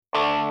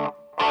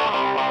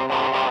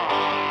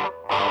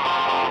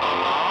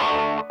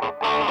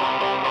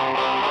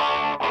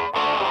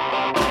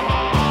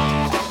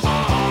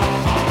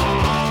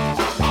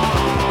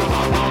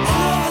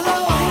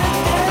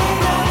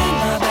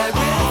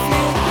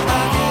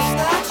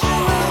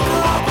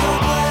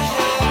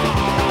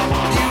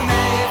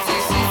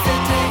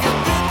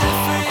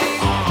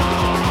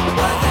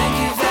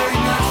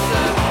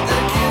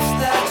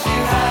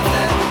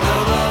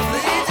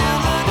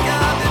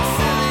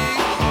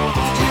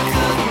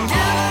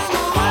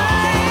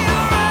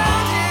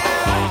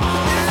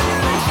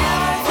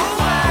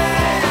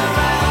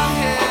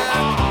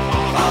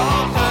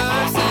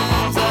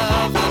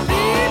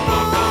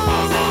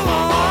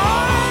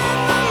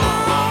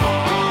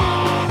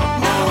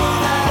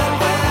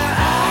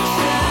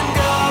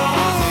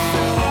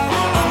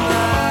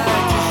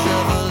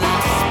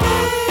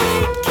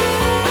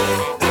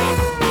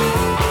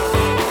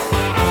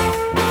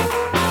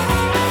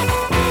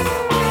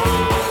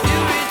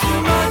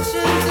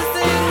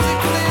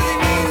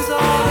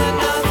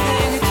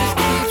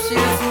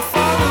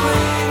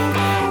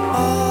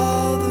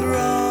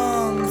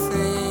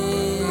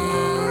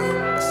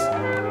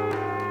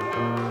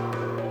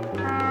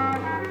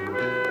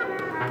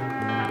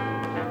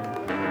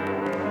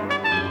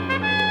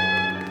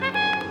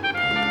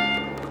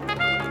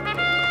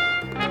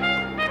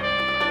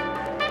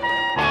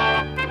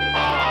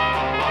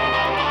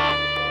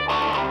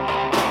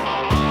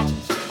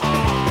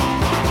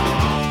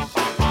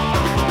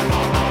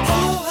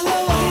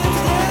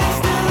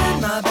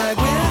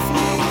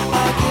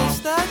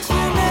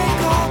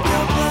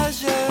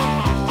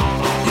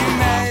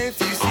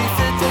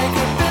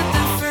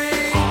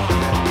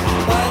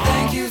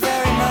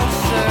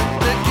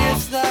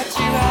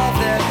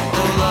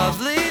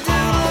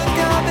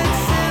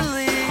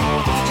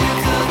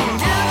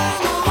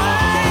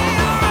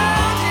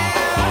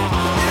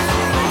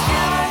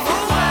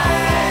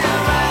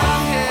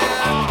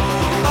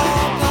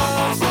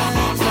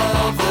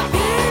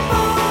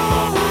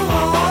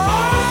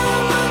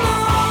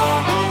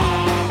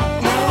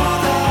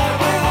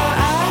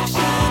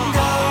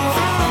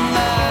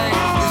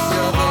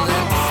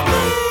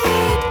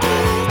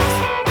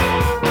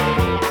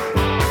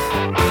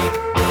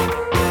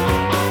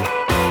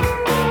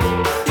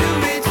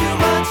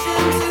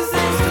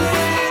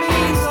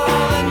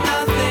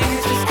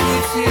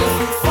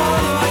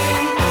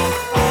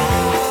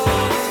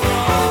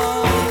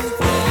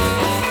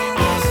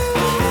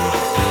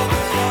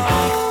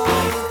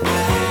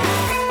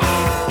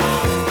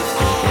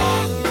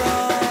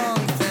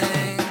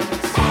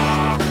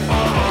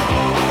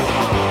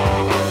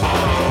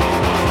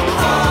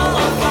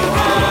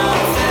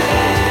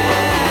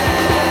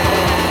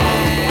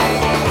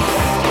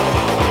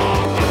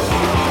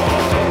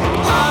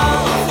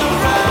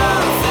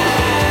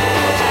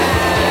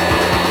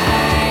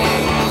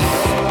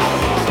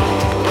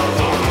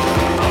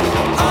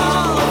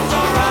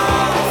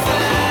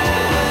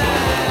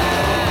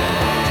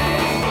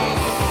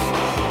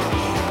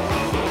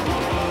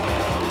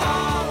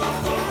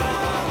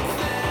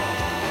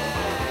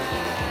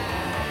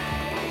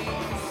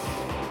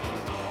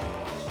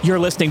You're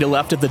listening to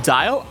Left of the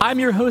Dial. I'm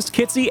your host,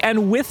 Kitsy,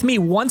 and with me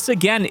once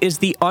again is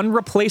the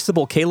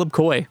unreplaceable Caleb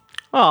Coy.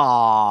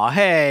 Aw,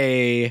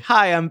 hey.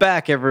 Hi, I'm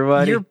back,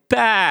 everybody. You're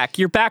back.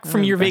 You're back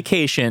from your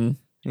vacation.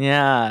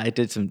 Yeah, I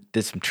did some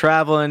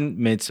traveling,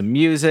 made some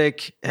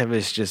music.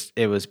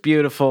 It was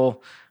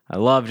beautiful. I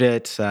loved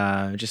it.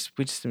 We just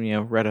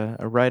read a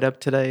write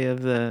up today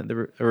of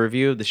a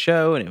review of the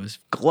show, and it was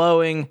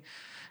glowing.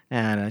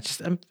 And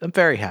I'm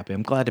very happy.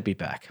 I'm glad to be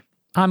back.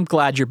 I'm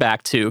glad you're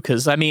back too,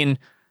 because I mean,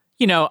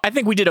 I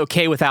think we did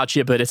okay without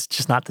you, but it's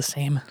just not the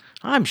same.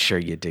 I'm sure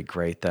you did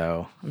great,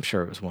 though. I'm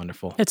sure it was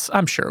wonderful.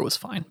 I'm sure it was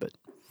fine, but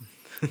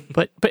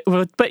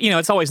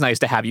it's always nice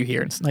to have you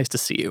here. And it's nice to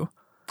see you.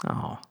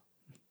 Oh,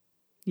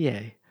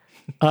 yay!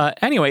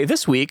 Anyway,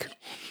 this week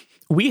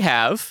we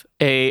have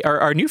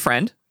our new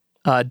friend,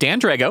 Dan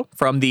Drago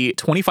from the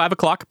 25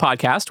 O'Clock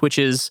podcast, which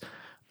is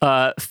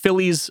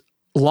Philly's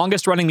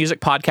longest running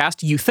music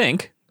podcast. You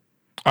think?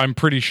 I'm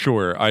pretty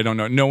sure. I don't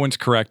know. No one's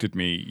corrected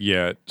me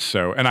yet.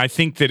 And I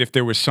think that if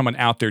there was someone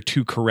out there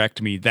to correct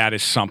me, that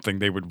is something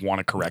they would want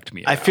to correct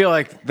me about. I feel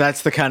like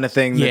that's the kind of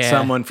thing that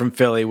someone from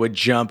Philly would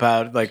jump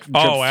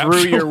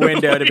through your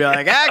window to be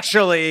like,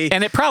 actually.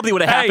 And it probably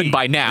would have happened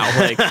by now.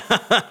 Like,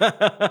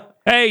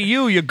 hey,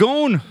 you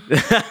goon.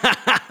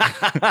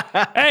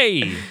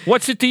 Hey,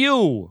 what's it to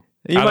you?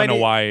 I don't know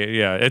why.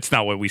 Yeah, it's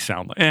not what we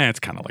sound like. It's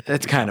kind of like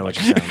that's kind of what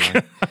you sound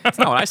like. That's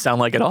not what I sound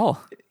like at all.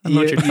 I don't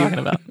know what you're talking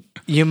about.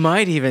 You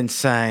might even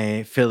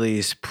say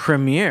Philly's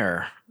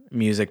premier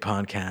music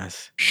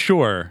podcast.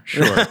 Sure.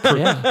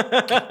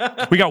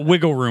 Yeah. We got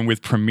wiggle room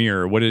with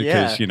premier. What does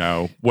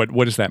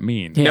that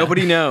mean? Yeah.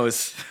 Nobody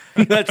knows.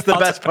 That's the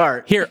best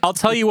part. Here, I'll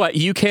tell you what.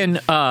 You can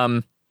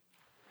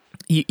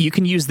you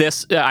can use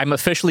this. I'm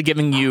officially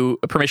giving you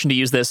permission to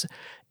use this.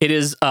 It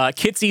is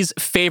Kitsy's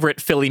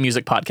favorite Philly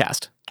music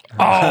podcast.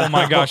 Oh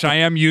my gosh, I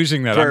am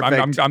using that.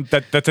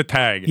 That's a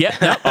tag. Yeah,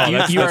 that's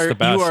the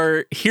best. You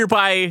are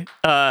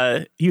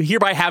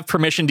hereby have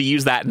permission to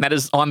use that, and that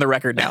is on the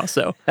record now.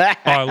 So,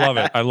 I love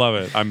it.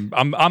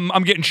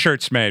 I'm getting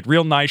shirts made,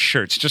 real nice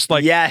shirts, just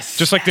like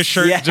the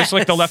shirt, just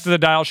like the Left of the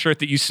Dial shirt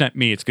that you sent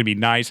me. It's gonna be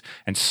nice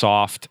and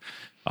soft.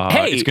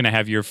 It's gonna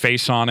have your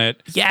face on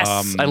it.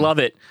 Yes, I love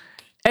it.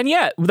 And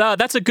yeah,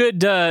 that's a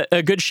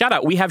good shout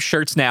out. We have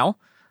shirts now.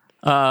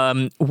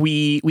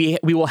 We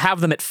will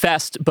have them at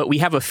Fest, but we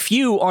have a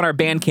few on our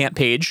Bandcamp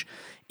page.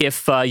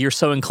 If you're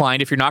so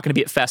inclined, if you're not going to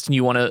be at Fest and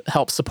you want to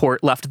help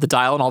support Left of the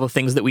Dial and all the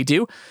things that we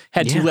do,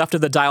 head to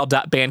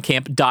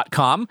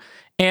leftofthedial.bandcamp.com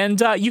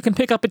and you can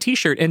pick up a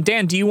t-shirt. And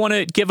Dan, do you want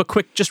to give a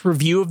quick just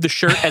review of the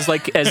shirt as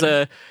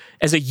a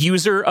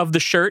user of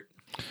the shirt,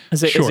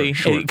 as a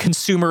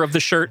consumer of the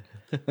shirt?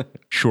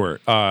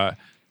 Sure.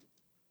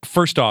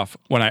 First off,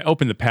 when I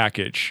opened the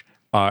package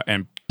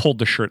and pulled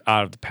the shirt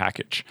out of the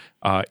package,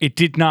 it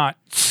did not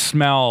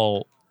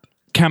smell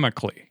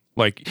chemically.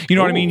 Like, you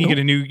know what I mean? You get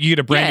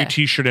a brand new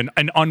t-shirt, an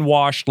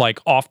unwashed, like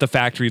off the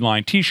factory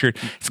line t-shirt.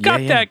 It's got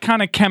that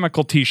kind of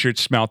chemical t-shirt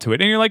smell to it.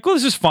 And you're like, well,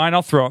 this is fine.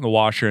 I'll throw it in the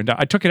washer. And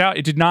I took it out.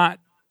 It did not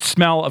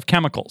smell of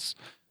chemicals.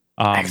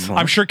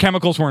 I'm sure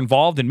chemicals were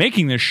involved in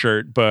making this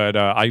shirt, but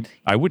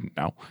I wouldn't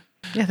know.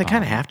 Yeah, they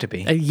kind of have to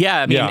be.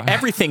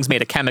 Everything's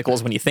made of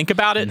chemicals when you think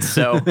about it.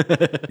 So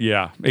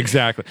yeah,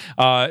 exactly.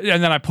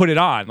 And then I put it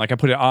on. Like I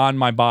put it on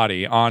my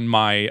body, on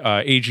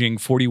my aging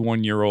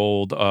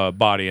 41-year-old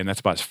body, and that's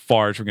about as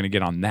far as we're going to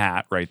get on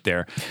that right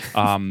there.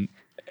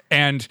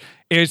 And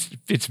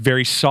it's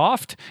very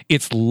soft.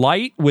 It's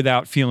light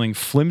without feeling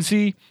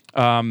flimsy.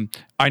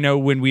 I know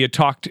when we had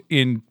talked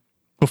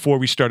before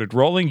we started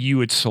rolling, you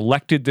had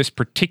selected this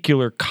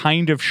particular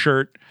kind of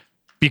shirt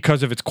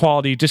because of its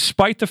quality,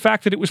 despite the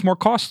fact that it was more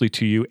costly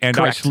to you, and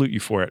Correct. I salute you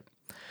for it.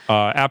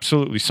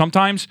 Absolutely.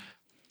 Sometimes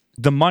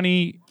the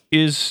money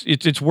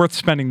it's worth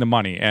spending the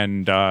money,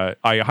 and I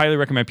highly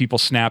recommend people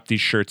snap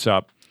these shirts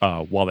up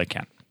while they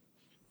can.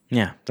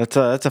 Yeah, that's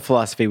a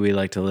philosophy we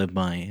like to live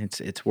by.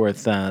 It's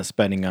worth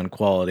spending on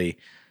quality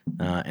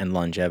and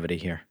longevity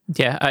here.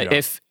 yeah,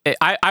 if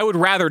I would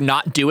rather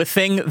not do a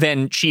thing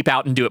than cheap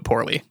out and do it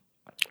poorly.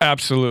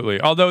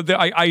 Absolutely. Although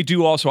I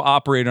do also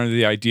operate under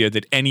the idea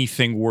that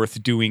anything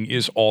worth doing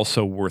is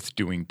also worth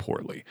doing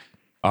poorly.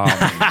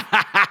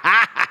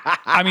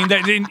 I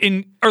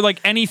mean, or like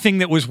anything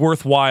that was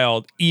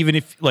worthwhile, even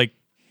if like,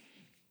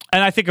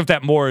 and I think of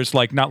that more as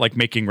like not like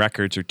making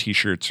records or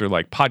t-shirts or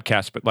like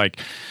podcasts, but like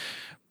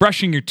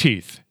brushing your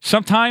teeth.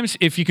 Sometimes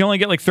if you can only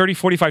get like 30,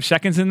 45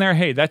 seconds in there,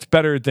 hey, that's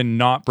better than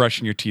not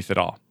brushing your teeth at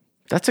all.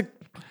 That's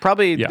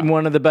probably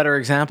one of the better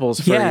examples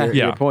for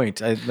your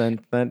point.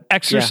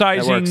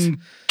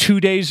 Exercising 2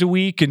 days a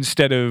week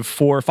instead of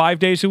 4 or 5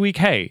 days a week.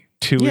 Hey,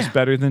 2 is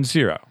better than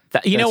 0.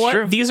 You know what?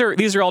 True. These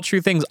are all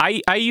true things.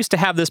 I used to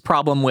have this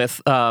problem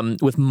with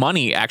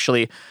money.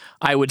 Actually,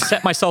 I would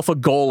set myself a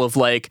goal of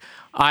like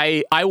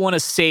I want to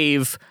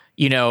save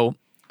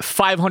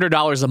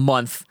 $500 a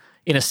month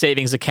in a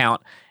savings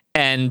account.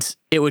 And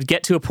it would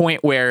get to a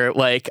point where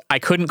like I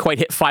couldn't quite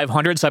hit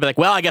 500. So I'd be like,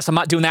 well, I guess I'm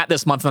not doing that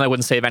this month, and I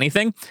wouldn't save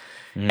anything.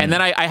 And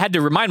then I had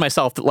to remind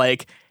myself that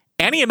like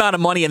any amount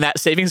of money in that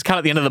savings account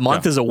at the end of the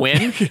month is a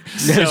win.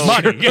 So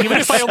money. even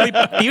if I only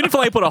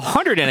put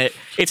 100 in it,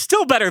 it's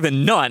still better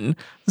than none.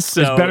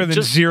 So It's better than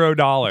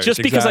 $0.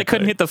 Just because I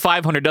couldn't hit the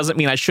 500 doesn't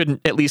mean I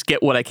shouldn't at least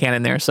get what I can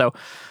in there. So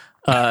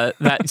I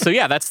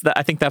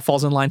think that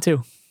falls in line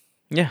too.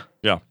 Yeah.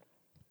 Yeah.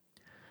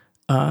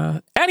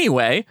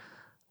 Anyway,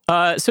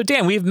 so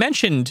Dan, we've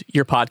mentioned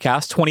your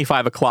podcast,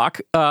 25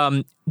 o'clock.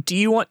 Do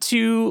you want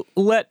to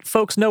let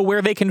folks know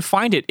where they can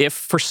find it if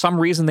for some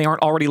reason they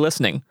aren't already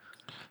listening?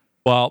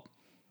 Well,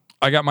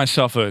 I got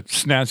myself a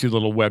snazzy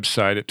little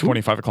website at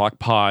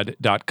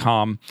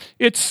 25o'clockpod.com.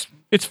 It's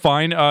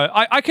fine.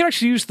 I can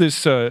actually use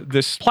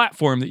this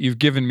platform that you've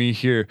given me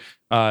here.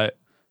 I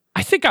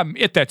think I'm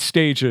at that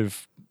stage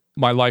of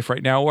my life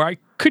right now where I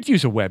could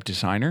use a web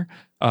designer.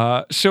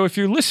 So if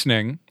you're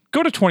listening,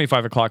 go to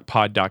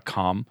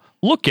 25o'clockpod.com,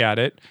 look at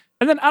it,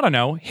 and then, I don't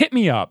know, hit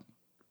me up.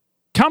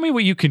 Tell me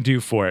what you can do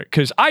for it,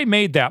 because I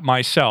made that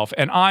myself,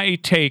 and I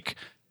take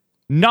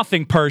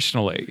nothing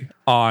personally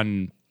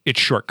on its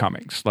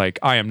shortcomings. Like,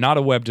 I am not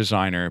a web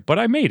designer, but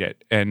I made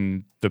it,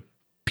 and the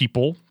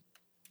people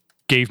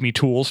gave me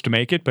tools to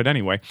make it. But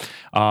anyway,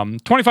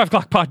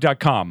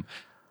 25o'clockpod.com.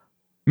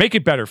 Make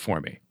it better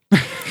for me.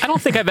 I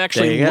don't think I've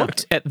actually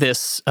looked at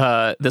this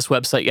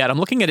website yet. I'm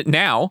looking at it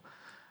now.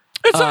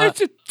 It's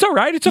all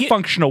right. It's a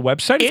functional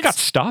website. It's got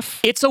stuff.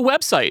 It's a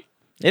website.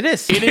 It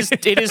is. It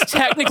is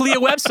technically a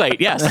website.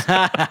 Yes.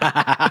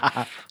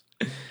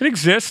 It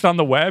exists on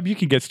the web. You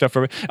can get stuff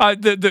from it.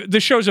 The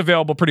show's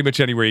available pretty much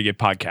anywhere you get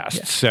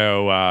podcasts.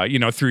 Yeah.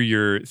 So through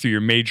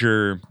your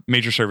major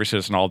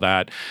services and all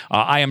that.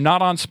 I am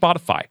not on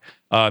Spotify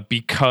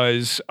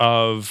because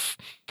of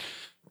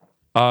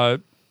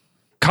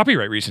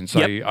copyright reasons.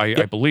 Yep.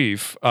 I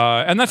believe,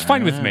 and that's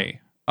fine with me.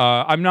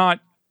 I'm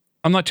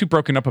not too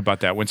broken up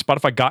about that. When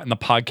Spotify got in the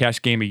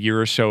podcast game a year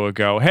or so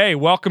ago, hey,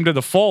 welcome to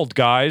the fold,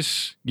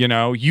 guys.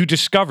 You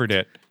discovered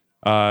it.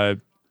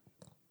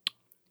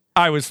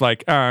 I was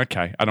like,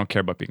 okay, I don't care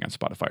about being on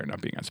Spotify or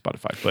not being on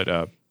Spotify.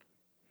 But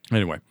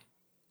anyway,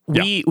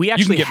 we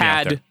actually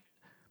had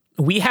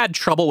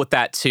trouble with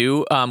that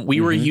too.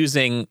 We were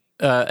using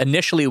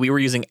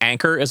initially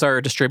Anchor as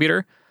our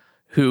distributor,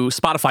 who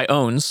Spotify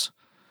owns.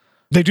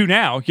 They do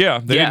now, yeah.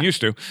 They didn't used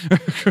to.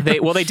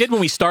 They did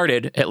when we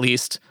started, at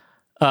least.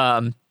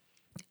 And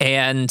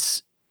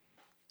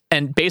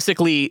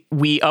basically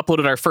we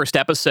uploaded our first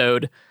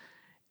episode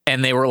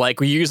and they were like,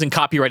 we're using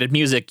copyrighted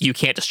music. You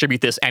can't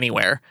distribute this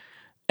anywhere.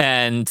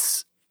 And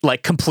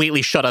like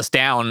completely shut us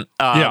down.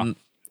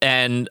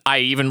 And I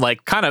even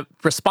like kind of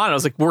responded. I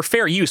was like, we're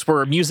fair use.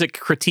 We're a music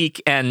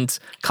critique and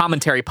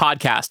commentary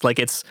podcast. Like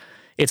it's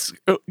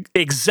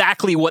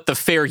exactly what the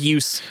fair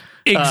use.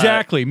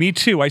 Exactly. Me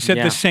too. I said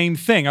the same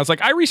thing. I was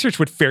like, I researched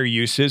what fair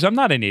use is. I'm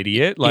not an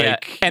idiot.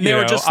 Like, and they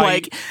were just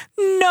like,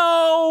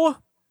 no.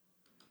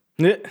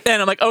 And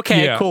I'm like,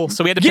 okay, cool.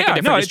 So we had to pick a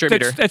different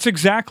distributor. That's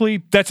exactly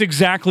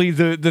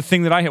the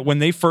thing that I had when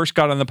they first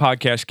got on the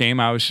podcast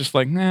game. I was just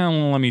like,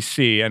 let me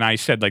see. And I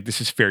said, like,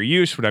 this is fair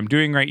use, what I'm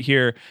doing right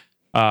here.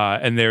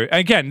 And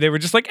they were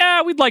just like,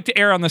 we'd like to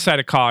err on the side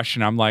of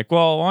caution. I'm like,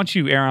 well, why don't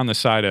you err on the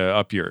side of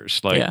up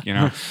yours? Like,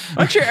 why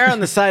don't you err on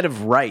the side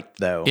of right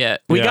though? Yeah.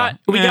 We got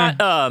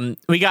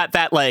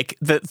that, like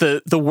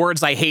the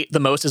words I hate the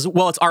most is,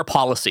 well, it's our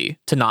policy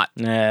to not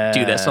do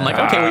this. I'm like,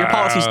 okay, well, your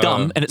policy's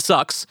dumb and it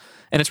sucks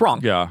and it's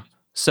wrong. Yeah.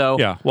 So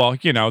yeah. Well,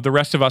 the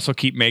rest of us will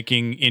keep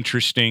making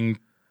interesting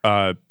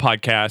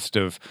podcast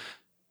of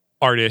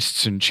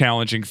artists and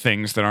challenging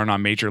things that aren't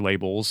on major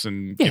labels,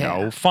 and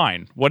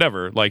fine,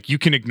 whatever. Like, you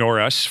can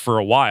ignore us for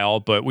a while,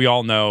 but we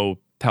all know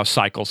how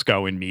cycles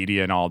go in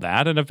media and all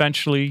that, and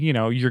eventually,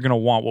 you're gonna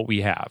want what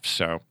we have.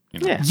 So,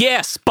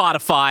 yeah,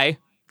 Spotify.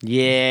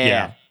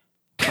 Yeah.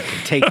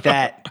 Take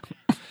that.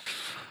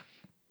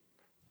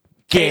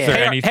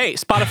 Hey,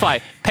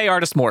 Spotify, pay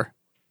artists more.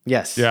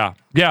 Yes.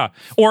 Yeah.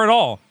 Or at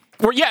all.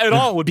 At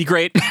all would be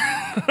great.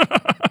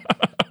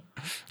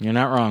 You're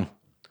not wrong.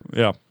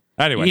 Yeah.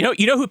 Anyway,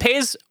 you know who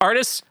pays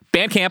artists?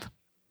 Bandcamp.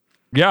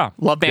 Yeah,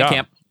 love Bandcamp.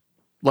 Yeah.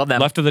 Love them.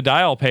 Left of the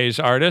Dial pays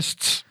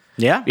artists.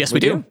 Yeah, yes,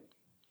 we do.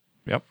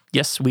 Yep.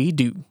 Yes, we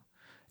do.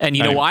 And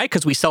you know why?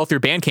 Because we sell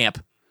through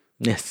Bandcamp.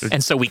 Yes.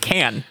 And so we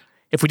can.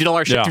 If we did all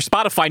our shit through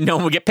Spotify, no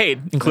one would get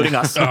paid, including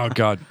us. Oh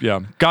God,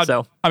 yeah. God.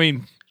 So, I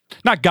mean,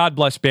 not God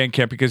bless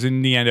Bandcamp, because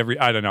in the end,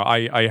 I don't know.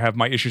 I have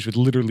my issues with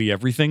literally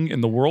everything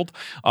in the world.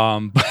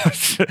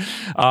 But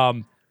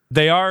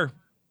they're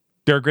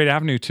a great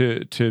avenue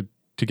to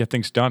get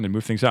things done and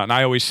move things out. And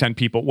I always send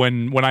people,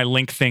 when I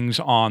link things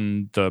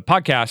on the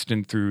podcast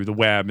and through the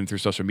web and through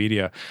social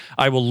media,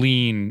 I will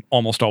lean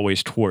almost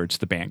always towards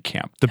the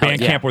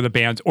Bandcamp,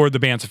 or the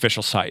band's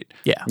official site.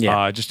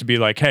 Yeah. Just to be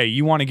like, hey,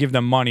 you want to give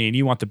them money and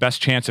you want the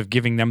best chance of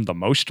giving them the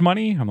most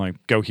money? I'm like,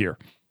 go here.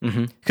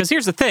 Because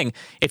here's the thing.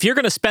 If you're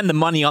going to spend the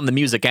money on the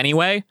music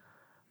anyway,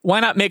 why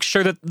not make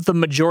sure that the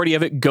majority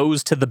of it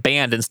goes to the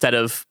band instead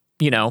of,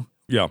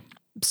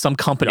 some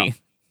company? Yeah.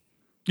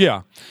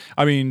 Yeah.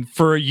 I mean,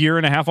 for a year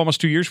and a half,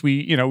 almost 2 years,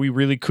 we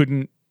really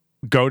couldn't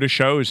go to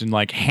shows and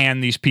like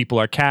hand these people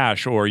our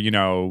cash or,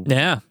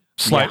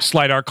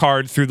 slide our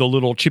card through the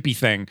little chippy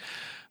thing.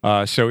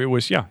 So it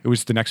was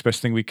the next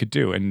best thing we could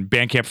do. And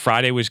Bandcamp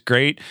Friday was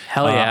great.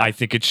 Hell yeah. I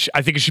think it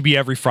should be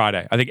every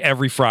Friday. I think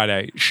every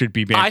Friday should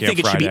be Bandcamp Friday. I think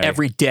it should be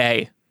every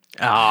day.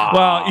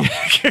 Well, I'm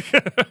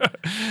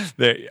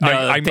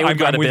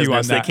with you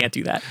on that. They can't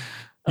do that.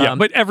 Yeah,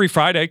 but every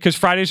Friday, because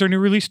Fridays are new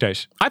release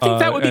days. I think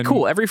that would be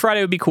cool. Every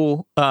Friday would be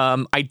cool.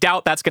 I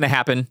doubt that's going to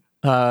happen.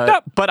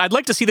 But I'd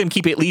like to see them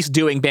keep at least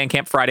doing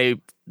Bandcamp Friday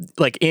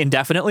like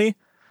indefinitely.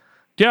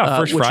 Yeah,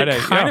 first which Friday.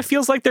 It kind of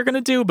feels like they're going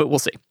to do, but we'll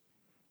see.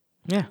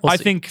 Yeah, I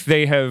think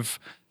they have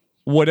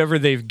whatever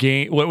they've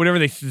gained, whatever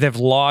they've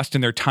lost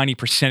in their tiny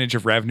percentage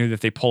of revenue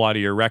that they pull out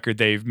of your record,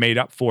 they've made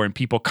up for, and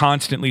people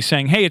constantly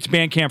saying, "Hey, it's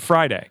Bandcamp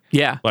Friday."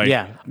 Yeah,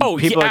 yeah. Oh,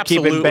 people are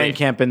keeping absolutely.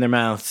 Bandcamp in their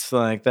mouths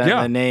like that.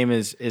 Yeah. The name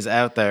is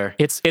out there.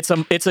 It's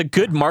a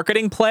good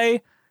marketing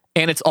play,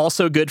 and it's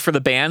also good for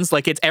the bands.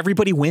 Like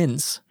everybody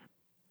wins.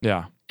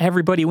 Yeah.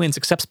 Everybody wins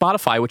except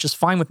Spotify, which is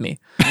fine with me.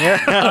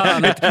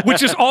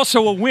 Which is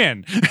also a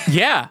win.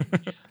 Yeah,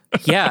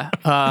 yeah.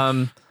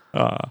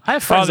 I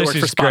have friends that this work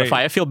for is Spotify. great.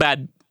 I feel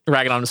bad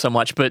ragging on them so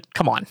much, but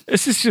come on.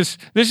 This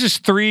is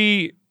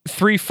three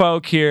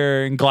folk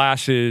here in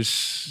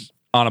glasses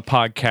on a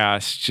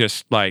podcast,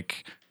 just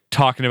like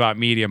talking about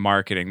media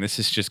marketing. This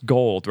is just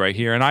gold right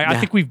here. And I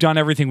think we've done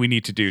everything we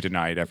need to do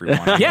tonight,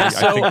 everyone. Yeah, I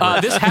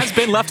think this has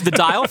been Left of the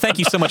Dial. Thank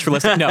you so much for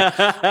listening. No,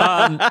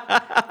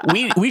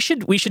 we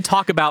should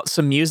talk about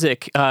some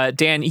music.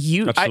 Dan,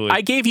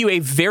 I gave you a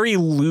very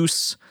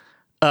loose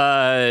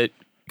kind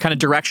of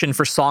direction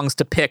for songs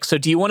to pick. So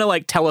do you want to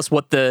like tell us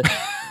what the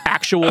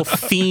actual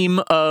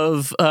theme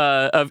of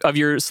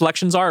your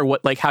selections are? Or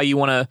what, like, how you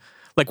want to,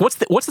 like, what's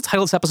the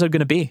title of this episode going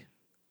to be?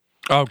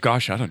 Oh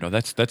gosh, I don't know.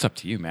 That's up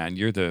to you, man.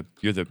 You're the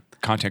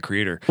content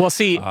creator. Well,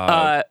 see,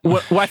 I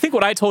think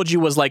what I told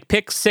you was like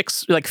pick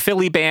 6 like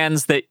Philly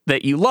bands that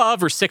you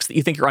love, or 6 that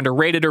you think are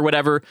underrated or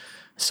whatever.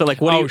 So like,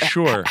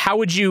 sure. How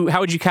would you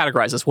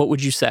categorize this? What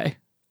would you say?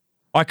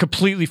 I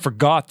completely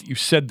forgot that you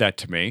said that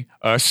to me.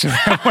 So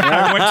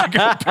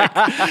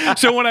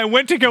when I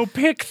went to go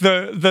pick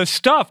the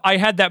stuff, I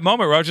had that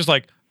moment where I was just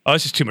like, "Oh,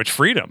 this is too much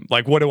freedom.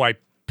 Like, what do I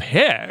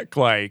pick?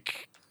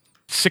 Like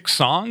 6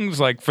 songs,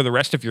 like for the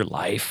rest of your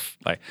life?"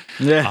 Like,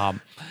 Yeah.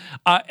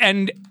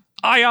 And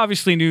I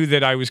obviously knew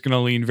that I was going to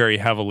lean very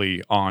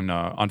heavily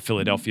on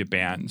Philadelphia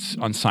bands,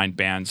 unsigned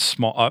bands,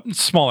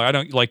 smaller. I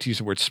don't like to use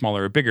the word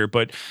smaller or bigger,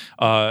 but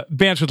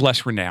bands with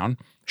less renown.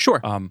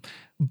 Sure.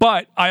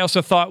 But I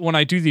also thought when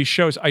I do these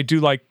shows, I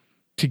do like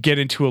to get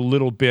into a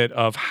little bit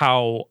of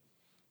how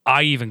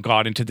I even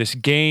got into this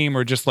game,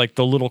 or just like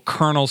the little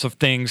kernels of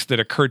things that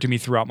occurred to me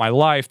throughout my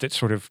life that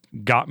sort of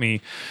got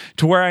me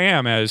to where I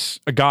am as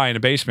a guy in a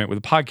basement with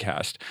a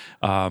podcast.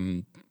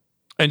 And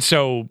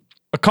so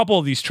a couple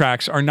of these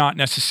tracks are not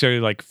necessarily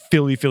like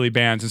Philly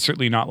bands, and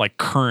certainly not like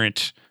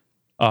current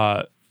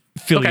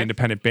Philly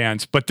independent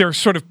bands, but they're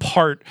sort of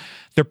part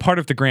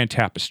of the grand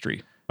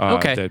tapestry.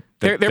 Okay.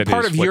 They're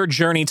part of your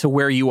journey to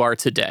where you are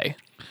today.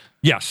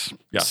 Yes.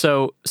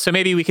 So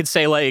maybe we could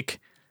say like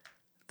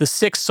the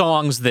 6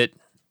 songs that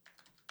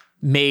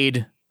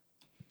made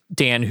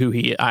Dan who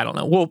he, I don't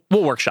know.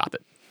 We'll workshop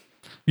it.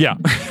 Yeah.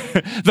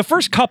 The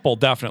first couple,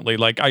 definitely.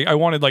 Like I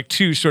wanted like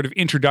 2 sort of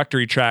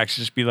introductory tracks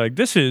to just be like,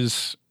 this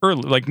is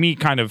early, like me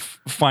kind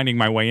of finding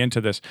my way into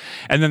this.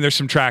 And then there's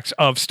some tracks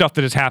of stuff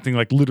that is happening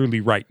like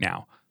literally right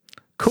now.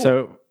 Cool.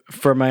 So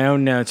for my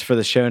own notes, for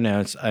the show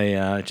notes,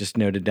 I just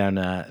noted down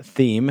a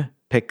theme,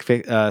 pick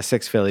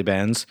 6 Philly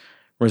bands.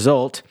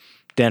 Result,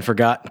 Dan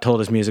forgot and told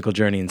his musical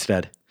journey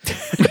instead.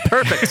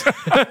 Perfect.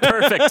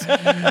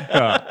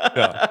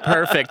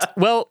 Perfect.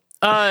 Well,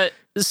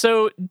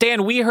 so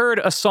Dan, we heard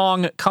a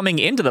song coming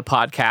into the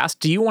podcast.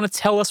 Do you want to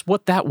tell us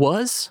what that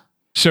was?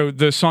 So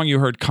the song you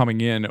heard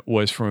coming in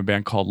was from a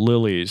band called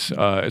Lilies.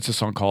 It's a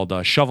song called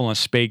Shovel and a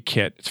Spade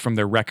Kit. It's from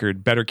their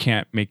record Better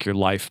Can't Make Your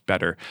Life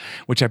Better,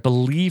 which I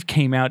believe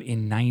came out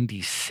in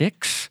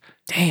 96.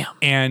 Damn.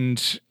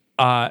 And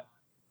the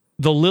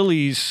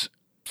Lilies,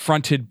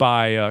 fronted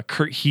by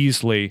Kurt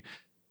Heasley,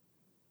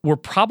 were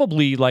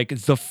probably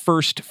like the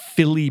first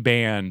Philly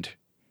band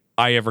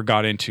I ever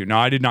got into. Now,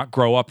 I did not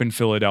grow up in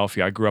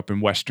Philadelphia. I grew up in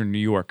Western New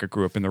York. I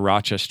grew up in the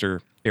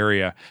Rochester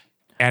area.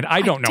 And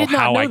I don't know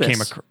how I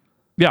came across.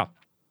 Yeah.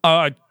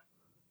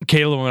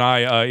 Caleb and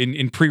I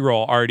in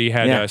pre-roll already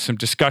had some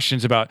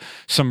discussions about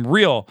some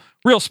real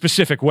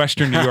specific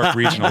Western New York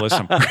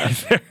regionalism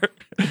right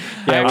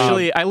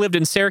there. I lived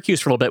in Syracuse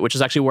for a little bit, which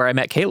is actually where I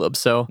met Caleb.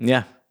 So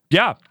Yeah,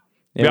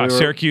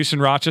 Syracuse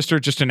and Rochester,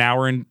 just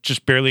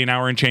barely an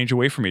hour and change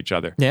away from each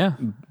other. Yeah.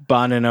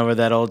 Bonding over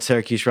that old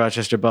Syracuse,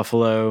 Rochester,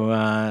 Buffalo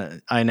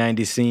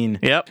I-90 scene.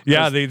 Yep.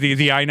 Yeah,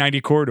 the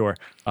I-90 corridor,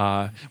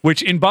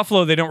 which in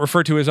Buffalo they don't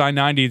refer to as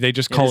I-90. They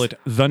just call it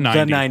the 90.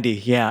 The 90.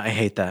 Yeah, I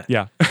hate that.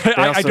 Yeah.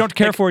 I don't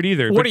care for it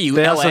either. What are you,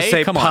 They LA? also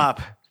say Come on.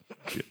 pop.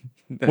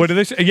 What do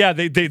they say? Yeah,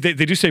 they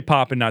do say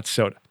pop and not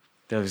soda.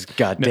 Those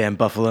goddamn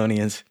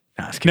Buffalonians.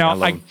 No, I was kidding. Now, I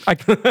love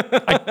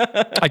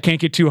 'em. I can't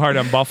get too hard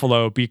on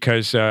Buffalo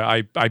because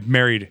I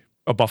married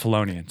a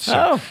Buffalonian. So.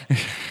 Oh,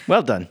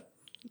 well done.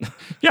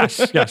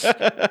 Yes, yes.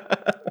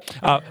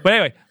 But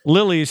anyway,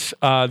 Lilies,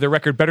 their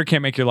record "Better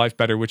Can't Make Your Life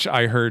Better," which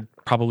I heard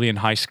probably in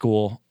high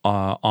school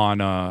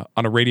on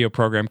a radio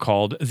program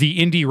called The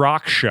Indie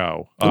Rock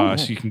Show.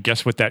 So you can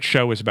guess what that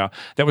show was about.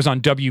 That was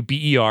on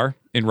WBER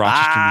in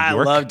Rochester, New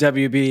York. I love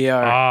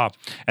WBER.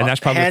 And that's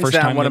probably Hands the first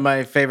down time. one of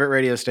my favorite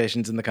radio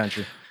stations in the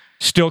country.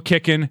 Still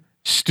kicking,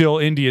 still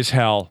indie as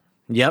hell.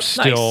 Yep.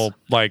 Still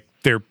like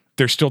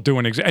they're still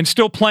doing and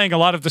still playing a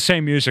lot of the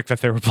same music that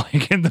they were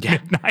playing in the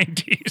mid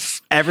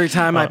 90s. Every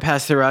time I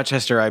pass through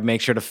Rochester, I make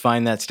sure to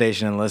find that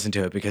station and listen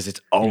to it because it's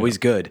always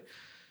good.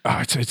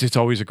 Oh, it's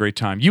always a great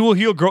time. You will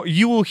hear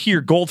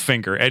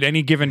Goldfinger at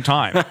any given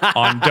time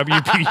on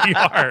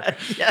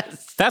WPR.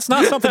 Yes. That's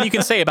not something you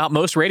can say about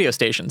most radio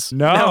stations.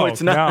 No,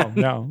 it's not.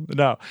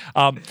 No.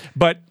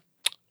 But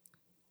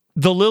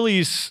the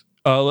Lilies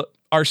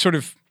are sort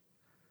of,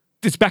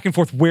 it's back and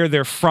forth where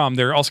they're from.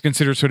 They're also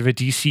considered sort of a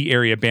DC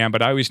area band,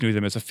 but I always knew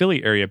them as a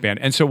Philly area band.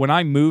 And so when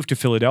I moved to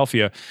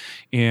Philadelphia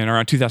in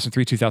around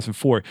 2003,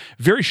 2004,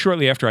 very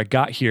shortly after I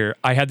got here,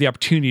 I had the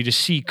opportunity to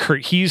see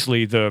Kurt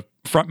Heasley, the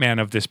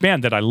frontman of this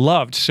band that I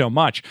loved so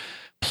much,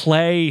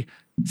 play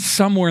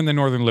somewhere in the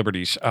Northern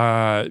Liberties.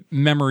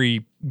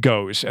 Memory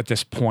goes at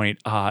this point.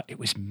 It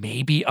was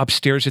maybe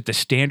upstairs at the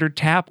Standard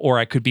Tap, or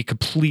I could be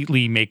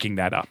completely making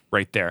that up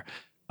right there.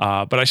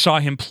 But I saw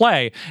him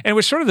play, and it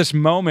was sort of this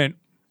moment.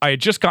 I had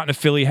just gotten to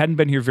Philly, hadn't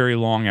been here very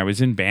long. I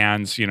was in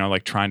bands,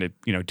 like trying to,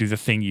 do the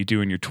thing you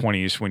do in your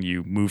 20s when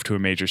you move to a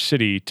major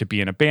city to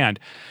be in a band.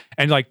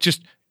 And like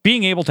just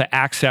being able to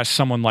access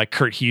someone like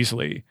Kurt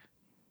Heasley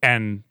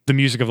and the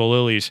music of the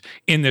Lilies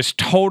in this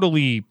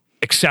totally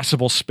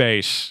accessible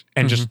space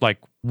and just like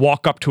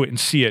walk up to it and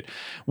see it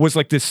was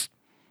like this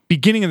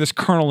beginning of this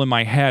kernel in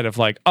my head of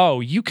like,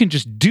 oh, you can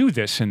just do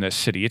this in this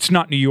city. It's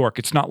not New York.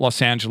 It's not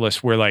Los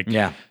Angeles where like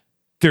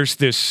there's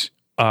this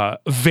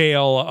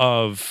veil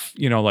of,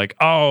 like,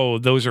 oh,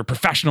 those are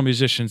professional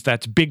musicians.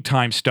 That's big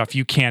time stuff.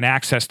 You can't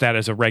access that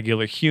as a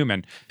regular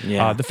human.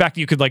 Yeah. The fact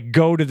that you could like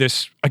go to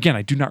this, again,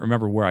 I do not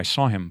remember where I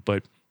saw him,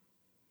 but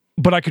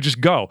I could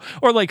just go.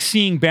 Or like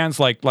seeing bands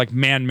like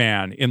Man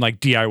Man in like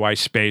DIY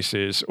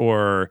spaces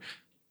or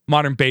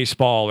Modern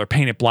Baseball or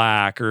Paint It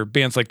Black or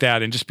bands like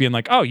that and just being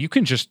like, oh, you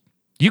can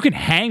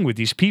hang with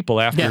these people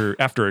after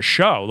a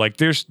show. Like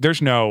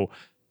there's no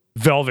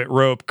velvet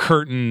rope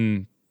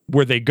curtain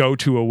where they go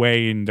to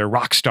away and they're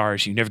rock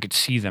stars. You never get to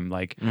see them.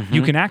 Like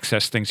you can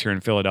access things here in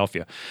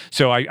Philadelphia.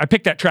 So I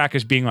picked that track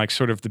as being like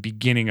sort of the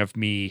beginning of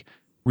me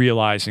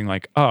realizing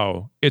like,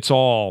 oh, it's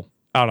all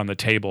out on the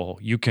table.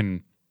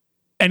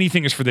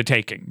 Anything is for the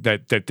taking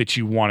that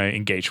you want to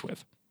engage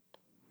with.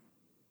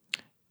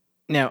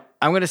 Now,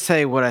 I'm going to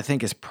say what I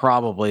think is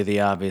probably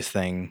the obvious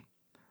thing.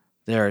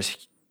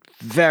 There's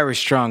very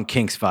strong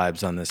Kinks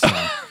vibes on this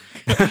song.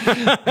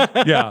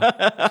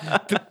 Yeah.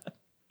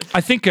 I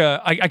think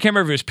I can't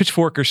remember if it was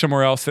Pitchfork or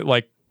somewhere else that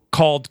like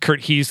called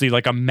Kurt Heasley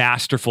like a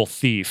masterful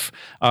thief,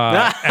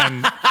 but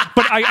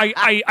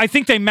I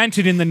think they meant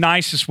it in the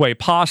nicest way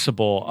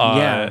possible.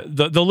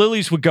 The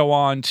Lilies would go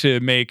on to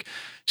make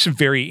some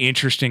very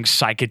interesting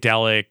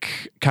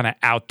psychedelic kind of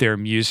out there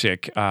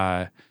music.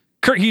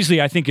 Kurt Heasley,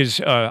 I think,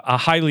 is a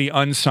highly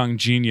unsung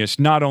genius,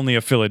 not only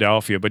of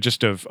Philadelphia but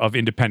just of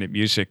independent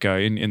music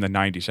in the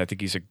 90s. I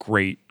think he's a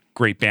great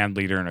band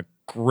leader and a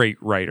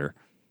great writer.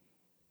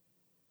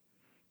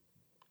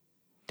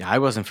 I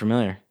wasn't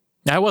familiar.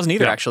 I wasn't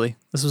either, actually.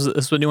 This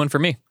was a new one for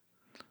me.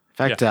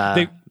 In fact,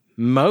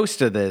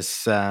 most of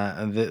this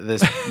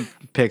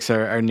picks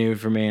are new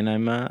for me, and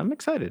I'm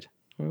excited.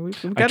 We've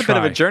got a bit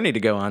of a journey to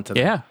go on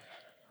today. Yeah,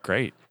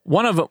 great.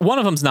 One of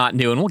them's not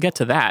new, and we'll get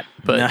to that.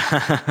 But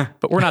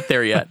but we're not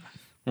there yet.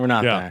 We're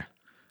not there,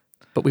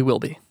 but we will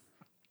be.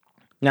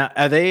 Now,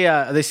 are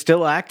they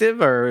still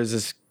active, or is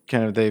this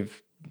kind of they've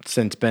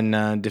since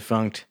been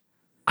defunct?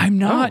 I'm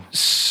not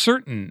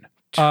certain.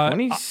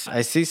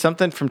 I see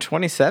something from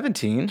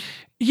 2017.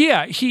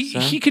 Yeah,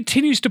 he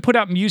continues to put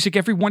out music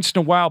every once in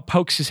a while,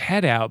 pokes his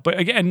head out. But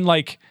again,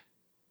 like,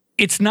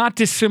 it's not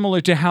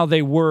dissimilar to how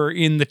they were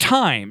in the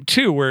time,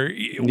 too, where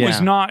it was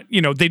not,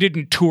 they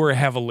didn't tour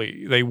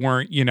heavily. They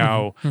weren't,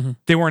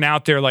 they weren't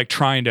out there like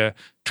trying to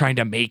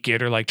make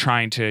it or like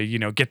trying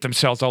to, get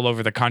themselves all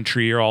over the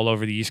country or all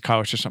over the East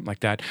Coast or something like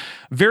that.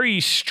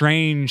 Very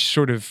strange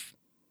sort of,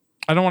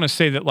 I don't want to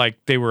say that like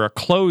they were a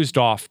closed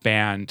off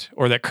band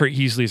or that Kurt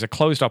Heasley is a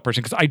closed off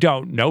person because I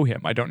don't know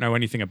him. I don't know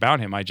anything about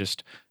him. I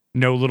just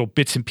know little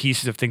bits and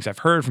pieces of things I've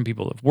heard from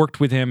people who've worked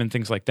with him and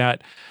things like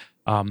that.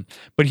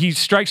 But he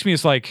strikes me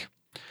as like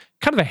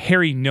kind of a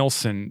Harry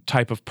Nilsson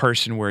type of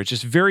person where it's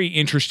just very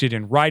interested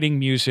in writing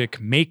music,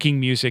 making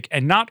music,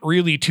 and not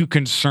really too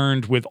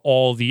concerned with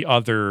all the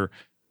other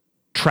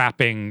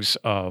trappings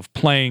of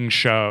playing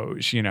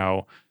shows,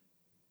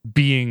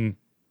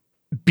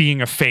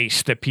 being a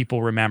face that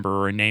people remember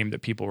or a name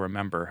that people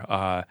remember.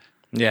 And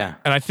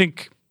I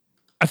think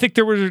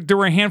there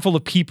were a handful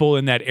of people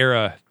in that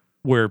era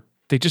where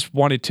they just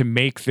wanted to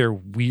make their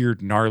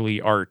weird, gnarly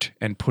art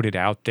and put it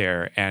out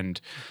there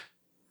and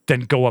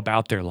then go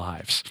about their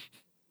lives.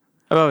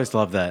 I've always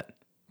loved that.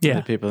 Yeah.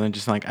 other people, and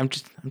just like I'm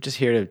just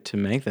here to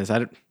make this. I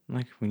don't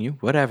like when you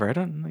whatever. I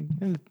don't like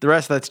the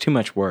rest. That's too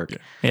much work.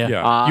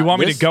 Yeah. You want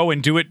me to go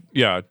and do it?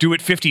 Yeah, do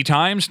it 50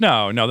 times?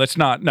 No, that's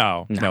not.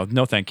 No,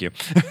 thank you.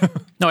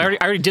 No, I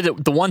already did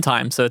it the one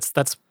time, so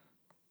that's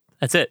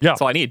it. Yeah.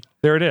 That's all I need.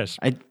 There it is.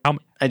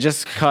 I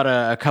just caught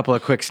a couple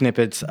of quick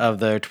snippets of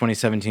the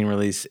 2017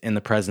 release, In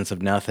the Presence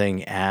of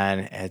Nothing,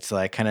 and it's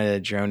like kind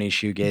of droney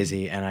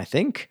shoegazy, and I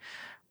think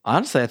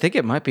honestly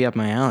it might be up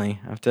my alley.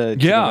 I have to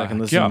go back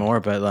and listen more,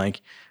 but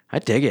like I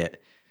dig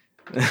it.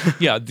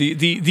 Yeah,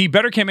 the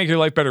Better Can't Make Your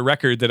Life Better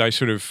record that I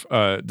sort of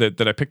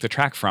that I picked the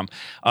track from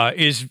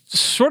is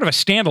sort of a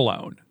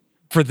standalone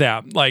for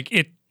them. Like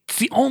it's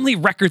the only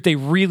record they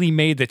really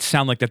made that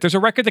sound like that. There's a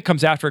record that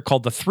comes after it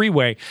called The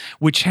Three-Way,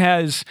 which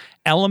has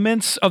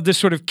elements of this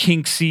sort of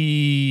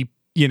kinksy,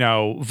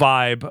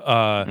 vibe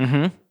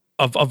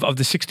of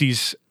the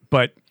 60s,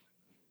 but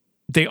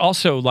they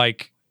also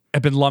like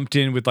have been lumped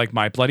in with like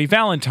My Bloody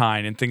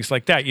Valentine and things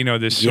like that.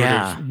 This sort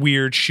of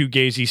weird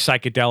shoegazy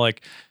psychedelic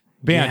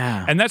band.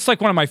 Yeah. And that's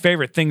like one of my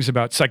favorite things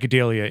about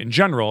psychedelia in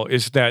general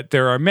is that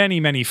there are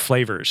many, many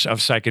flavors of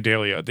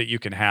psychedelia that you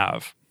can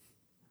have.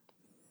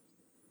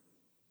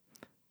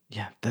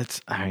 Yeah,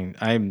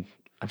 I'm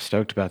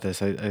stoked about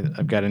this.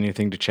 I've got a new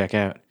thing to check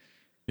out.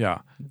 Yeah.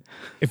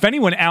 If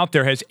anyone out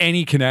there has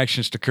any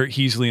connections to Kurt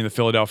Heasley in the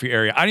Philadelphia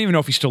area, I don't even know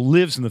if he still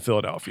lives in the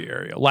Philadelphia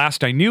area.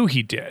 Last I knew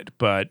he did,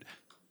 but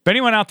if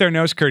anyone out there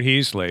knows Kurt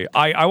Heasley,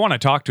 I want to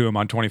talk to him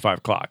on 25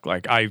 O'Clock.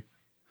 Like I've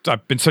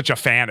been such a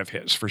fan of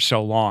his for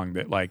so long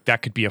that like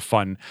that could be a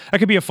fun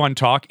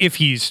talk if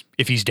he's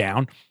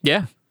down.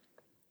 Yeah.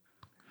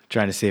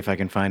 Trying to see if I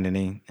can find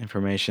any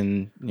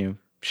information,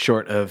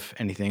 short of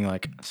anything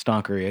like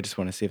stalkery. I just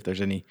want to see if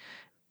there's any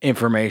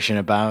information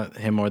about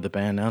him or the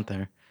band out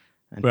there.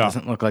 It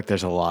doesn't look like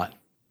there's a lot.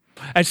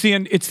 It's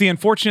the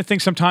unfortunate thing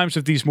sometimes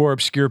with these more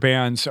obscure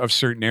bands of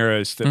certain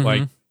eras that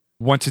like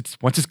once it's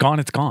gone,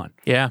 it's gone.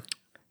 Yeah.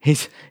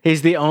 He's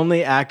the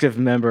only active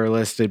member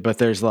listed, but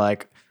there's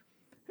like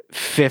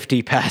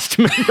 50 past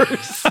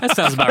members. That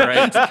sounds about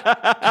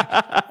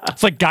right.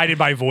 It's like Guided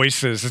by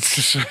Voices. It's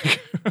just like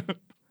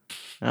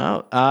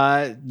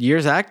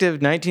years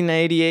active,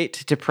 1988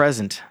 to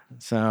present.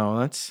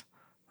 So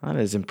that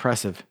is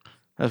impressive.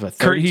 That's what,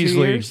 32 Kurt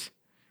Heasley. years?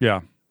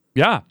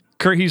 Yeah.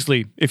 Kurt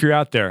Heasley, if you're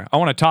out there, I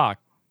want to talk,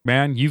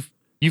 man. You've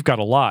got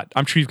a lot.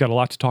 I'm sure you've got a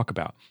lot to talk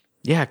about.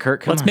 Yeah,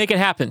 Kurt, Let's make it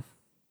happen.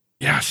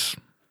 Yes.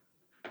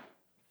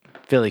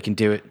 Philly can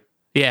do it.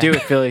 Yeah. Do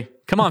it, Philly.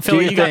 Come on,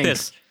 Philly, you got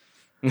this.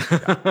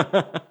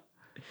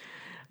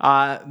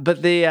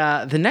 But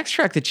the next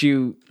track that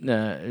you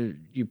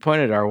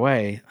pointed our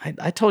way,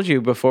 I told you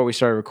before we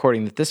started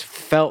recording that this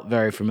felt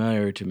very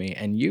familiar to me,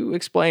 and you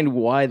explained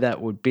why that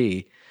would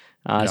be.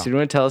 So you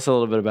want to tell us a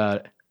little bit about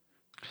it?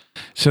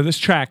 So this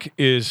track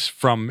is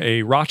from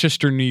a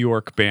Rochester, New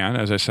York band.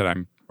 As I said,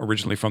 I'm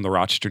originally from the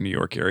Rochester, New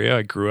York area.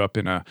 I grew up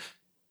in a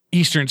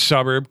eastern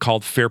suburb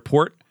called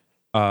Fairport,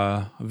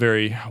 a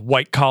very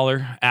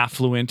white-collar,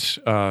 affluent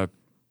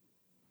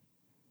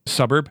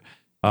suburb.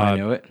 I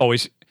know it.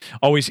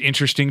 Always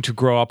interesting to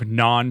grow up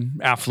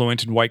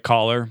non-affluent and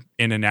white-collar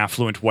in an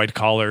affluent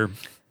white-collar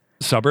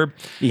suburb.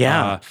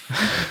 Yeah.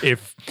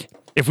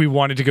 If we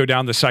wanted to go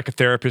down the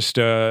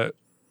psychotherapist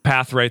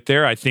path right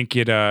there, I think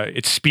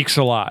it speaks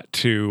a lot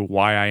to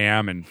why I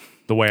am and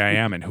the way I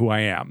am and who I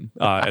am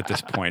at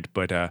this point.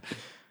 But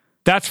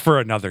that's for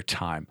another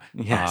time.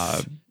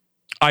 Yes.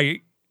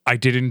 I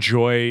did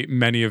enjoy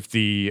many of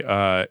the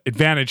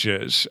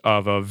advantages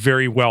of a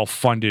very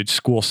well-funded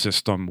school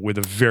system with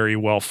a very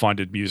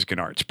well-funded music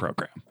and arts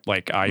program.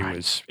 Like I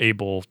was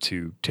able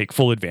to take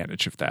full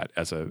advantage of that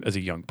as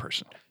a young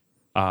person.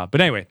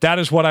 But anyway, that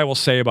is what I will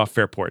say about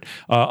Fairport.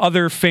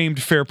 Other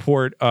famed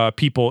Fairport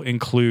people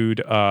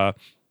include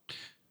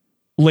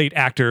late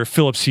actor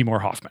Philip Seymour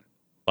Hoffman,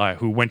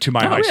 who went to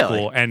my high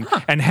school and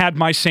had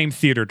my same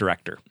theater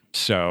director.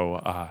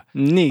 So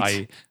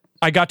neat.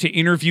 I got to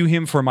interview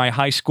him for my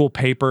high school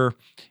paper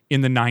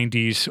in the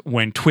 90s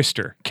when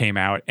Twister came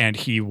out, and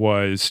he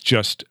was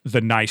just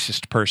the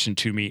nicest person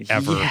to me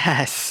ever.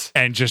 Yes.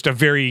 And just a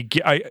very...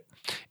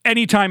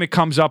 anytime it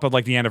comes up of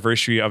like the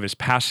anniversary of his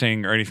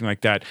passing or anything like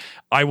that,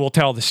 I will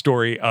tell the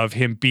story of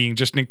him being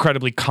just an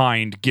incredibly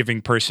kind,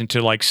 giving person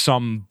to like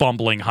some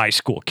bumbling high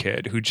school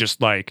kid who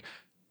just like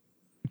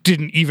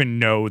didn't even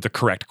know the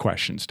correct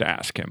questions to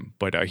ask him.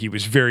 But he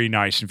was very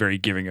nice and very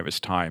giving of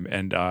his time,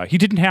 and he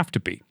didn't have to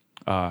be.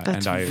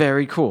 That's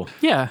very cool.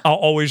 Yeah. I'll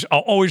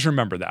always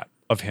remember that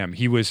of him.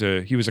 He was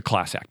a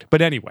class act.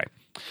 But anyway,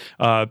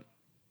 the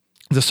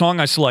song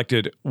I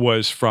selected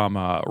was from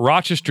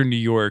Rochester, New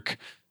York.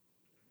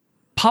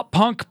 Pop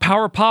punk,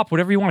 power pop,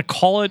 whatever you want to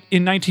call it,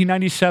 in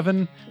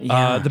 1997.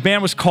 Yeah. The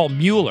band was called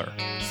Mueller.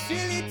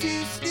 Silly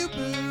to snoop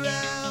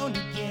around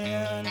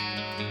again.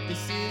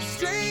 This is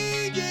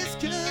strangest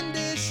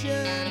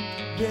condition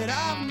that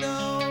I've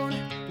known.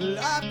 Well,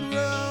 I've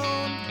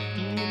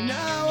grown,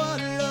 now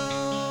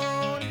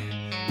alone.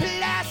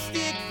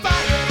 Plastic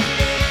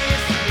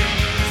fireplace.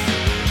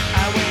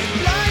 I went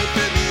blind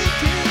from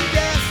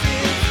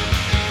incandescence.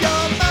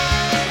 Your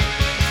mind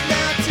is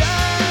now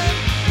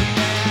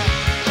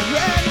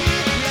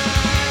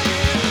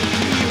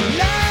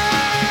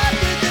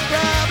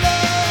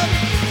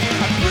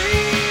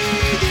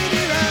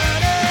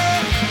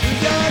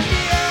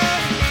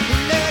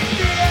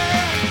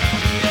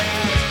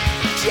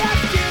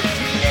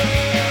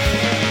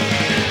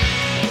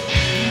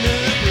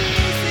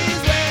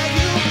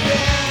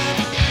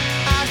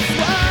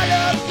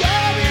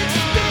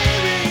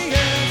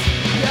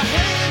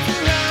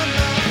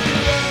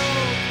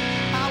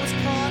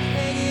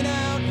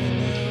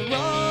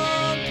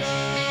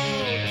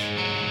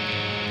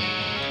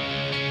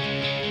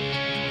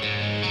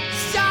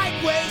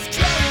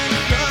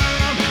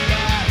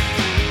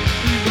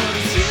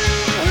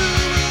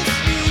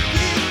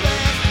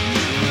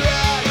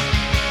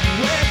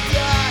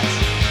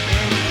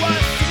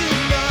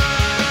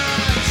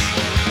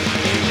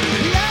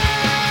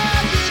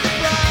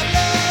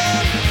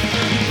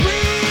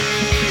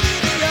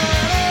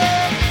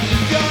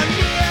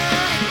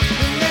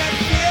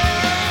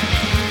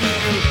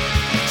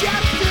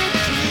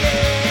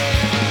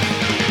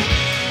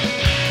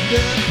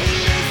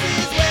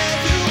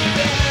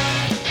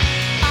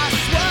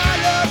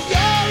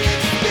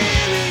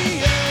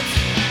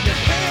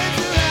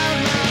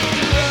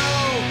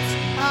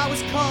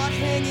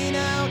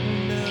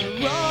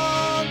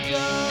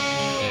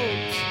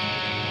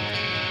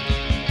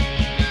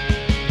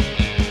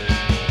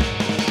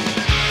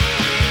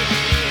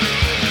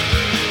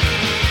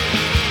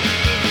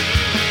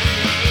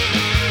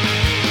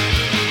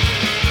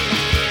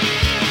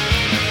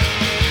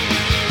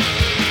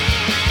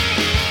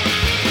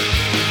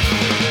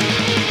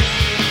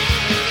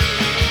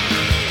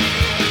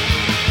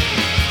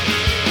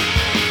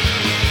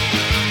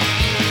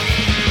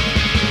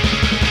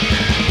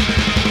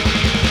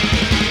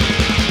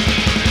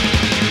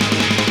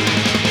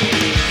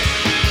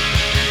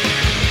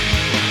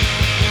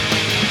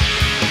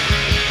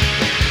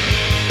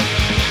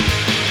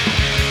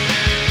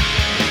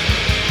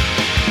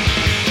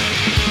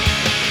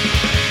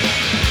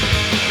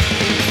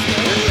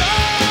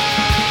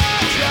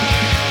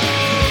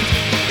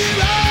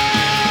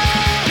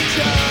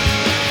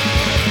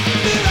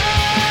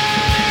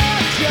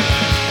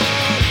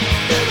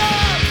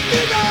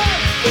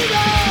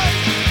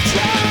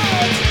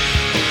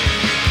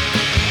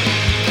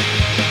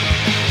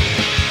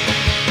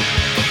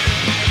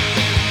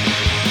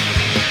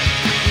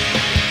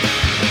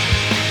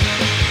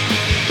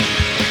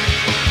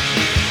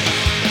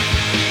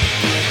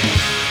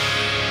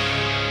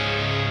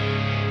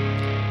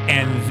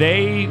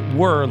they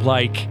were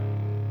like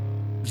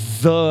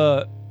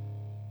the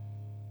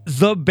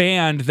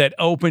band that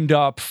opened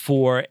up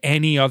for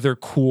any other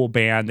cool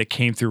band that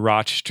came through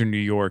Rochester, New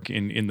York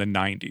in the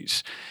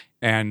 90s.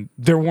 And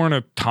there weren't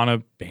a ton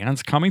of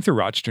bands coming through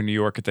Rochester, New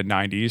York at the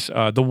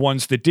 90s. The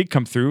ones that did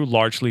come through,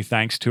 largely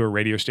thanks to a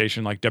radio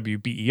station like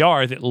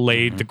WBER that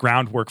laid the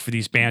groundwork for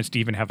these bands to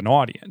even have an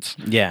audience.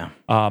 Yeah.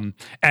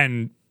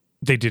 And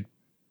they did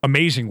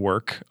amazing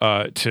work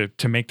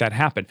to make that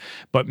happen.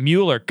 But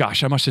Mueller,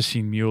 gosh, I must have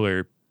seen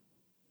Mueller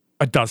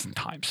a dozen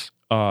times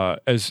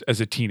as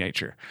a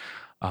teenager.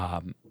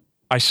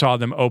 I saw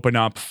them open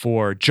up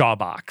for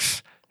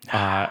Jawbox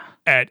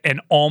at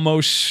an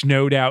almost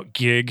snowed out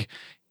gig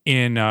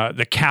in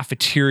the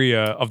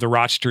cafeteria of the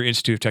Rochester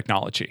Institute of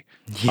Technology.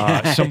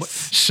 Yes.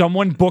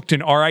 Someone booked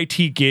an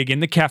RIT gig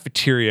in the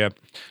cafeteria.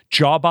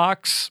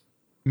 Jawbox,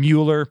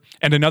 Mueller,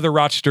 and another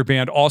Rochester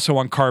band also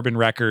on Carbon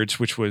Records,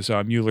 which was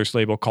Mueller's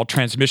label, called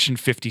Transmission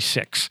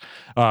 56,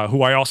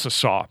 who I also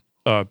saw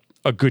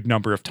a good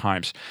number of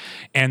times.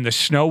 And the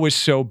snow was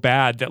so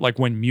bad that like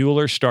when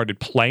Mueller started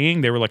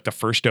playing, they were like the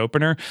first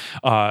opener,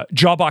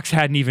 Jawbox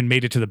hadn't even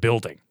made it to the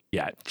building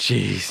yet.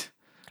 Jeez.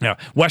 Yeah,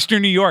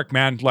 Western New York,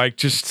 man, like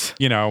just,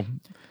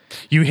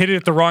 you hit it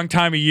at the wrong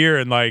time of year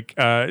and like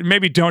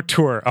maybe don't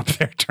tour up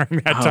there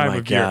during that time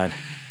of year.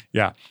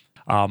 Yeah.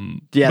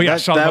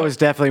 That was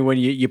definitely when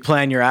you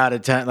plan your out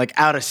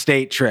of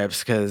state trips,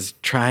 because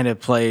trying to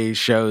play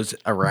shows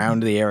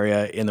around the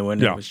area in the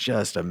winter was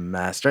just a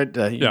mess. Try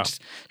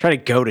to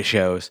go to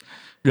shows.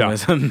 It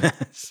was a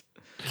mess.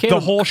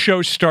 The whole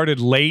show started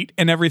late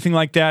and everything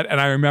like that.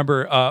 And I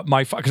remember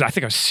because I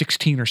think I was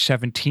 16 or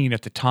 17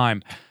 at the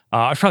time.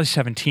 I was probably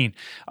 17.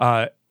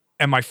 And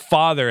my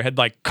father had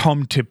like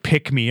come to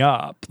pick me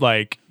up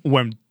like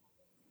when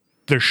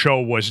the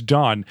show was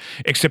done,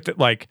 except that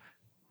like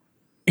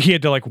he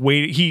had to like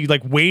wait. He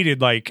like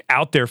waited like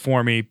out there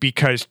for me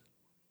because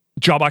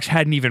Jawbox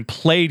hadn't even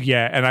played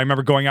yet. And I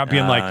remember going out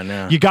being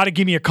you got to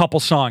give me a couple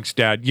songs,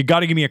 Dad. You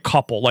got to give me a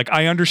couple. Like,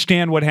 I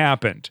understand what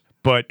happened,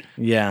 but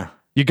yeah,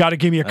 you got to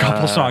give me a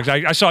couple songs.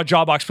 I saw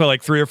Jawbox play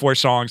like 3 or 4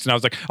 songs and I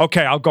was like,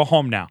 okay, I'll go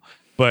home now.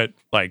 But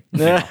like,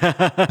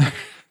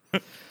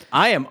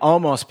 I am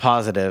almost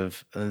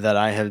positive that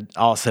I had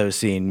also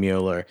seen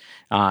Mueller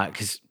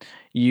because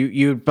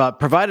you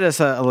provided us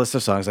a list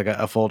of songs, like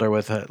a folder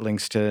with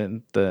links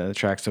to the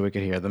tracks so we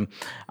could hear them.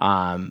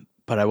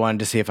 But I wanted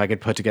to see if I could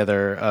put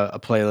together a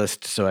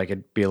playlist so I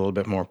could be a little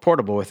bit more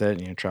portable with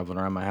it, traveling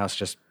around my house,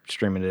 just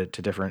streaming it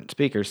to different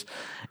speakers.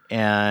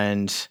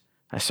 And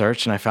I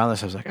searched and I found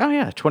this. I was like, oh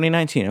yeah,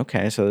 2019.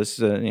 Okay, so this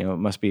is it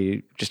must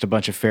be just a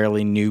bunch of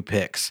fairly new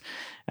picks.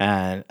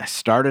 And I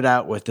started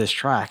out with this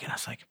track, and I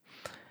was like,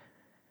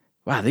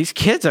 wow, these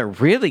kids are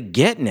really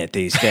getting it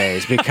these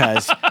days,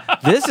 because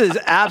this is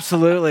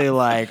absolutely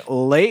like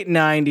late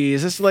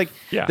 90s.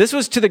 This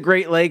was to the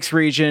Great Lakes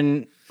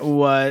region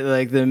what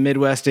like the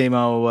Midwest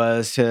emo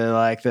was to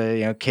like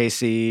the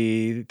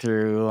KC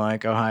through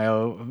like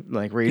Ohio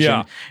like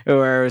region,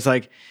 where it was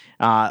like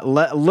a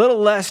little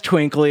less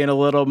twinkly and a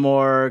little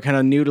more kind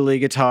of noodly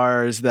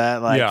guitars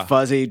that like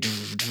fuzzy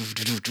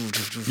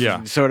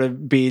sort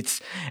of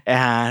beats.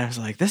 And I was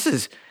like, this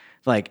is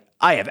like,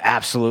 I have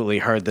absolutely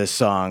heard this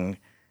song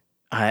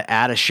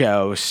at a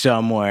show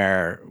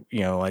somewhere,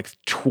 like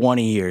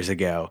 20 years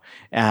ago.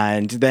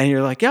 And then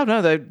you're like, yeah,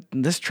 no,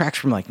 this track's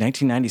from like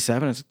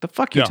 1997. It's like, the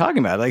fuck are you talking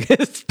about? Like,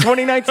 it's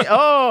 2019.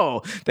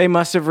 Oh, they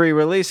must have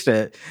re-released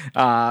it.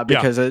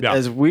 Because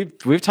as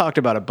we've talked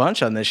about a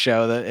bunch on this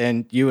show,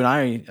 and you and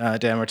I,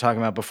 Dan, were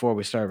talking about before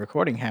we started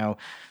recording, how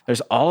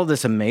there's all of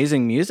this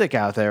amazing music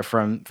out there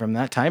from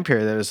that time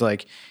period that was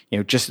like,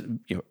 just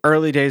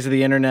early days of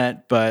the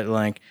internet, but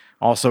like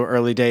also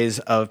early days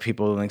of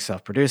people like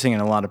self-producing,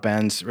 and a lot of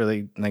bands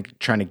really like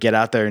trying to get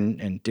out there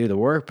and do the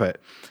work, but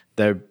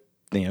they're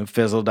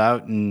fizzled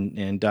out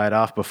and died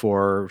off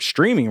before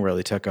streaming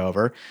really took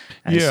over.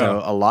 And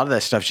so a lot of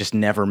that stuff just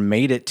never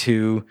made it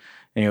to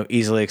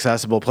easily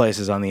accessible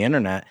places on the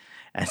internet.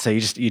 And so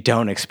you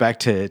don't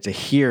expect to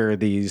hear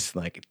these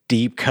like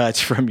deep cuts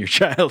from your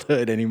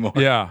childhood anymore.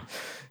 Yeah.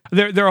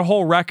 There are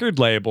whole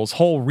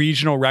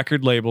regional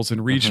record labels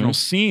and regional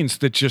scenes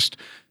that just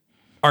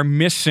are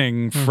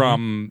missing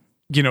from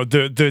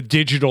the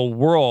digital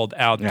world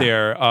out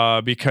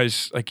there,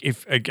 because like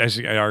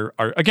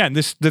again,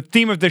 the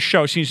theme of this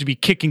show seems to be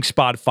kicking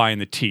Spotify in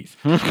the teeth,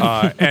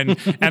 and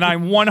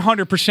I'm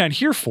 100%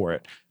 here for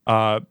it,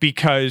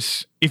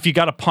 because if you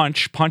got to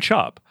punch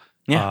up,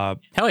 hell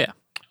yeah.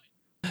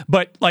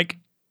 But like,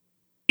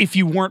 if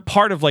you weren't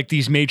part of like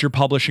these major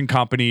publishing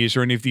companies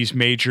or any of these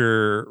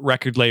major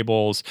record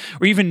labels,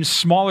 or even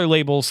smaller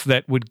labels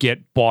that would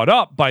get bought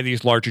up by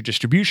these larger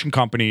distribution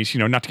companies,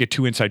 not to get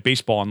too inside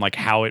baseball on like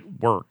how it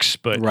works,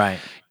 but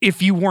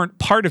if you weren't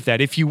part of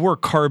that, if you were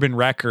Carbon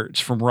Records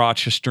from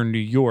Rochester, New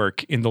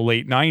York in the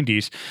late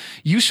 90s,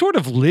 you sort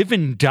of live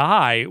and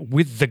die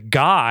with the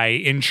guy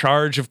in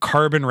charge of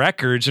Carbon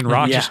Records in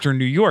Rochester,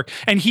 New York.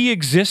 And he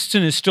exists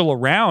and is still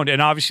around,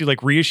 and obviously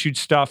like reissued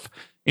stuff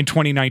in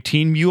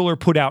 2019. Mueller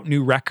put out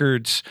new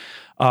records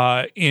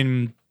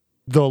in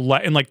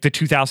in like the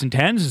 2010s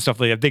and stuff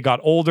like that. They got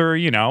older,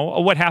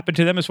 what happened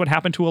to them is what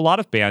happened to a lot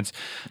of bands.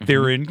 They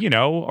were in,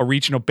 a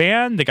regional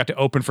band. They got to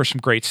open for some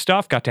great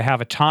stuff, got to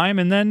have a time,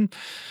 and then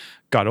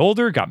got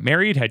older, got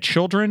married, had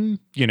children,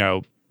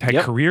 had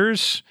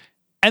careers,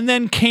 and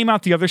then came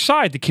out the other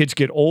side. The kids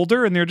get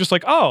older and they're just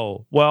like,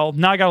 oh, well,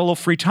 now I got a little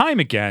free time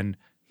again.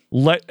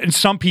 And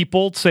some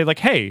people say like,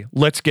 hey,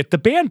 let's get the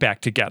band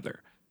back together.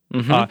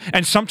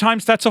 And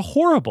sometimes that's a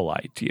horrible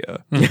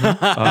idea.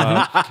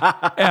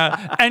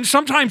 And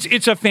sometimes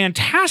it's a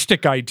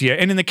fantastic idea.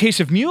 And in the case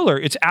of Mueller,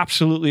 it's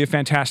absolutely a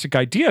fantastic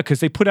idea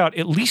because they put out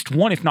at least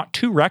one, if not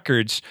two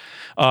records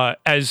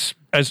as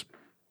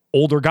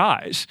older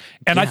guys.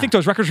 And I think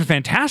those records were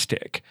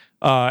fantastic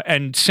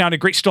and sounded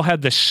great. Still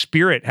had the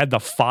spirit, had the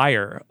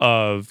fire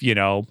of,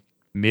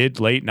 mid,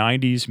 late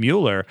 90s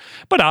Mueller,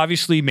 but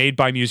obviously made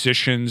by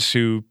musicians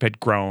who had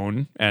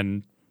grown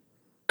and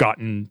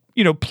gotten,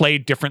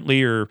 played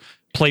differently or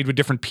played with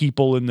different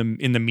people in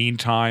the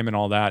meantime and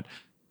all that.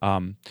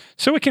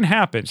 So it can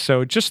happen.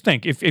 So just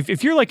think,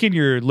 if you're like in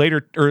your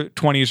later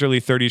 20s, early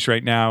 30s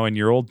right now, and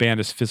your old band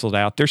has fizzled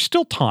out, there's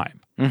still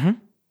time.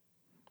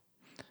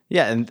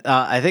 Yeah, and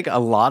I think a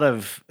lot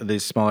of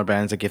these smaller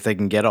bands, like if they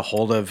can get a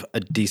hold of a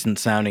decent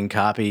sounding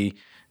copy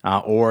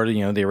or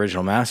the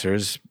original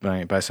masters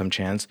by some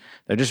chance,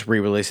 they're just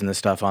re-releasing the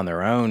stuff on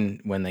their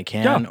own when they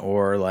can,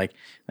 or like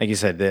you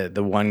said,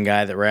 the one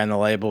guy that ran the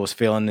label was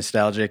feeling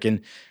nostalgic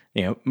and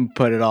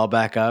put it all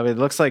back up. It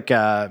looks like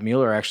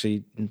Mueller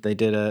actually, they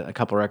did a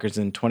couple records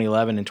in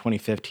 2011 and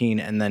 2015,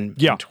 and then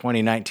in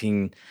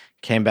 2019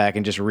 came back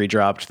and just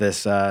redropped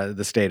this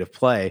the State of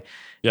Play.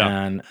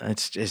 And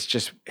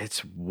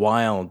it's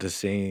wild to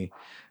see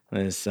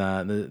this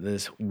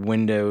this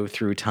window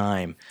through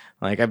time.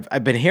 Like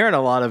I've been hearing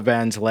a lot of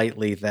bands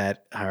lately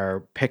that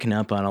are picking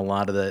up on a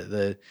lot of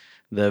the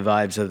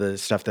vibes of the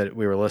stuff that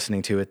we were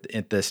listening to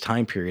at this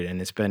time period, and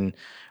it's been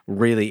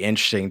really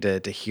interesting to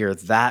hear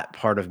that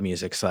part of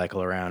music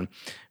cycle around.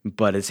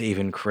 But it's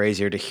even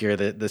crazier to hear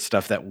the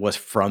stuff that was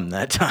from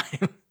that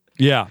time.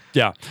 Yeah.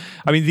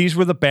 I mean, these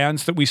were the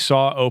bands that we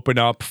saw open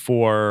up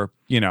for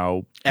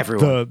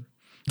everyone.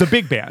 The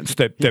big bands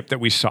that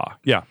we saw.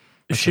 Yeah.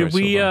 Should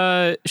we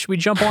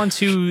jump on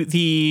to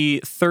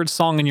the third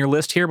song in your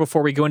list here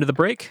before we go into the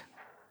break?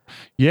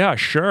 Yeah,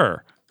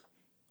 sure.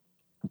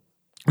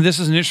 This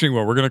is an interesting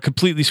one. We're going to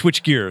completely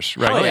switch gears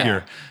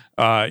here.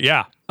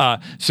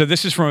 So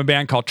this is from a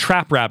band called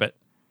Trap Rabbit,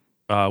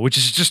 which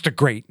is just a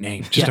great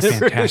name, just a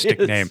fantastic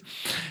name.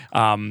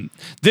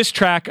 This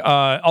track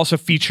also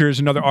features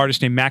another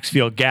artist named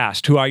Maxfield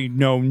Gast, who I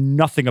know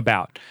nothing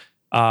about.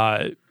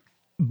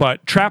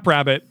 But Trap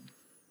Rabbit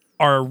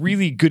are a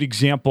really good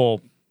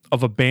example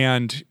of a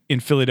band in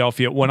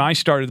Philadelphia. When I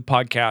started the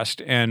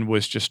podcast and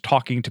was just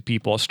talking to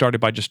people, I started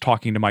by just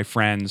talking to my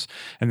friends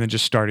and then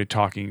just started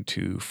talking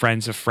to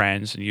friends of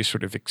friends, and you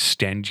sort of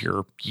extend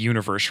your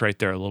universe right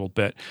there a little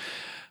bit.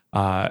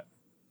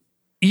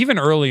 Even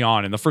early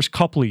on in the first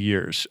couple of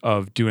years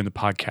of doing the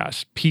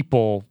podcast,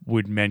 people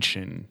would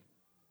mention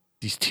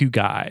these two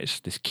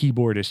guys, this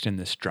keyboardist and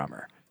this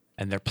drummer,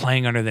 and they're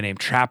playing under the name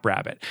Trap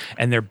Rabbit,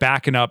 and they're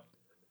backing up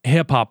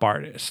hip hop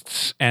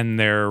artists, and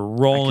they're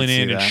rolling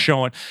in and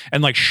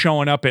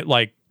showing up at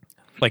like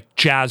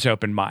jazz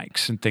open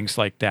mics and things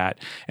like that.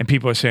 And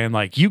people are saying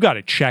like, you got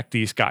to check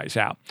these guys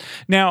out.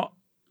 Now,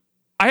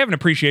 I have an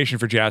appreciation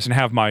for jazz and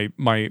have my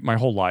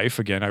whole life.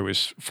 Again, I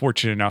was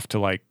fortunate enough to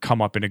like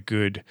come up in a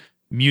good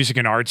music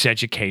and arts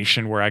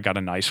education where I got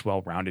a nice,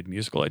 well-rounded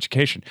musical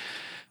education.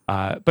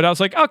 But I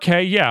was like,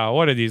 okay, yeah,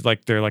 what are these?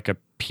 Like, they're like a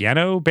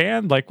piano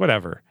band, like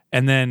whatever.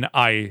 And then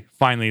I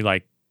finally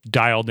like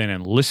dialed in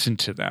and listened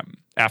to them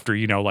after,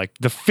 like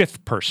the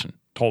fifth person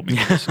told me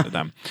to listen to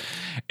them,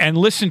 and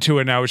listened to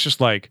it. And I was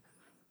just like,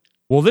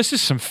 well, this is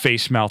some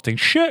face melting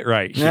shit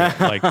right here.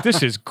 Like,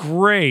 this is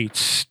great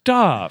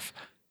stuff.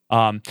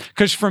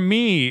 Cause for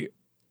me,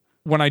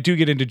 when I do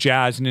get into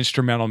jazz and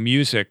instrumental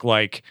music,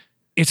 like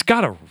it's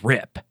got to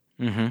rip.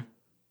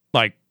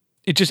 Like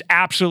it just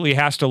absolutely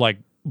has to like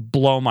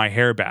blow my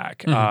hair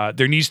back.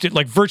 There needs to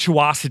like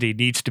virtuosity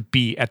needs to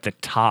be at the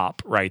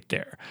top right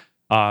there.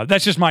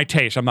 That's just my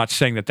taste. I'm not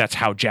saying that that's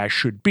how jazz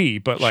should be,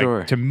 but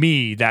like to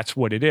me, that's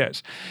what it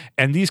is.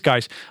 And these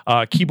guys,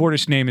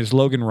 keyboardist's name is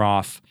Logan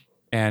Roth,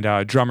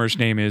 and drummer's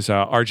name is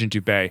Arjun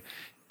Dubey,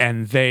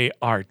 and they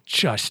are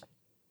just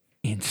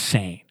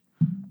insane.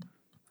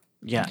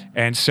 Yeah.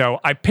 And so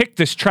I picked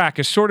this track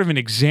as sort of an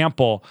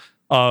example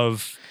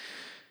of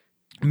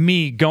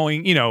me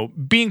going,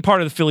 being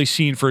part of the Philly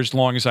scene for as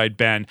long as I'd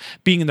been,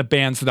 being in the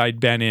bands that I'd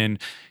been in,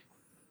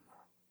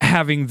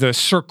 having the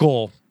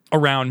circle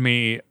around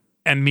me,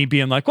 and me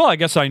being like, well, I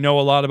guess I know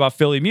a lot about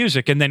Philly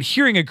music. And then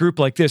hearing a group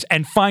like this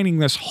and finding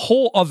this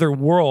whole other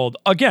world,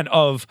 again,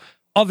 of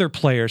other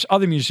players,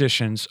 other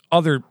musicians,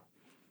 other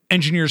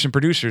engineers and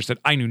producers that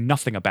I knew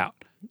nothing about.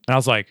 And I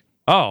was like,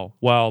 oh,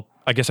 well,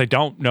 I guess I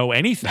don't know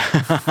anything.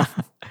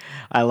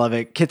 I love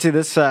it.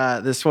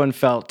 Kitsy, this one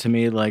felt to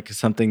me like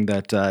something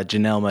that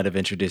Janelle might have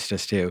introduced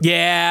us to.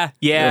 Yeah.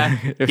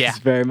 It was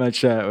very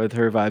much with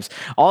her vibes.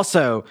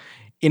 Also,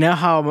 You know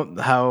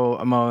how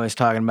I'm always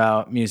talking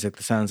about music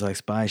that sounds like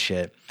spy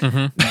shit.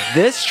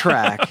 This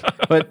track,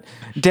 but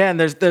Dan,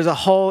 there's a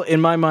whole, in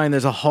my mind,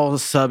 there's a whole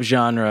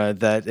subgenre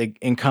that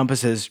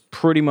encompasses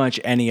pretty much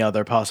any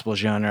other possible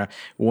genre.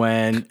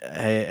 When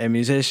a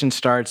musician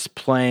starts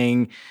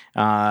playing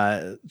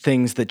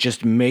things that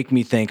just make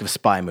me think of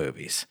spy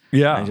movies.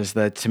 Yeah. And just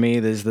that, to me,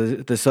 there's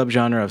the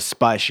subgenre of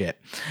spy shit.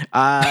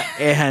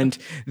 And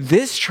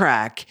this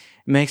track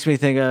makes me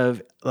think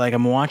of, like,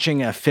 I'm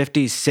watching a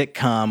 50s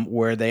sitcom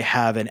where they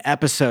have an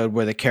episode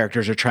where the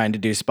characters are trying to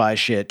do spy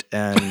shit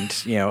and,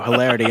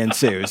 hilarity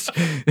ensues.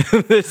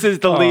 This is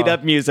the lead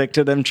up music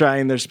to them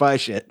trying their spy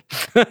shit.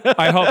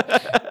 I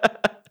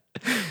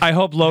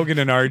hope Logan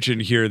and Arjun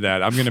hear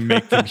that. I'm going to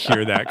make them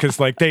hear that because,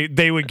 like,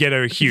 they would get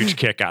a huge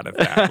kick out of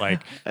that.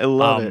 Like, I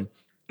love it.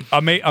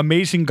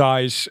 Amazing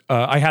guys.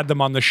 I had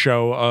them on the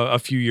show a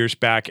few years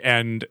back,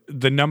 and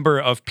the number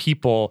of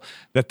people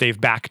that they've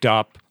backed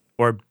up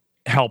or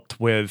helped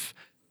with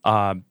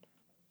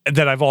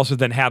that I've also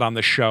then had on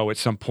the show at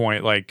some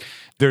point. Like,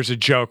 there's a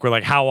joke where,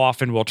 like, how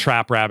often will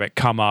Trap Rabbit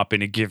come up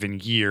in a given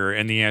year?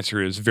 And the answer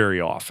is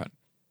very often.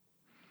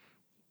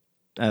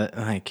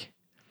 I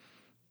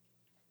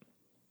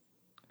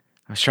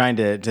was trying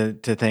to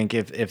think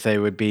if they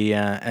would be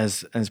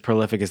as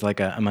prolific as like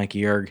a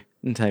Mikey Erg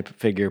type of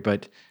figure,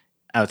 but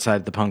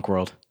outside the punk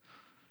world.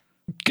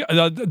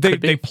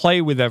 They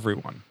play with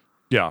everyone.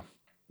 Yeah.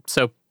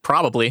 So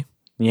probably.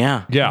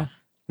 Yeah. Yeah.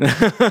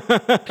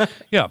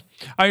 Yeah.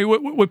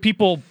 What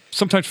people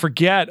sometimes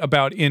forget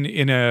about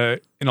in a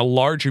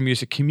larger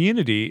music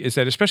community is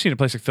that, especially in a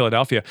place like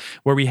Philadelphia,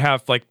 where we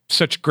have like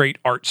such great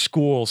art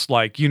schools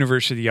like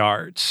University of the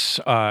Arts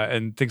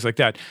and things like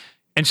that,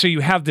 and so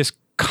you have this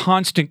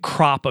constant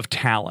crop of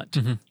talent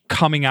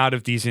coming out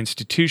of these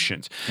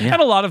institutions,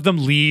 and a lot of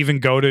them leave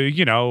and go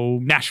to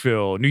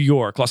Nashville, New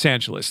York, Los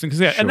Angeles, things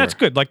like that. And that's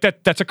good. Like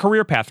that's a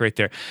career path right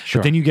there.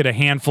 But then you get a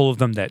handful of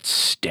them that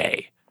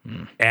stay,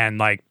 and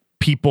like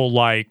people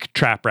like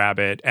Trap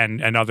Rabbit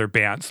and other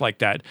bands like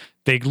that,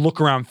 they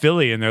look around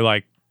Philly and they're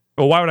like,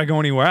 well, why would I go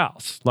anywhere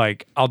else?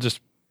 Like,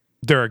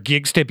 there are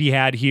gigs to be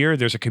had here.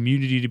 There's a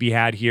community to be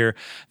had here.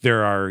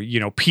 There are,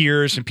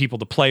 peers and people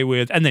to play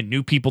with, and then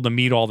new people to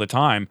meet all the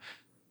time.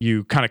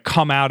 You kind of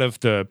come out of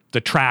the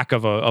track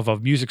of a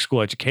music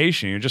school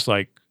education. You're just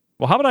like,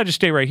 well, how about I just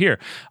stay right here?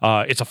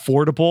 It's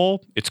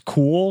affordable. It's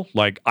cool.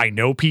 Like, I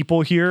know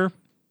people here.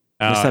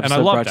 This and I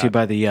episode love brought to you that.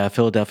 by the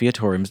Philadelphia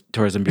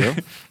Tourism Bureau.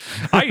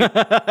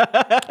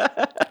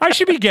 I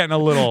should be getting a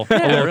little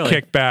really.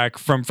 kickback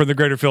from the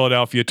Greater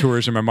Philadelphia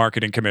Tourism and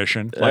Marketing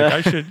Commission. Like, I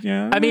should.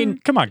 Yeah. I mean,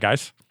 come on,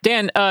 guys.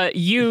 Dan,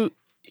 you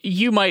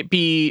might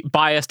be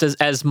biased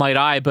as might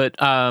I,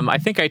 but I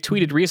think I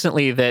tweeted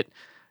recently that.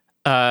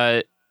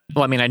 I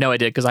know I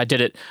did because I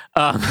did it.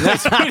 I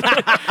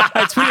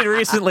tweeted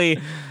recently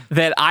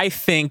that I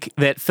think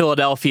that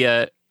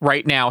Philadelphia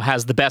right now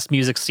has the best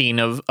music scene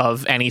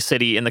of any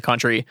city in the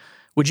country.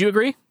 Would you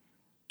agree?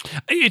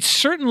 It's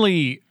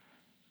certainly.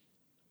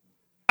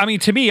 I mean,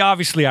 to me,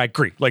 obviously, I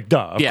agree. Like,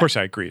 duh, of course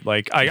I agree.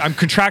 Like, I'm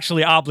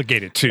contractually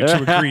obligated to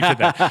agree to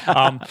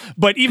that.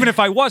 But even if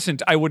I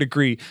wasn't, I would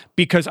agree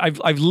because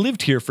I've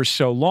lived here for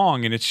so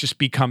long, and it's just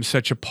become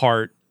such a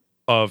part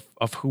of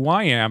who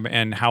I am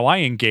and how I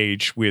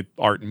engage with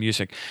art and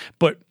music.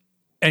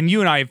 And you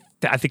and I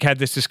think had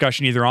this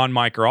discussion either on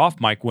mic or off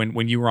mic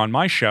when you were on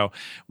my show,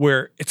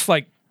 where it's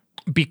like,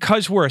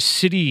 because we're a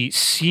city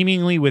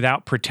seemingly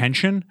without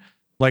pretension,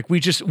 like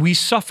we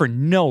suffer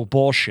no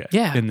bullshit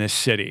in this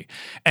city.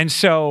 And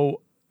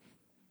so,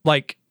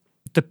 like,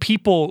 the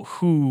people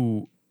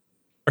who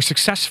are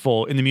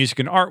successful in the music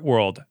and art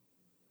world,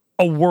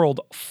 a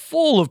world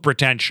full of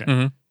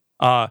pretension,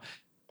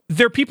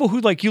 there are people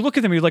who, like, you look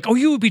at them and you're like, oh,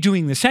 you would be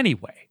doing this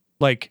anyway.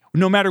 Like,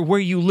 no matter where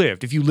you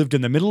lived, if you lived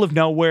in the middle of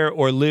nowhere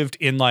or lived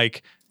in,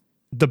 like,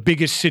 the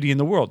biggest city in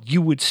the world,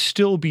 you would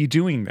still be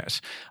doing this.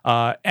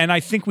 And I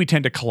think we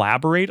tend to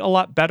collaborate a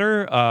lot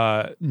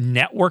better,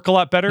 network a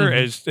lot better,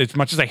 as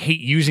much as I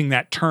hate using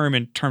that term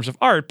in terms of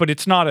art, but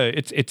it's not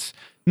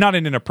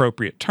an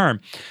inappropriate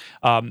term.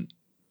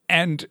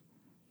 And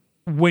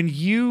when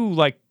you,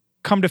 like,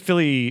 come to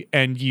Philly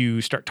and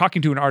you start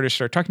talking to an artist,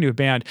 start talking to a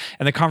band,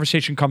 and the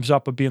conversation comes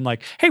up of being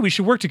like, hey, we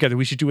should work together.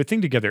 We should do a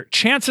thing together.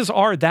 Chances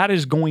are that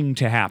is going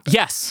to happen.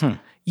 Yes.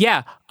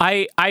 Yeah.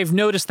 I've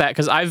noticed that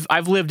because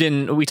I've lived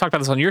in, we talked about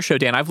this on your show,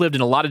 Dan, I've lived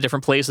in a lot of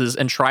different places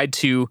and tried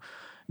to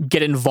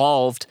get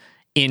involved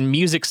in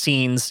music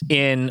scenes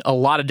in a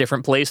lot of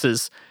different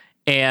places.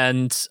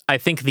 And I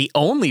think the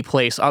only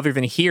place other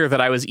than here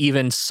that I was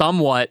even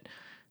somewhat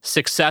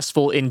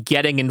successful in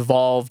getting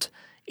involved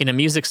in a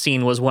music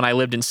scene was when I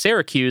lived in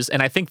Syracuse.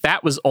 And I think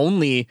that was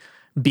only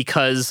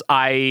because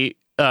I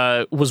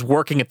was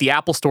working at the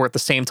Apple store at the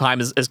same time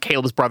as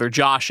Caleb's brother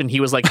Josh, and he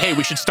was like, hey,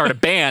 we should start a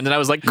band. And I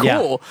was like,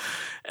 cool.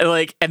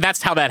 And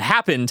that's how that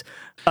happened.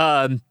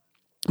 But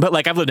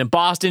like, I've lived in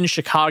Boston,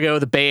 Chicago,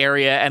 the Bay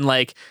Area, and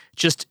like,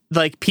 just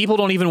like, people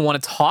don't even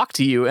want to talk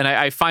to you. And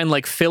I find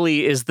like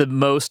Philly is the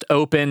most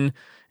open,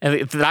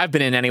 and that I've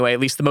been in anyway, at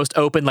least the most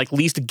open, like,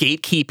 least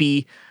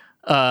gatekeepy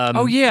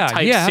type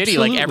city.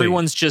 absolutely. Like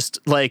everyone's just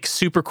like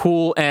super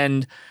cool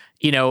and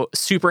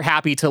super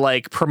happy to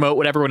like promote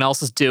what everyone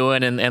else is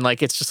doing, and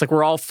like it's just like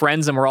we're all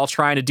friends and we're all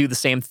trying to do the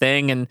same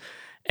thing, and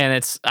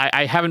it's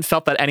I haven't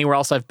felt that anywhere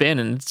else I've been,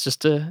 and it's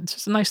just a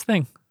nice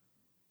thing.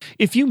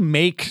 If you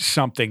make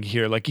something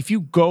here, like if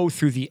you go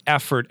through the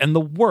effort and the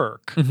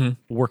work,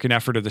 work and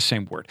effort are the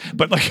same word,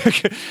 but like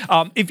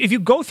if you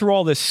go through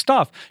all this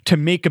stuff to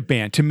make a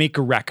band, to make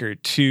a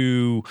record,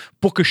 to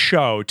book a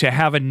show, to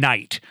have a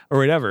night or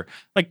whatever,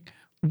 like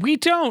we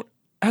don't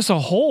as a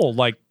whole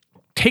like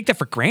take that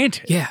for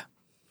granted. Yeah.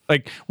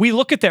 Like we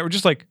look at that, we're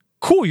just like,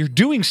 cool, you're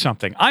doing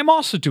something. I'm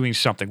also doing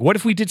something. What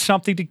if we did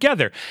something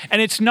together?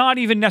 And it's not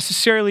even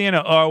necessarily in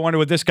I wonder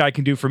what this guy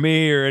can do for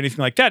me or anything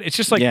like that. It's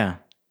just like,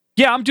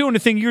 yeah, I'm doing a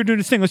thing, you're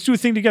doing a thing. Let's do a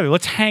thing together.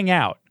 Let's hang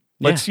out.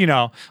 Let's,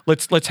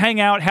 let's hang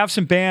out, have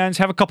some bands,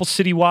 have a couple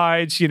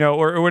citywides,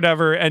 or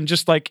whatever, and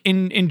just like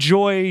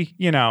enjoy,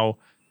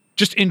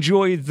 just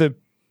enjoy the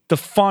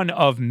fun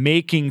of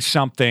making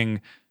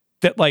something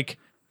that like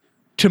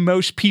to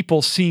most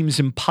people seems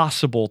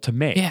impossible to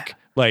make. Yeah.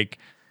 Like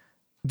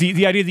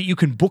the idea that you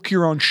can book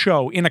your own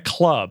show in a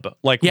club,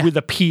 like with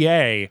a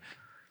PA,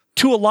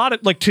 to a lot of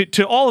like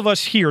to all of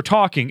us here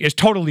talking is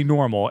totally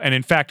normal and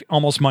in fact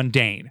almost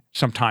mundane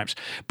sometimes.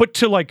 But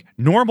to like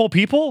normal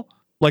people,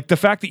 like the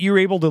fact that you're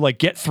able to like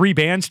get 3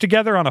 bands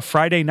together on a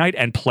Friday night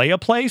and play a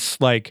place,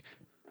 like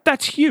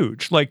that's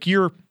huge. Like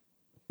you're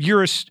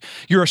a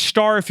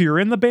star if you're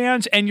in the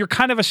bands, and you're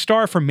kind of a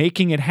star for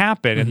making it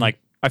happen. And like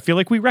I feel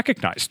like we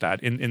recognize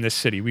that in this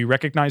city. We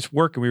recognize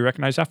work and we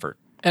recognize effort.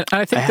 And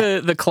I think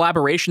the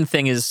collaboration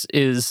thing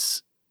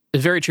is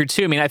very true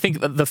too. I mean, I think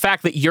the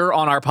fact that you're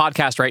on our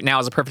podcast right now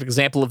is a perfect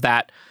example of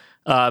that.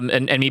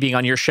 And me being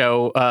on your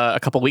show a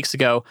couple weeks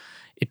ago,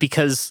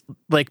 because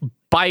like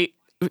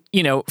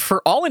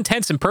for all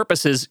intents and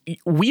purposes,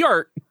 we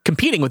are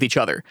competing with each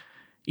other.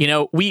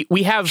 We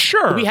both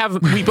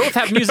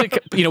have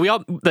music. We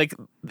all like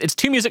it's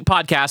 2 music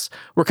podcasts.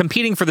 We're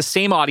competing for the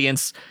same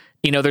audience.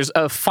 There's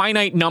a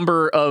finite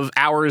number of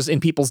hours in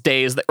people's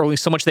days that only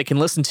so much they can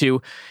listen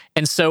to.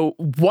 And so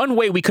one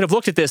way we could have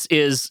looked at this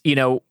is,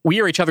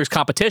 we are each other's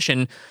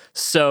competition.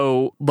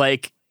 So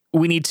like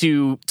we need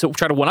to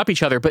try to one up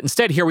each other. But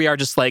instead here we are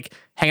just like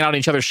hanging out on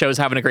each other's shows,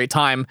 having a great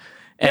time.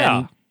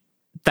 And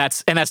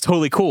that's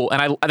totally cool.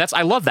 And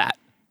I love that.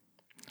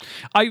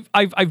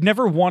 I've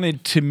never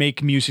wanted to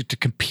make music to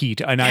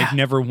compete, and I've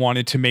never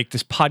wanted to make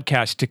this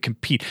podcast to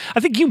compete. I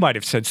think you might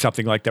have said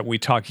something like that when we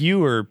talked.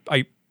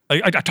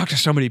 I talk to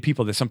so many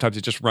people that sometimes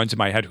it just runs in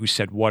my head who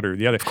said what or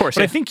the other. Of course,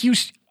 but I think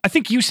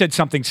you said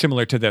something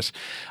similar to this,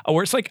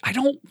 where it's like I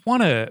don't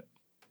want to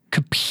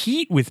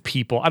compete with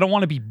people. I don't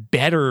want to be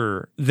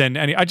better than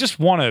any. I just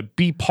want to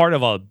be part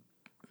of a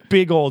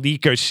big old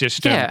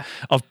ecosystem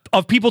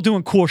of people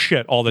doing cool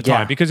shit all the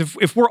time. Yeah. Because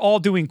if we're all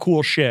doing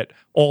cool shit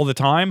all the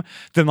time,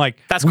 then like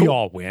we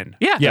all win.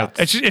 Yeah.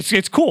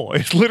 It's cool.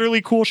 It's literally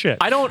cool shit.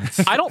 I don't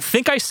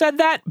think I said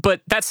that,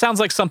 but that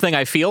sounds like something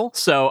I feel.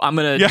 So I'm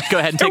gonna go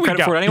ahead and take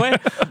credit for it anyway.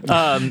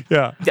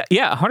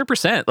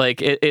 100%.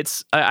 Like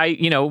I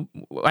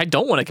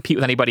don't want to compete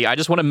with anybody. I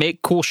just want to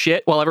make cool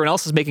shit while everyone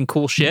else is making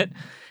cool shit,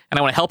 and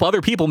I want to help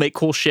other people make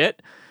cool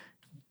shit,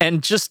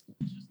 and just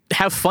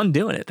have fun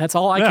doing it. That's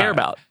all I care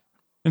about.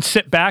 And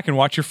sit back and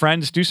watch your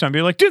friends do something.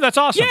 Be like, dude, that's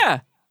awesome. Yeah.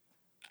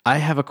 I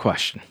have a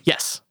question.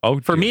 Yes. Oh,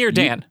 for me or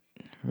Dan?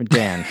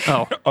 Dan.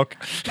 Oh, okay.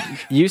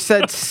 You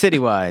said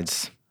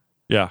citywides.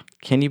 Yeah.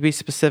 Can you be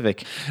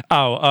specific?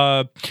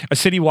 A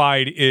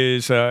citywide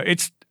is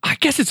I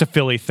guess it's a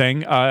Philly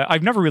thing.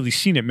 I've never really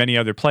seen it many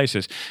other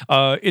places.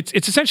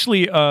 It's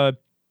essentially a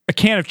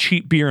can of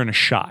cheap beer and a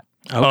shot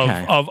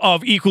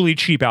of equally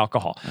cheap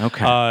alcohol.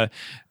 Okay.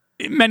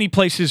 Many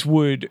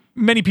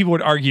people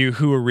would argue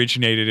who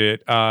originated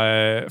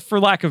it. For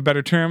lack of a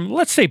better term,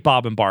 let's say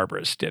Bob and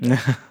Barbara's did it.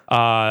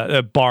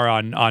 A bar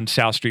on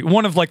South Street,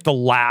 one of like the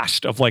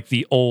last of like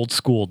the old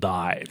school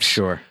dives.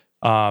 Sure.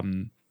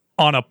 In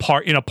a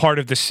part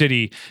of the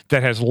city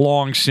that has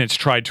long since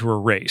tried to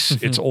erase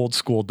its old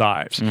school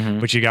dives.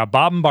 But you got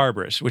Bob and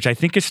Barbara's, which I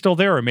think is still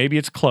there, or maybe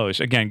it's closed.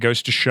 Again,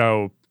 goes to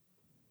show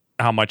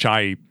how much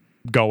I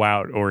go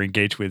out or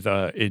engage with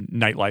in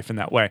nightlife in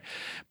that way.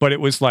 But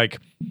it was like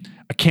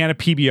a can of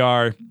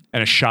PBR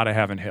and a shot of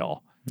Heaven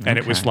Hill. And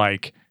it was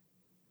like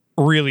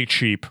really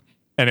cheap.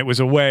 And it was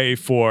a way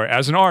for,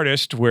 as an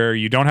artist, where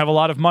you don't have a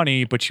lot of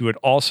money, but you would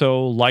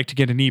also like to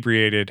get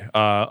inebriated,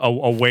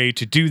 a way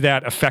to do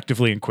that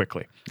effectively and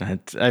quickly.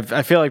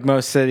 I feel like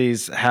most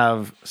cities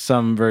have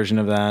some version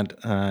of that,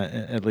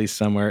 at least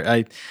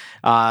somewhere.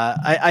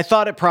 I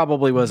thought it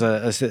probably was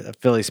a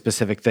Philly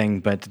specific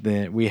thing, but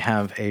we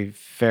have a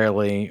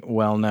fairly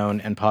well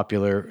known and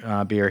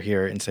popular beer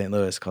here in St.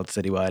 Louis called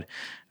Citywide.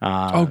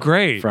 Oh,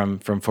 great! From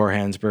Four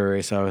Hands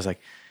Brewery. So I was like,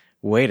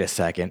 wait a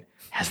second,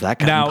 has that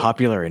gotten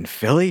popular in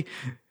Philly?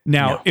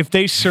 Now, if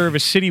they serve a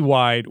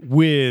citywide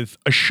with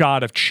a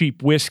shot of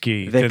cheap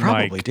whiskey, they then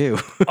probably do.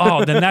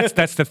 Then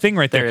that's the thing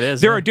right there. There it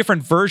is. There are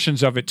different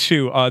versions of it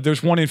too.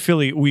 There's one in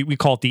Philly. We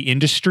call it the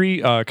Industry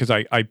because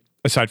I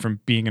aside from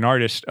being an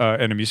artist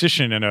and a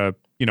musician and a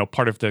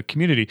part of the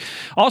community.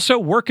 Also,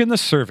 work in the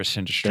service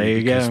industry. There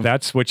you because go.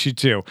 that's what you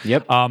do.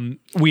 Yep.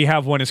 We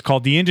have one. It's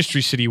called the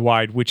Industry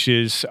Citywide, which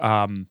is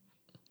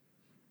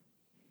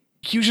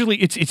usually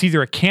it's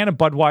either a can of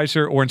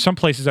Budweiser, or in some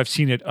places I've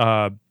seen it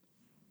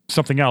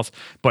something else,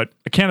 but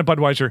a can of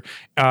Budweiser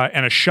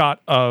and a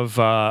shot of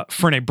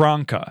Fernet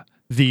Branca,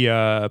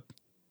 the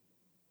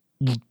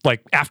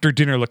like after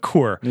dinner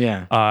liqueur.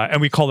 Yeah.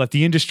 And we call that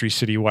the Industry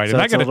Citywide. So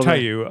And I it's a got to little tell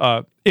bit- you,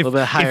 little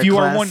bit higher if you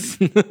class.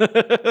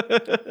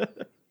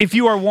 if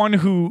you are one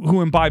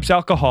who imbibes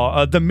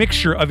alcohol, the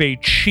mixture of a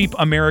cheap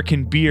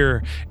American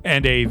beer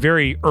and a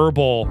very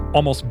herbal,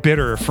 almost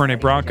bitter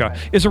Fernet Branca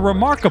is a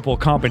remarkable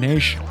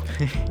combination.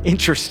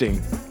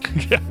 Interesting.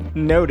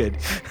 Noted.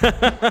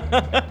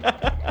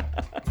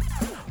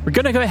 We're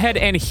going to go ahead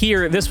and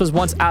hear This Was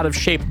Once Out of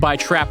Shape by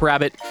Trap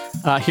Rabbit,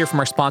 hear from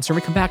our sponsor.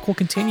 When we come back, we'll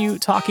continue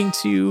talking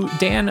to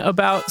Dan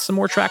about some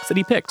more tracks that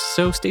he picked.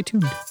 So stay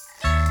tuned.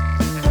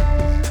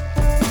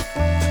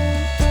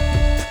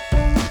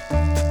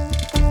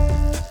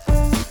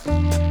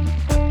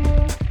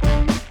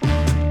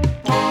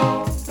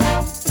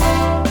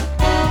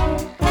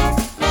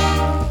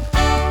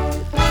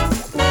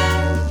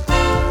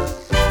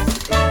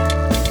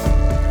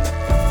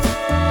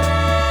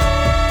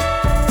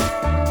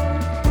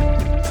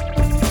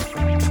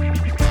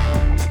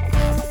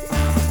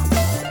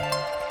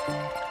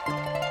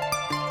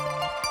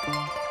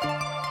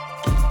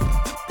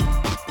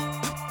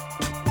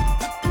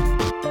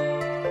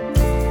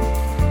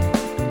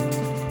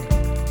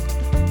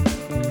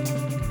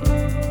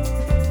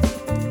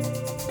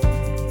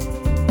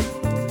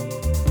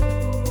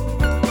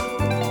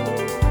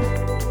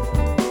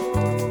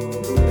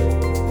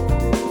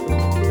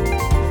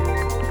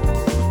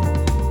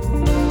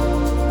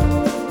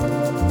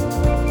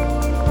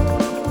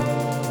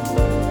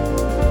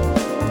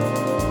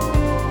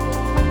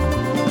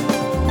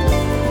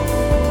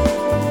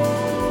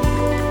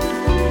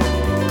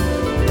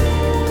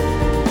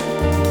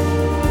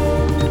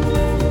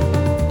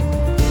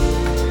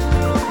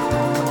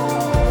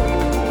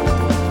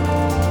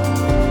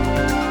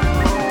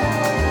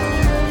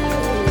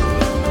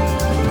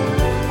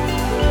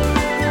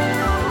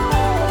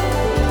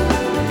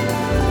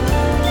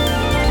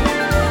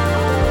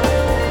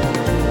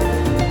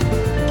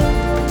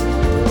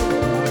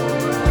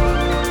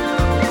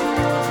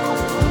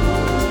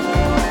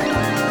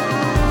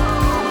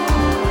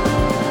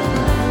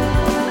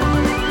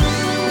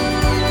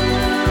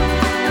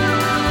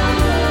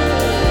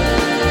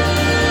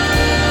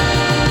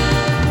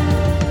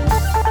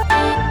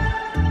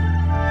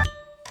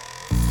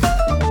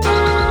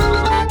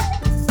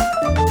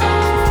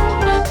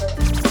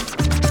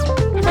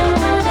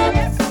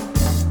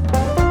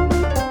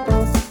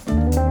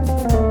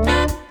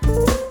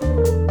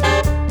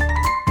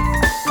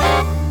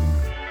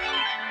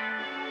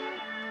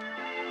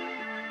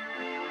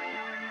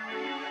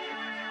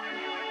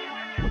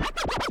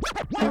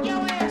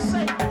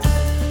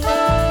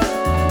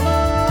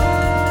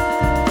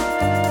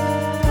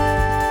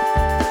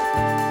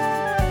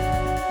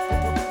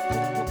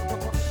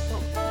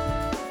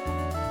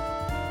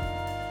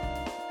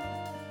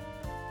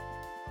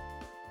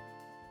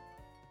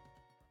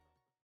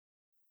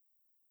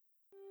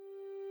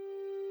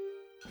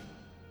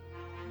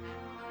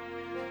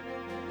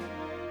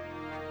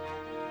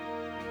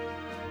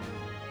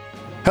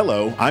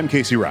 Hello, I'm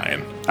Casey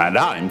Ryan, And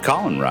I'm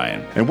Colin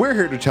Ryan. and we're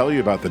here to tell you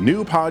about the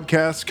new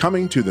podcast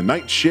coming to the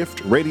Night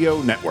Shift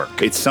Radio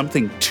Network. It's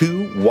something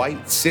two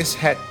white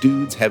cishet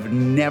dudes have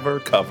never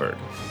covered.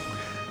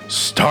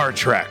 Star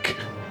Trek.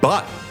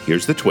 But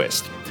here's the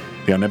twist.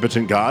 The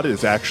omnipotent god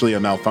is actually a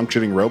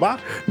malfunctioning robot?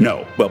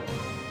 No, well,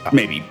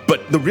 maybe.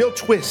 But the real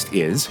twist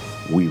is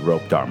we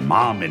roped our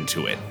mom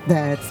into it.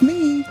 That's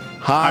me.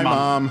 Hi,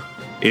 Mom. Mom.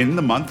 In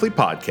the monthly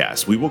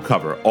podcast, we will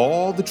cover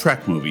all the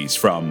Trek movies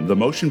from the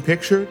motion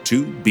picture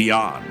to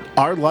beyond.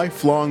 Our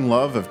lifelong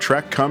love of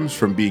Trek comes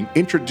from being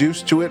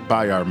introduced to it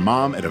by our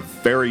mom at a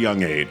very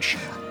young age.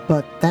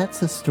 But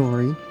that's a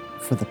story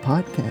for the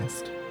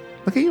podcast.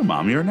 Look at you,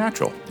 Mom. You're a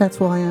natural.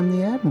 That's why I'm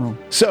the Admiral.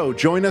 So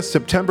join us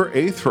September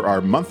 8th for our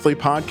monthly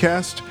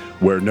podcast,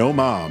 Where No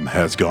Mom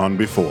Has Gone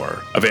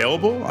Before.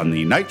 Available on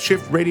the Night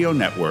Shift Radio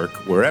Network,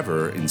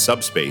 wherever in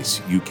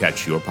subspace you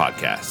catch your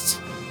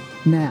podcasts.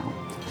 Now,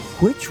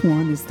 which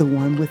one is the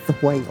one with the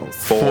whales?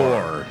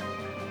 4.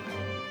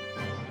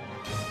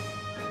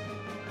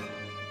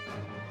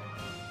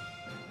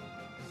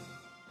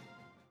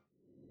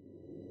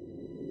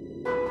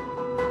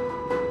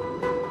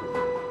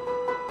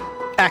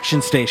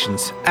 Action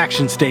stations.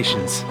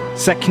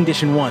 Set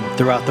condition 1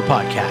 throughout the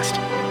podcast.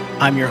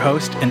 I'm your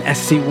host and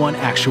SC1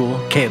 Actual,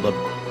 Caleb.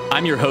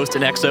 I'm your host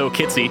and XO,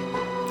 Kitsy.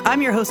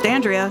 I'm your host,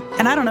 Andrea,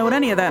 and I don't know what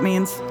any of that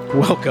means.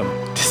 Welcome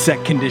to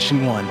Set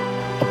Condition 1.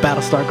 a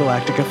Battlestar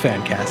Galactica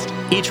fan cast.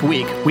 Each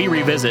week, we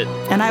revisit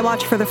And I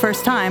watch for the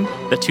first time.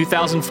 the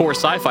 2004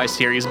 sci-fi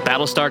series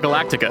Battlestar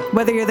Galactica.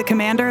 Whether you're the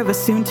commander of a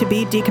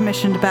soon-to-be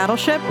decommissioned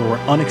battleship, Or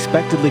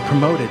unexpectedly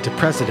promoted to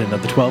president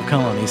of the 12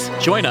 colonies.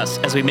 Join us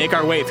as we make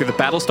our way through the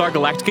Battlestar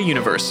Galactica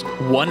universe,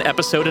 one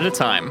episode at a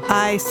time.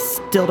 I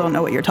still don't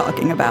know what you're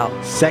talking about.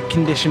 Set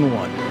Condition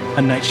 1,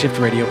 a Night Shift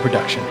Radio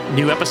production.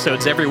 New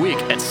episodes every week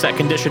at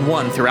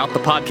SecondEdition1 throughout the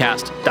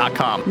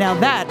podcast.com. Now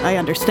that I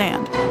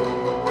understand.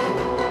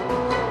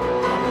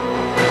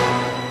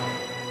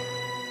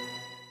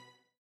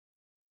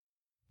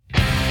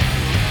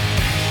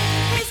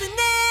 Isn't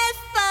it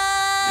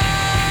fun?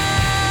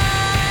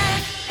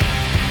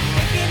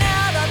 Picking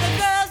out all the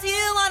girls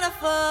you wanna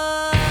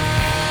fuck.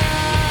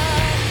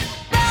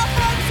 Bell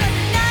hooks on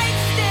your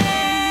nightstand.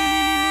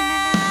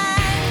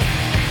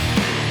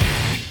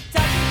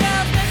 Talking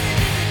girls'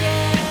 messages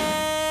again.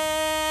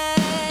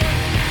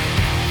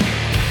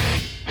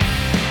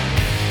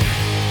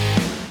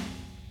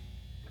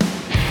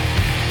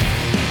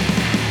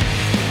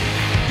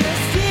 Your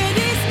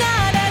city's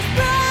not as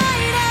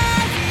bright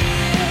as you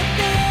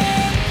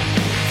think.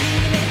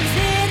 Demons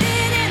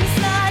hidden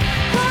inside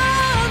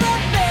all the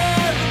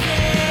building.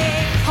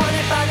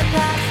 Haunted by the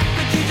past,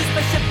 but you just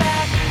push it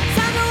back.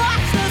 Time to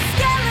watch those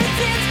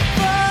skeletons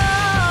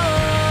fall.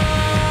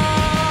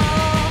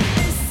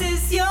 This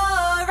is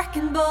your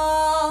wrecking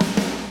ball.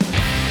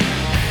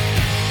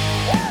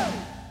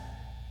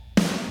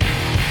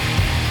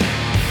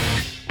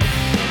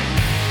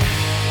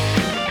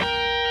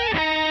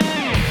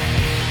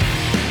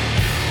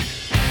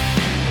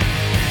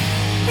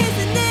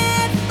 Isn't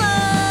it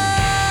fun?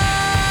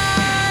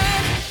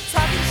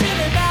 Talking shit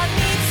about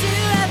me to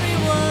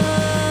everyone.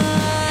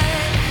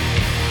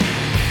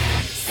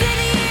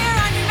 Sitting here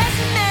on your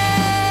resume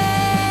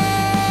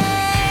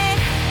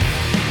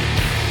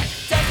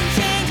doesn't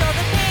change all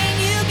the pain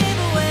you gave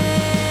away.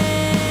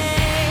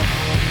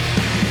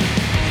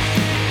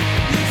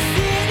 Your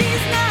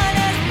city's not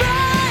as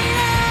bright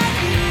as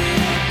you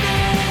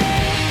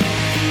think.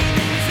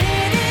 Demons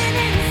hidden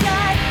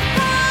inside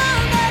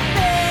all the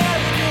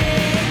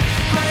buildings.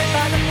 Haunted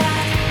by the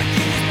past, but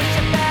you just push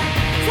it back.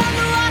 Time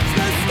to watch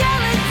those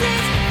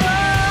skeletons fall.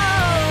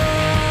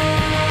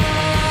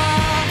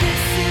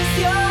 This is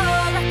your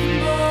wrecking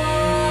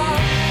ball.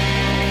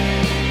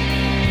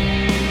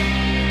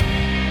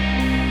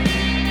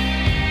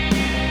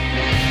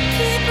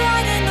 Keep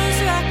writing those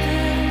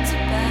records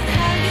about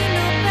how you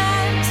know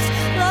best,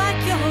 like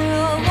you're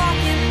a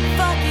walking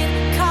fucking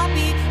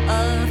copy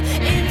of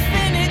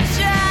Infinite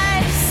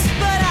Jest.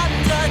 But I'm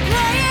done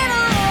playing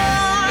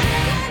along,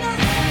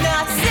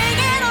 not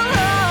singing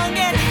along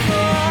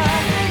anymore.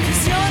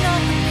 'Cause you're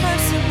not the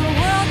person the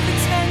world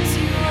pretends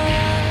you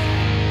are.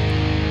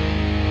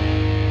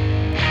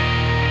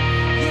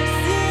 Your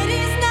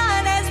city's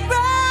not as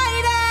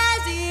bright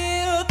as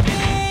you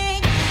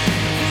think.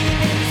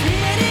 Demons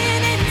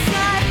hidden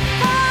inside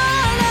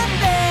all the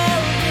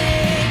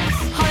buildings.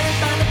 Haunted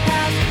by the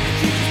past, but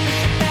you just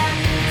push it back.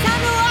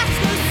 Time to watch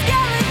those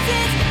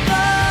skeletons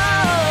fall.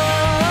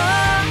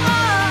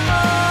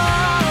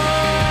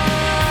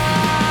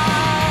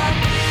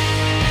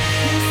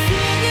 Your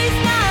city's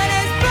not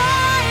as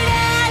bright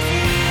as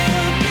you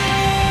think.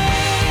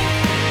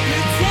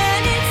 Your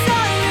tenants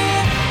are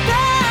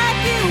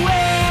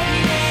evacuating.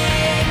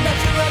 That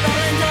you're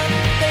rebelling done.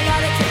 They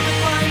gotta take the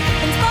plunge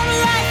and spawn a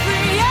life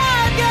free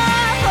of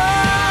your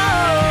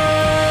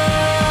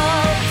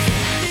hopes.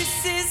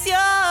 This is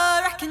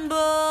your wrecking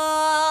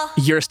ball.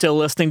 You're still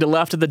listening to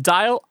Left of the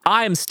Dial.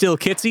 I am still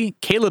Kitsy.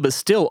 Caleb is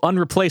still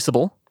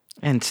unreplaceable.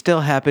 And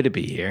still happy to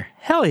be here.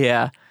 Hell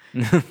yeah.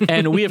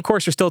 And we, of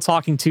course, are still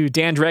talking to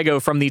Dan Drago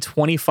from the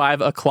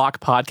 25 O'Clock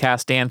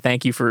podcast. Dan,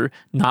 thank you for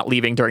not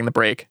leaving during the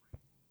break.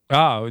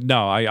 Oh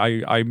no,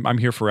 I'm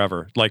here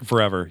forever, like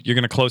forever. You're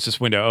gonna close this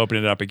window, open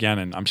it up again,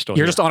 and I'm still.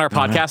 You're here. just on our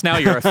podcast now.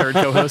 You're a third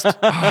co-host.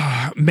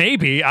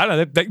 Maybe I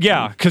don't know.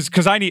 Yeah,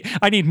 because I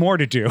need more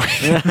to do.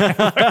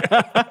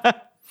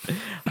 I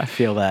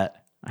feel that.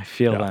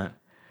 that.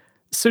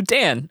 So,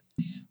 Dan,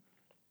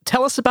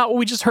 tell us about what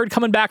we just heard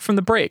coming back from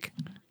the break.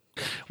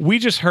 We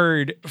just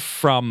heard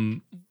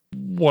from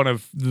one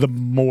of the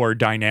more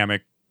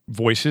dynamic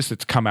voices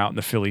that's come out in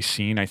the Philly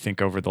scene, I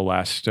think, over the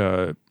last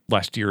year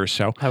or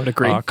so. I would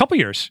agree. A couple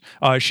years.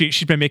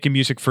 She's been making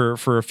music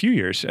for a few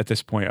years at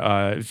this point.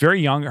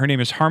 Very young. Her name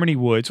is Harmony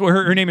Woods. Well,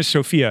 her name is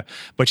Sophia,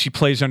 but she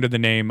plays under the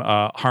name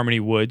Harmony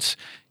Woods.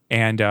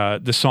 And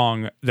the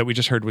song that we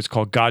just heard was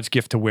called God's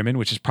Gift to Women,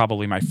 which is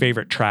probably my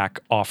favorite track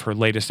off her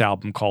latest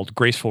album called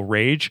Graceful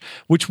Rage,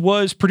 which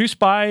was produced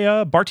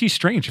by Barty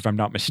Strange, if I'm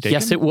not mistaken.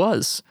 Yes, it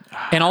was.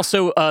 And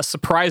also a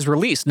surprise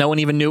release. No one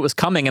even knew it was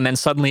coming, and then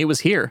suddenly it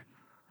was here.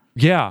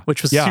 Yeah.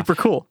 Which was super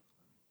cool.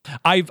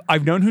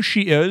 I've known who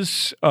she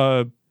is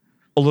a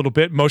little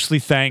bit, mostly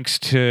thanks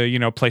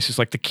to, places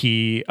like The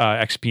Key,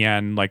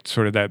 XPN, like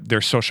sort of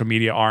their social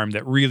media arm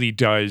that really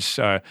does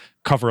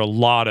cover a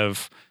lot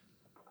of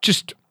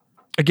just...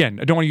 Again,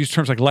 I don't want to use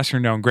terms like lesser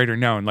known, greater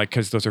known, like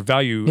because those are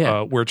value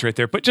words right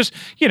there. But just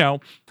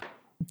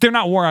they're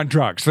not war on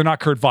drugs. They're not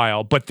Kurt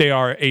Weill, but they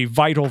are a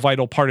vital,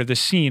 vital part of the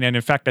scene. And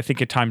in fact, I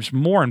think at times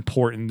more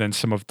important than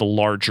some of the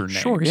larger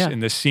names in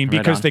this scene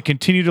because they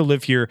continue to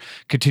live here,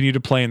 continue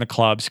to play in the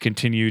clubs,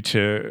 continue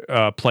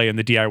to play in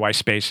the DIY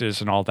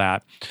spaces and all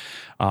that.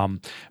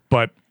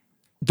 But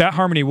that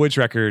Harmony Woods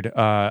record,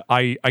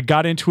 I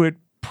got into it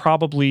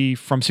probably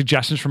from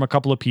suggestions from a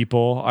couple of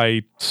people.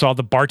 I saw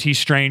the Bartees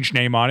Strange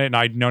name on it, and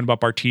I'd known about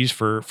Bartees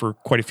for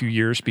quite a few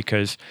years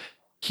because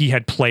he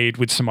had played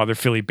with some other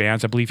Philly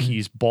bands. I believe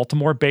he's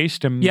Baltimore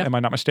based. Am I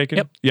not mistaken?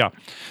 Yep. Yeah.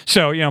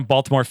 So,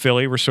 Baltimore,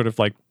 Philly were sort of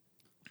like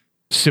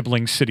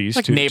sibling cities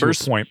like to neighbors.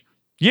 a point.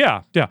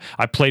 Yeah. Yeah.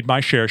 I played my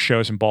share of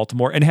shows in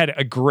Baltimore and had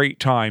a great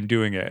time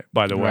doing it,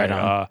 by the way. Right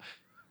on.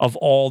 Of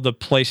all the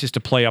places to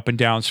play up and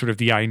down sort of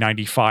the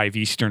I-95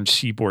 Eastern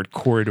Seaboard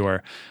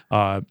corridor,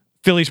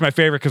 Philly's my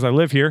favorite because I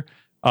live here.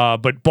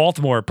 But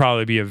Baltimore would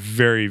probably be a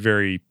very,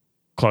 very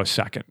close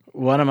second.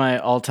 One of my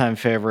all-time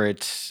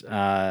favorite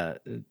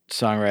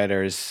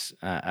songwriters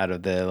out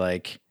of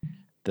the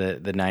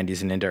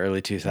 90s and into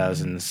early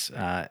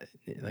 2000s,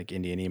 like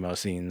Indian emo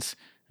scenes,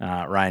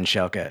 Ryan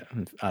Shelka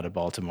out of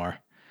Baltimore.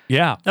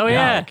 Yeah. Oh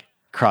yeah.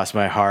 Cross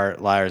My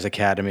Heart, Liars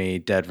Academy,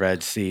 Dead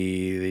Red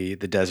Sea,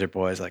 the Desert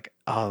Boys. Like,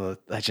 I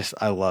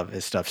love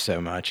his stuff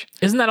so much.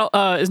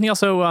 Isn't he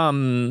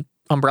also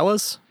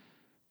Umbrellas?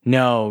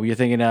 No, you're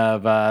thinking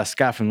of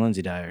Scott from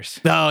Lindsay Dyers,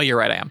 Oh, you're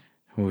right. I am.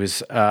 who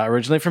was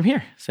originally from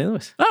here, St.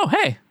 Louis. Oh,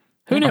 hey,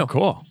 who knew? Oh,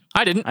 cool.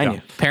 I didn't. I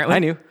knew. Apparently, I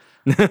knew.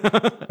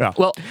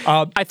 Well,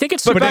 I think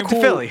it's super back to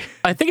cool. Philly.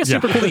 I think it's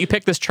super cool that you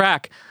picked this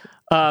track,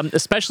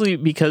 especially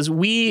because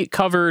we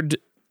covered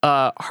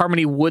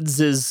Harmony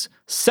Woods'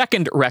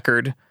 second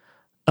record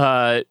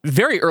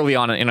very early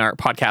on in our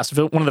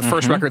podcast. One of the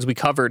first records we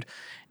covered,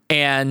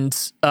 and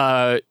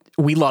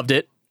we loved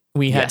it.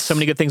 We had so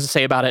many good things to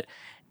say about it,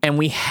 and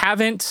we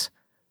haven't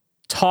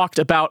talked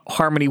about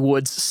Harmony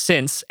Woods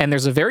since, and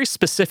there's a very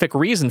specific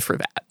reason for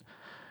that.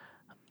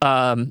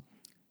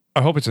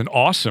 I hope it's an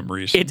awesome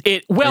reason.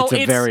 It's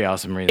a very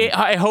awesome reason.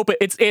 I hope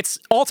it's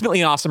ultimately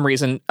an awesome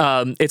reason.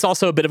 It's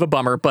also a bit of a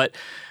bummer, but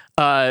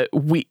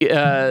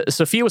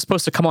Sophia was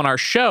supposed to come on our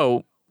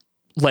show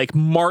like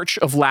March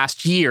of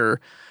last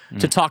year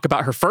to talk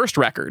about her first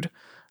record,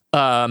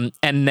 and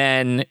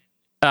then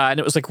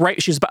and it was like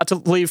she was about to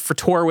leave for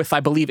tour with,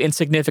 I believe,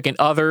 Insignificant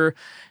Other,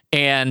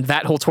 and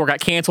that whole tour got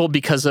canceled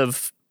because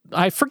of,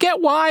 I forget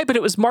why, but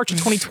it was March of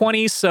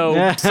 2020,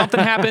 so something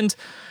happened.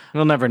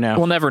 We'll never know.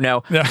 We'll never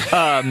know.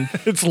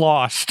 It's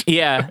lost.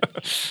 Yeah.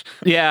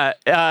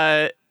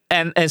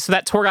 And so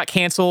that tour got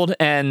canceled.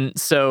 And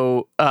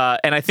so,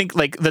 and I think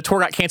like the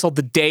tour got canceled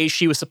the day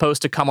she was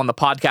supposed to come on the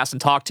podcast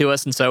and talk to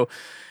us. And so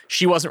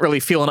she wasn't really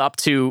feeling up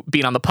to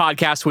being on the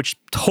podcast, which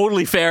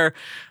totally fair.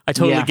 I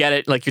totally get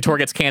it. Like your tour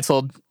gets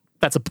canceled.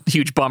 That's a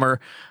huge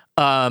bummer.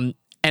 And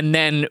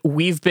then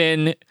we've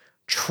been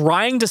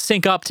trying to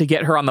sync up to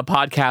get her on the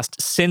podcast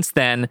since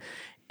then.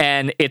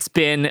 And it's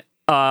been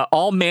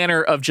all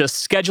manner of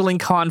just scheduling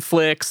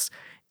conflicts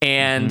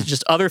and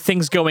just other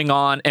things going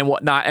on and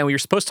whatnot. And we were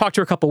supposed to talk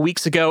to her a couple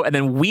weeks ago, and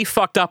then we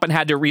fucked up and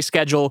had to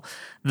reschedule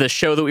the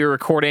show that we were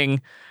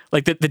recording.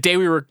 Like the day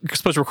we were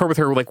supposed to record with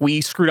her, like we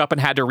screwed up and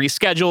had to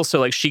reschedule. So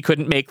like she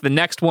couldn't make the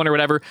next one or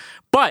whatever.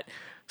 But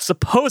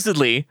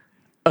supposedly,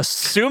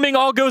 assuming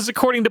all goes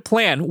according to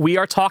plan, we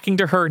are talking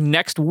to her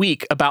next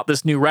week about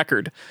this new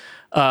record.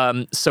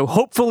 So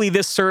hopefully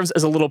this serves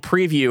as a little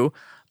preview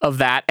of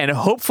that. And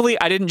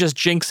hopefully I didn't just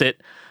jinx it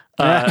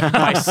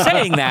by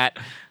saying that.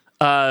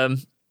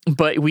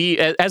 But we,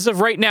 as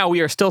of right now, we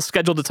are still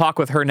scheduled to talk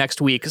with her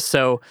next week.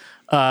 So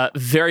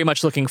very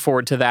much looking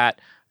forward to that.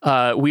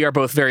 We are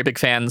both very big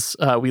fans.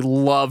 We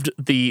loved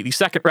the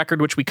second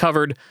record, which we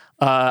covered.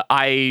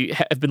 I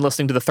have been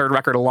listening to the third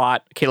record a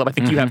lot. Caleb, I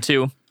think you have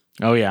too.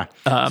 Oh yeah.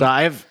 So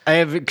I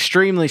have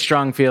extremely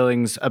strong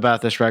feelings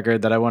about this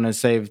record that I want to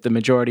save the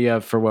majority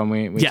of for when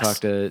we talk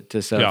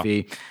to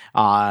Sophie.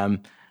 Yeah.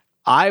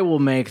 I will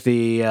make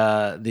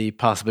the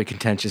possibly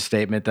contentious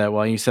statement that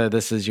while you said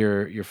this is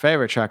your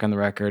favorite track on the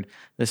record,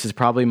 this is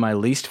probably my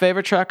least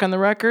favorite track on the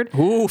record.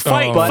 Ooh,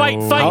 fight!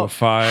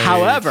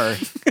 However,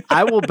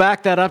 I will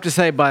back that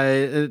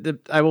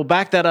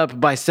up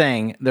by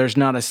saying there's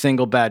not a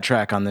single bad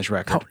track on this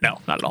record. Oh,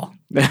 no, not at all.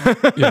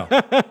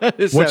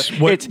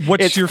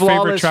 What's your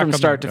favorite track from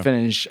start to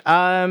finish?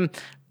 I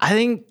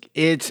think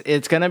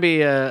it's going to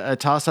be a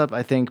toss up.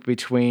 I think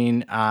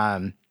between.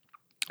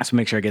 So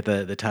make sure I get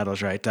the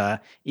titles right.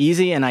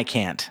 Easy and I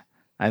Can't.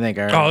 I think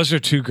those are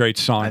two great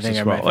songs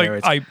as well.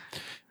 Like I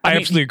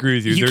absolutely agree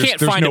with you. You can't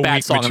find a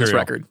bad song on this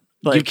record.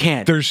 Like, you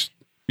can't. It's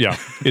one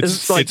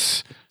of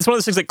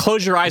those things like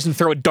close your eyes and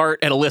throw a dart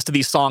at a list of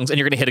these songs and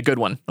you're going to hit a good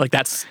one. Like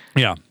that's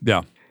yeah.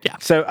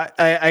 So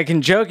I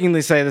can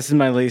jokingly say this is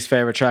my least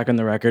favorite track on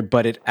the record,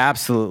 but it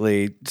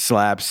absolutely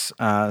slaps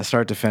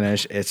start to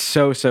finish. It's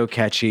so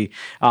catchy.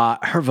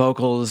 Her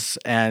vocals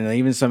and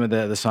even some of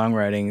the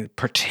songwriting,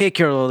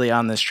 particularly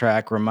on this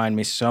track, remind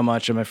me so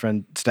much of my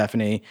friend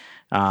Stephanie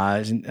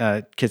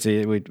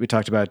Kitsy, we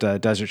talked about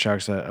Desert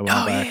Sharks a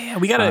while back. Yeah.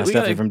 We gotta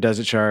Stephanie from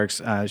Desert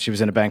Sharks. She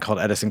was in a band called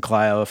Edison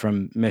Clio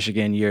from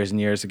Michigan years and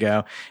years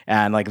ago,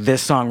 and like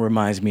this song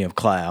reminds me of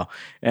Clio,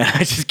 and I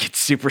just get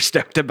super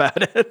stoked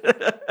about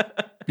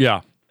it.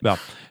 Yeah. No.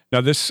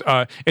 Now this,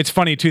 it's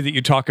funny too that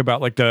you talk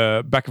about like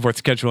the back and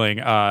forth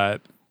scheduling.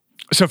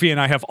 Sophia and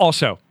I have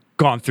also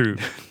gone through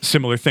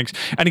similar things,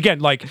 and again,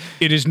 like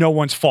it is no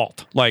one's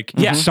fault. Like,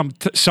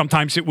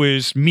 sometimes it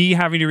was me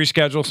having to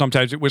reschedule,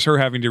 sometimes it was her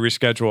having to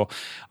reschedule.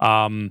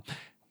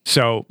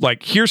 So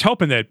like, here's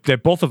hoping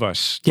that both of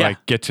us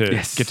like get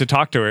to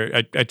talk to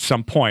her at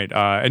some point.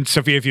 And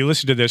Sophia, if you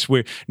listen to this,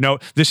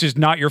 this is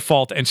not your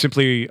fault, and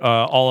simply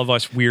all of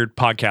us weird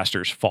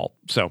podcasters' fault.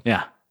 So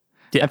Yeah.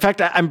 In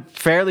fact, I'm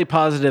fairly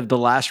positive the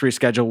last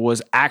reschedule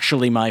was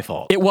actually my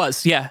fault. It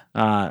was, yeah.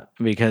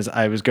 Because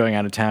I was going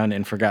out of town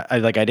and forgot.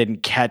 I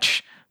didn't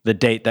catch the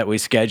date that we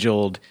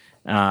scheduled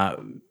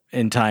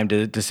in time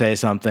to say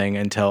something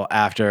until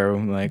after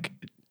like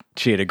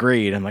she had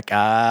agreed. I'm like,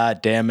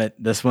 damn it,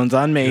 this one's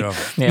on me.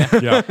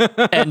 Yeah.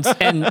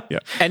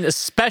 And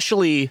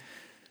especially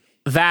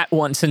that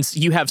one, since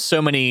you have so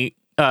many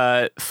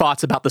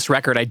thoughts about this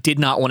record, I did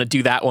not want to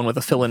do that one with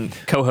a fill-in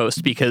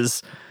co-host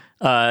because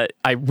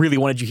I really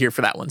wanted you here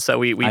for that one. So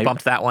we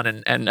bumped that one.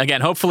 And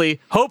again, hopefully,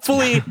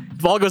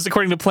 if all goes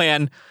according to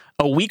plan,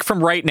 a week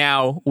from right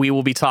now, we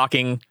will be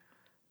talking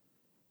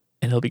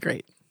and it'll be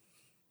great.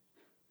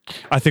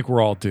 I think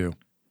we're all due.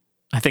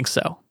 I think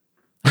so.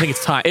 I think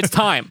it's time. It's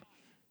time.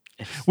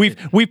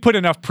 We've put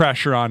enough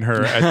pressure on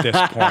her at this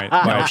point.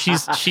 No,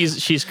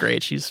 she's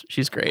great.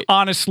 She's great.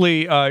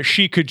 Honestly,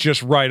 she could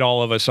just write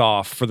all of us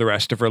off for the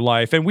rest of her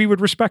life, and we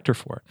would respect her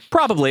for it.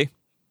 Probably.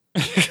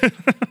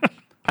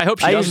 I hope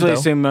she I doesn't, usually though.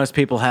 assume most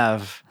people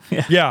have.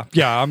 Yeah.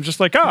 I'm just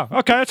like, oh,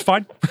 okay, that's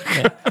fine.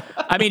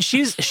 I mean,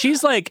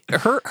 she's like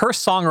her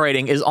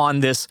songwriting is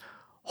on this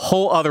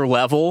whole other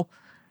level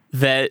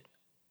that,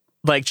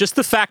 like, just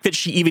the fact that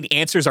she even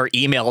answers our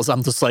emails,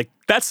 I'm just like,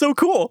 that's so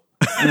cool.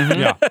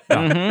 Yeah.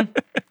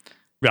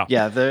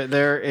 Yeah,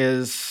 there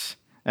is,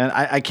 and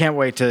I can't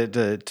wait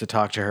to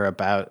talk to her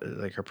about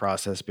like her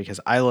process, because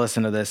I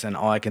listen to this and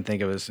all I can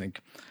think of is like,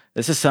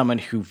 this is someone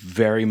who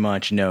very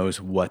much knows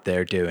what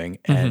they're doing,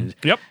 and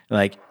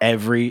like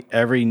every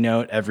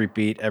note, every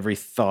beat, every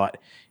thought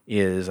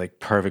is like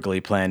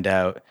perfectly planned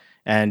out.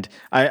 And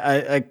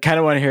I kind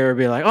of want to hear her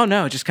be like, "Oh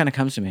no, it just kind of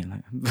comes to me."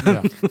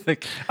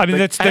 Like, I mean,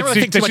 that's really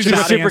think too much usually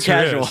about what the super answer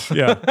casual. is.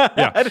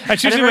 Yeah.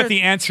 That's usually what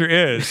the answer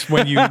is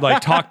when you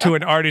like talk to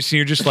an artist and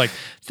you're just like,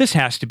 "This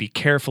has to be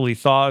carefully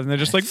thought," and they're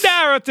just like, "Nah,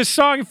 I wrote this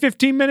song in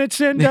 15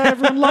 minutes and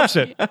everyone loves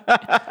it."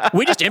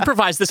 We just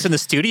improvised this in the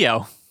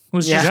studio. It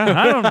was just,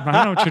 I don't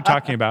know what you're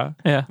talking about.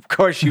 yeah. of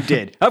course you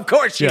did. Of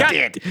course you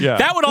did. Yeah.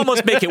 That would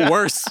almost make it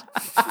worse.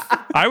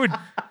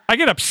 I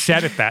get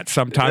upset at that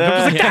sometimes.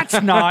 I'm just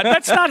like,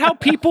 that's not how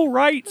people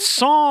write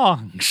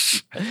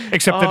songs.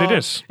 Except that it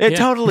is. It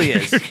totally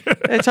is.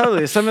 It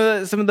totally is. Some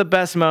of the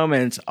best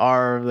moments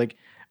are like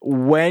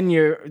when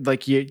you're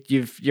like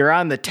you're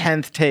on the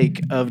 10th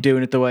take of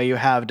doing it the way you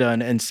have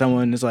done, and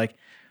someone is like,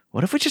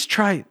 "What if we just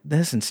try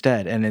this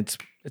instead?" And it's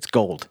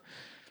gold.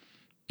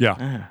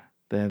 Yeah.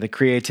 The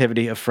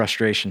creativity of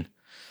frustration.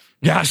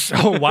 Yes.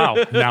 Oh, wow.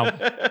 Now,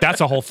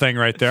 that's a whole thing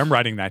right there. I'm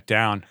writing that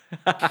down.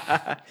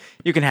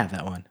 You can have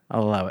that one.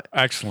 I'll allow it.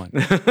 Excellent.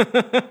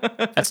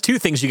 That's two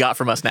things you got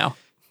from us now.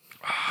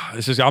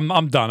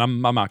 I'm done.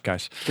 I'm out,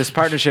 guys. This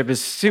partnership is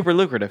super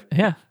lucrative.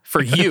 Yeah.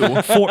 For you.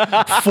 For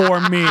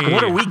me.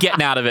 What are we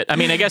getting out of it? I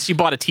mean, I guess you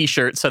bought a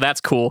t-shirt, so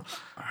that's cool.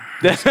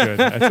 That's good.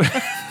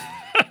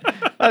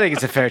 I think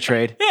it's a fair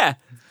trade. Yeah.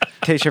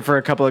 T-shirt for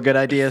a couple of good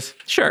ideas.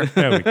 Sure.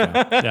 There we go.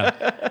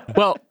 Yeah.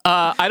 Well,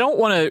 I don't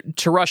want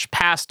to rush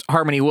past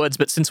Harmony Woods,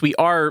 but since we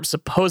are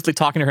supposedly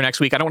talking to her next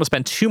week, I don't want to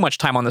spend too much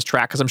time on this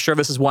track because I'm sure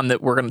this is one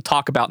that we're going to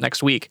talk about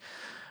next week.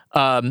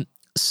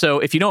 So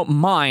if you don't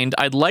mind,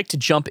 I'd like to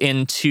jump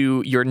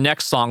into your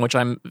next song, which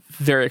I'm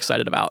very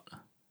excited about.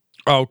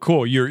 Oh,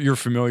 cool. You're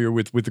familiar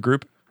with the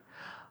group?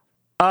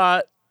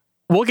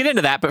 We'll get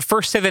into that, but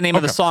first say the name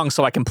of the song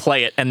so I can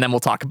play it, and then we'll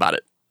talk about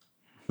it.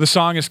 The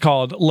song is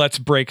called Let's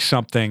Break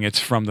Something. It's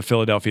from the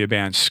Philadelphia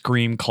band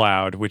Scream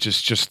Cloud, which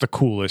is just the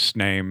coolest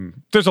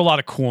name. There's a lot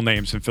of cool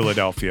names in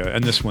Philadelphia,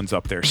 and this one's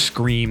up there,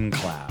 Scream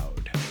Cloud.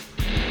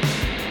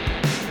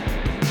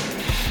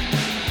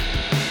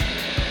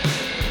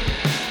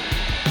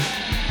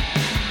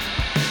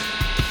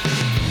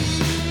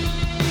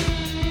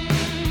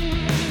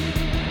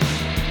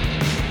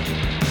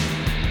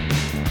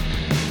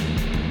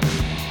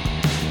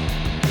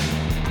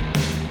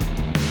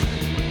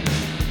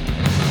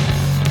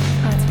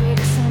 Let's break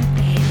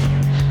something.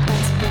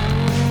 Let's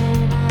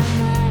burn our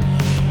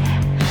money.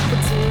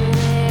 We'll do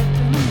it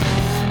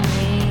from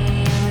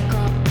memory. Like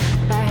all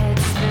our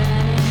heads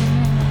spinning.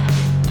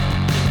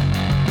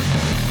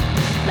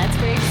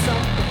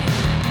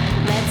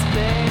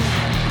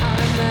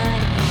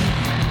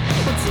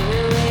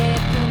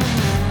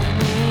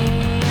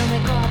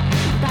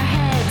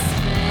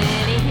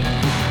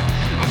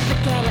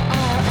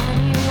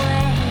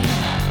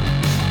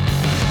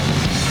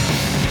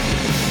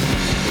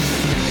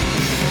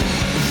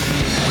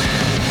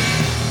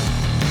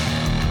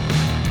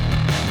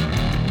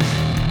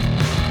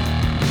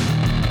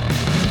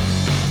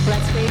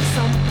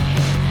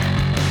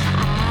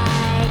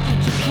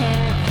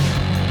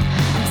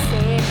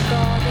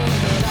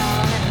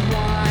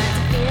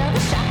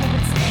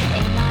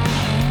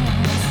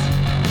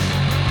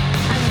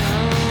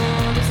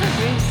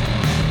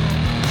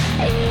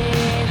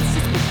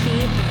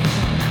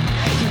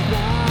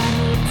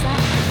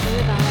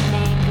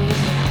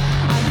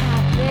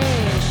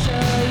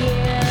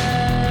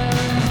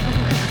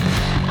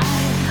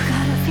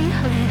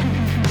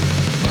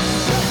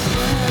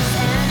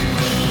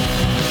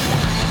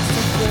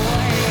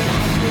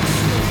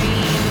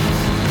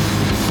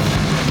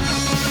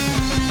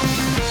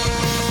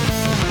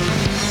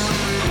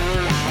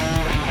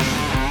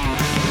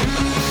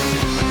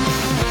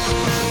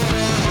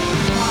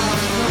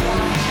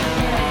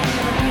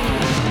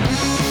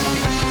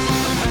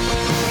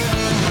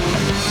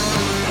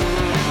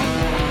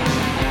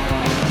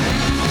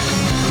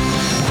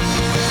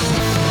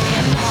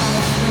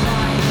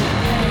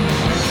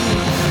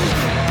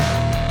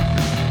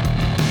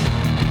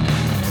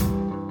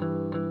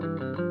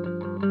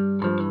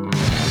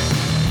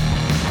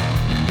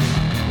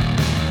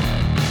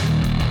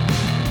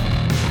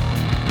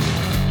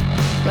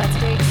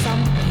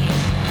 something.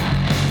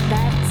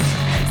 Let's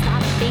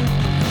stop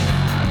thinking.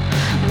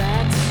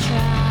 Let's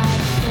try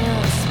to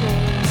fill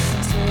space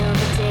until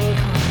the day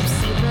comes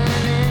even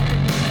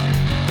in.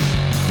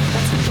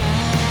 Let's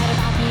forget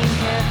about being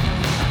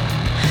careful.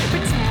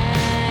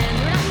 Pretend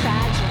we're not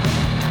fragile.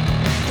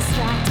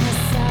 Distract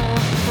myself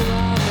for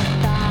all the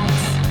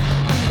thoughts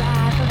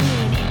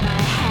unraveling in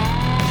my head.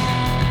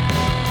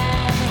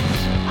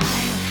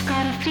 I've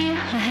got a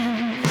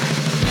feeling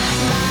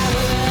my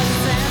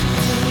world's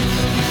empty.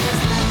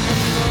 There's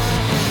nothing more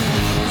for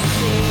me to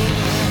see.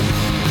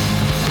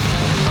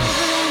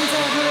 Over and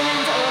over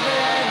and over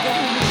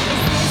again.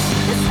 Is this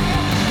the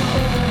start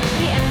or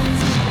the end?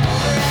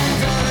 Over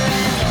and over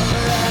and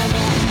over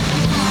again.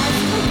 Because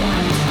we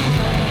want to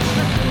play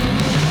the game.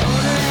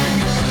 Over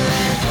and over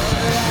and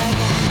over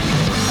again.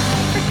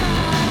 I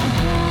forgot the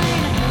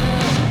point of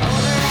it.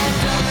 Over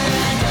and over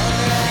and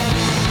over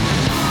again.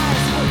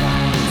 Because we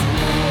want to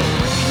play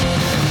with you.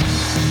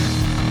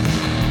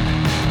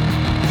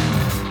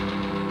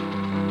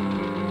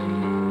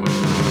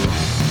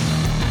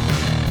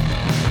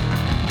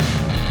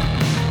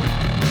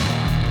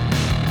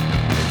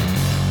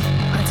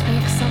 Let's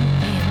pick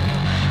something.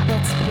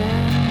 Let's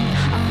burn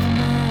our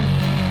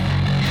money.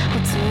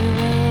 We'll do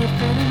it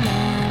for the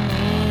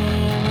memory.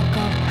 Look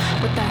up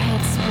with our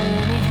heads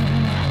spinning.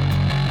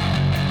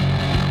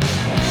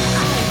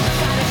 I've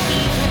got a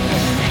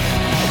feeling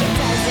it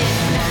doesn't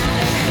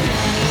matter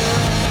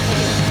anyway.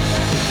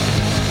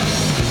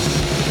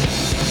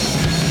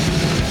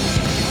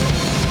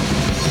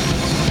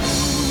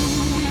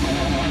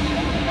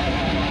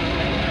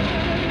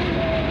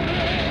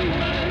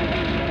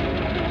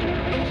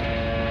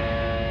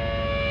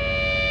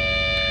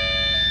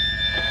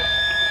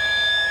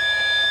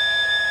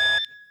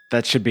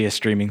 That should be a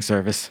streaming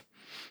service.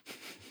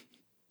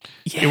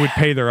 It would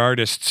pay their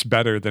artists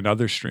better than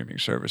other streaming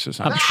services.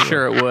 I'm I'm sure.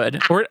 sure it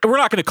would. We're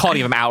not going to call any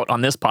of them out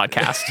on this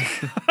podcast.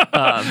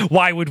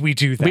 Why would we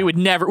do that? We would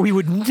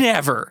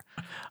never.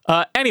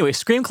 Anyway,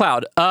 Scream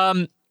Cloud.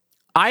 I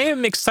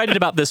am excited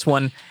about this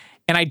one,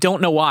 and I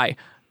don't know why.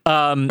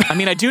 I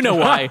mean, I do know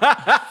why.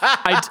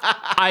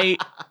 I mean,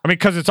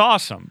 because it's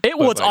awesome.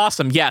 It's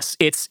awesome. Yes,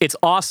 it's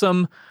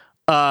awesome.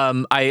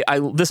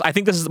 I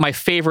think this is my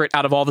favorite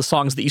out of all the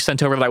songs that you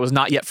sent over that I was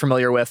not yet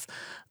familiar with.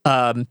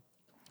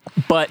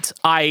 But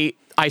I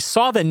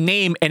saw the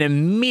name and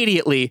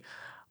immediately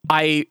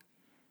I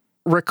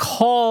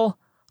recall,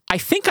 I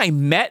think I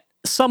met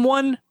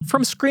someone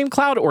from Scream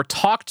Cloud or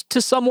talked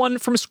to someone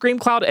from Scream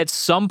Cloud at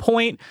some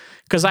point,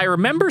 because I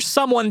remember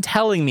someone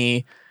telling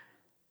me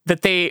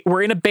that they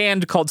were in a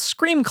band called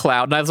Scream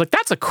Cloud, and I was like,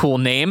 that's a cool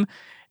name.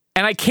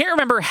 And I can't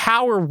remember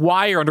how or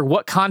why or under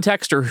what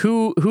context or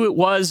who it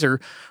was or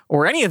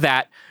any of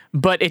that,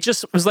 but it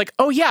just was like,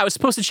 oh yeah, I was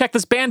supposed to check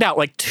this band out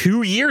like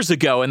 2 years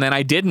ago, and then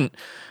I didn't.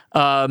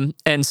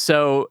 And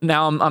so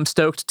now I'm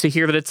stoked to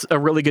hear that it's a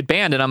really good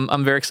band, and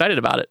I'm very excited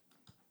about it.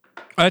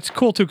 That's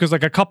cool too, because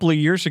like a couple of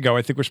years ago,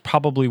 I think was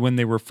probably when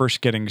they were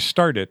first getting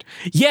started.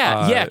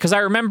 Yeah, because I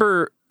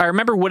remember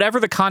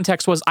whatever the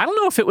context was. I don't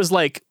know if it was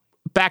like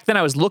back then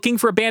I was looking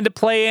for a band to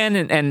play in,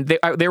 and they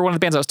were one of the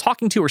bands I was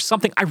talking to or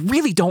something. I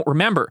really don't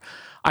remember.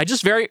 I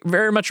just very,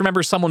 very much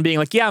remember someone being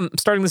like, yeah, I'm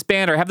starting this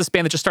band, or I have this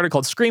band that just started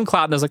called Scream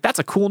Cloud. And I was like, that's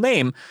a cool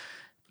name.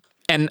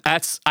 And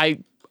that's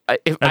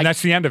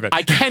the end of it.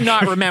 I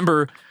cannot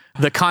remember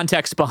the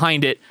context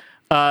behind it.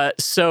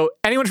 So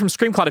anyone from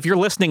Scream Cloud, if you're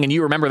listening and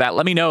you remember that,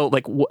 let me know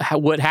like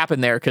what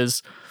happened there,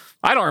 because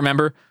I don't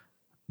remember.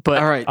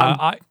 But All right.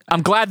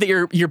 I'm glad that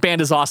your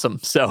band is awesome.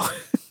 So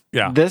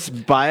Yeah. This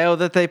bio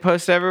that they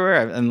post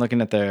everywhere, I'm looking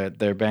at their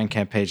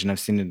Bandcamp page, and I've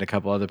seen it a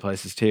couple other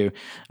places too.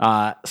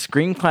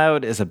 Scream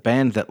Cloud is a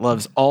band that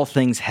loves all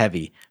things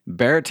heavy,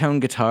 baritone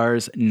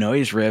guitars,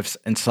 noise riffs,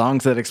 and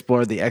songs that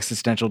explore the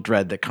existential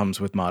dread that comes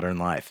with modern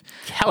life.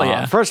 Hell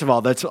yeah. First of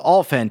all, that's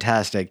all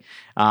fantastic.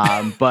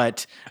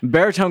 But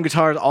baritone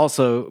guitars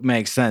also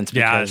makes sense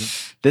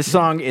because this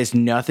song is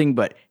nothing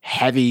but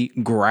heavy,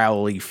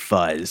 growly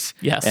fuzz.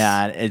 Yes.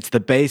 And it's the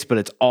bass, but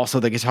it's also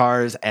the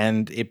guitars,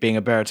 and it being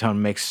a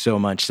baritone makes so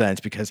much sense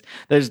because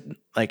there's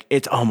like,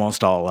 it's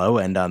almost all low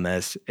end on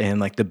this in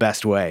like the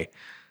best way.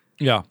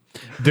 Yeah.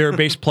 Their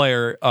bass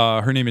player,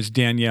 her name is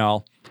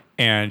Danielle,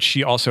 and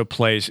she also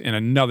plays in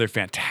another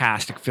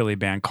fantastic Philly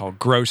band called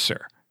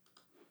Grocer.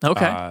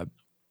 okay.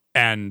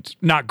 And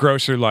not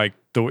grocer like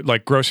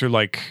grocer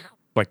like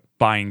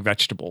buying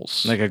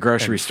vegetables. Like a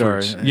grocery and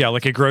store. fruits. Yeah,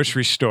 like a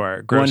grocery store.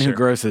 One Grocer. who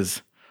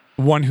grosses.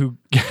 One who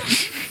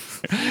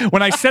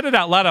when I said it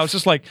out loud, I was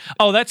just like,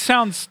 oh, that's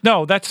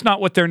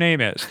not what their name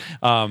is.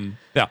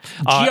 Yeah.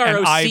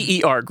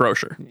 Grocer,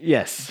 grocer.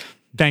 Yes.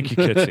 Thank you,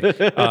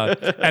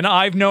 Kitsy. And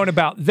I've known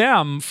about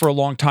them for a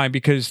long time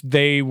because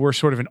they were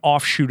sort of an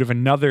offshoot of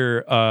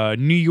another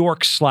New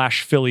York /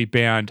 Philly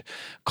band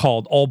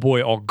called All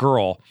Boy All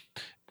Girl,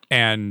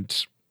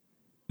 and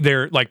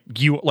they're like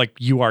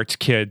UArts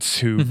kids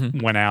who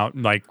went out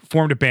and like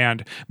formed a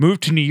band,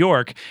 moved to New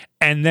York,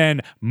 and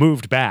then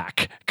moved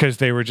back because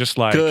they were just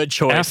like, Good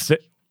choice.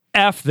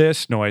 F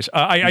this noise.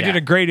 I did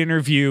a great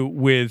interview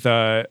with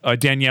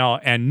Danielle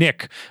and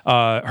Nick,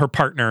 her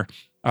partner,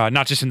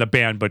 not just in the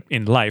band, but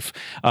in life.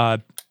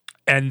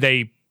 And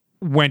they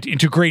went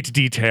into great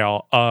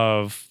detail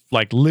of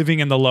like living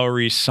in the Lower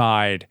East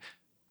Side,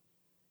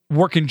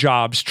 working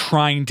jobs,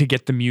 trying to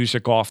get the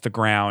music off the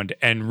ground,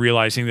 and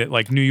realizing that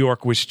like New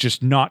York was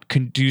just not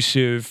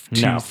conducive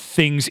to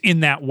things in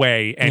that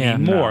way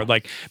anymore.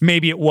 Like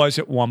maybe it was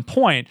at one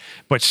point,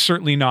 but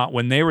certainly not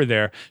when they were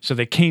there. So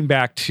they came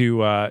back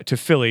to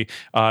Philly.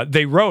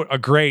 They wrote a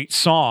great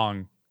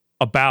song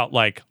about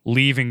like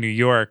leaving New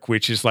York,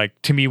 which is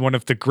like to me one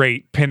of the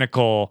great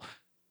pinnacle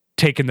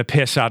taking the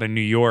piss out of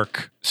New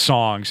York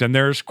songs. And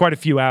there's quite a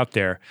few out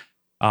there.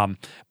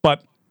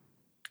 But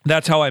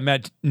that's how I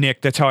met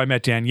Nick. That's how I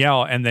met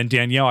Danielle. And then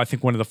Danielle, I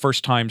think one of the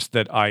first times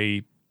that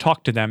I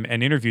talked to them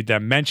and interviewed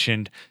them,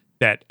 mentioned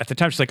that at the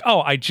time she's like,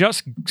 oh, I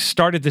just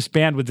started this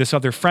band with this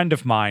other friend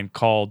of mine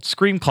called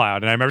Scream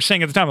Cloud. And I remember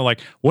saying at the time, I'm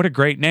like, what a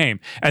great name.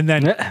 And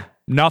then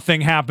nothing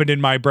happened in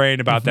my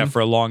brain about that for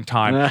a long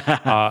time.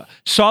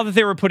 Saw that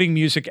they were putting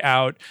music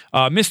out.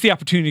 Missed the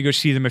opportunity to go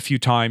see them a few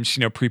times,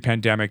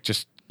 pre-pandemic,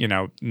 just in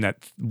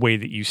that way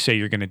that you say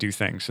you're going to do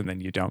things and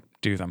then you don't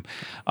do them.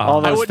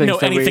 I wouldn't know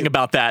anything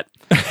about that.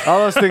 All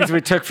those things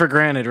we took for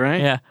granted, right?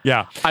 Yeah.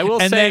 Yeah. I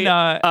will and say...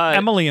 then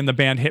Emily in the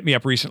band hit me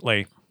up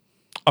recently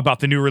about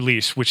the new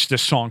release, which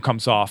this song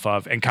comes off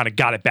of, and kind of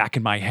got it back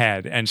in my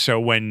head. And so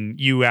when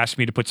you asked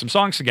me to put some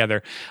songs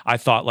together, I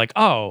thought like,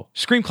 oh,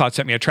 Scream Cloud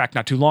sent me a track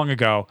not too long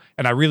ago,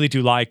 and I really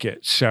do like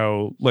it.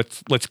 So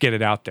let's get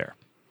it out there.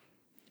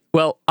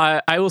 Well,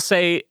 I will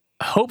say...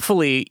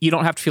 hopefully you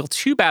don't have to feel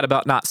too bad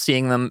about not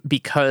seeing them,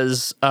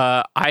 because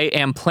I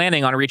am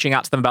planning on reaching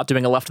out to them about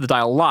doing a Left of the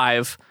Dial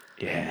live.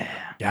 Yeah.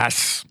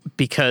 Yes.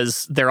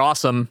 Because they're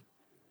awesome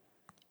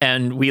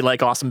and we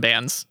like awesome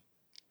bands.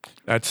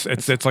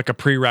 It's like a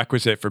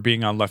prerequisite for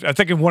being on Left. I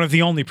think one of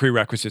the only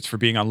prerequisites for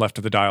being on Left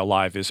of the Dial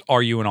live is,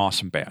 are you an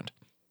awesome band?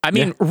 I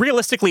mean,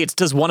 realistically, it's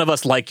does one of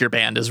us like your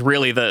band is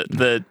really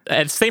the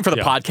and same for the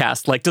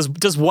podcast. Like,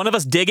 does one of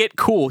us dig it?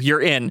 Cool,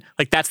 you're in.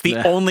 Like, that's the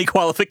only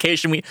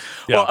qualification we.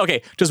 Well,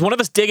 okay. Does one of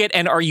us dig it,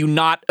 and are you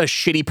not a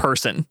shitty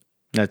person?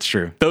 That's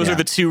true. Those are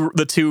the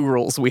two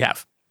rules we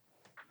have.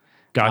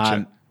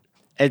 Gotcha.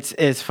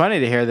 It's funny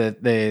to hear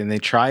that they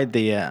tried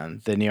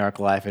the New York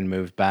life and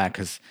moved back,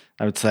 because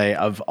I would say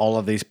of all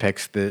of these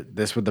picks,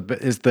 this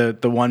is the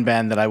one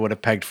band that I would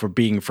have pegged for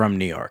being from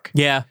New York.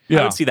 Yeah.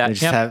 I would see that. They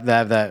just have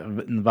that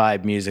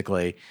vibe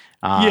musically,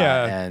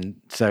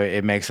 and so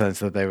it makes sense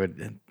that they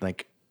would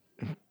like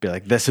be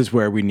like, this is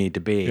where we need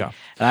to be. Yeah.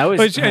 And I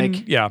was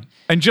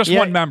and just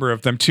one member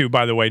of them too,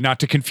 by the way, not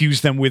to confuse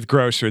them with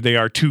Grosser. They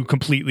are two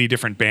completely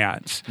different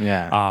bands.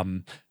 Yeah.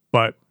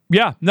 But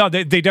yeah, no,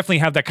 they definitely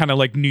have that kind of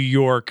like New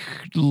York,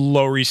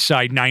 Lower East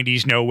Side,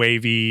 90s, no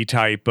wavy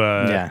type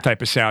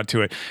of sound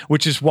to it,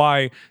 which is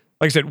why,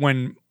 like I said,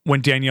 when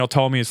Danielle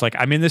told me, it's like,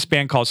 I'm in this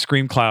band called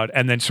Scream Cloud,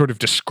 and then sort of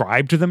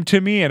described them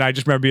to me, and I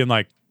just remember being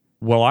like,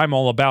 well, I'm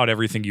all about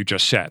everything you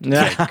just said.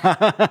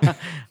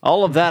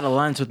 All of that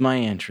aligns with my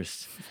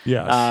interests.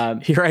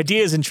 Yes. Your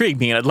ideas intrigue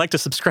me, and I'd like to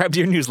subscribe to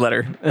your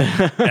newsletter.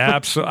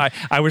 Absolutely.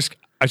 I was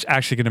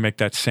actually going to make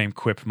that same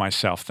quip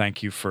myself.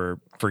 Thank you for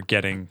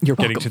getting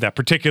to that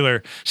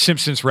particular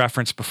Simpsons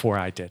reference before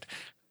I did.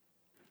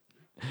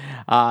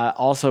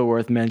 Also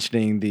worth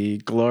mentioning, the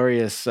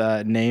glorious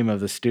name of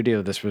the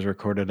studio this was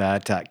recorded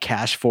at,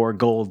 Cash for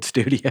Gold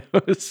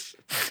Studios.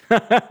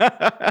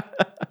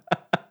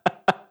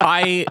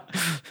 The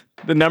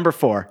number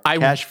 4.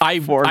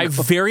 I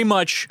very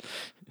much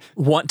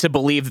want to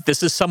believe that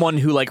this is someone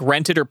who like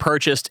rented or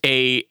purchased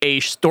a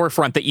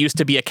storefront that used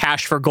to be a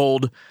Cash for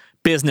Gold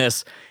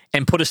business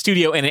and put a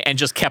studio in it and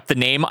just kept the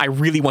name. I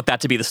really want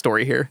that to be the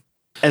story here.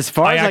 As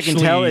far as I can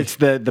tell, it's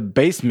the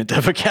basement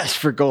of a Cash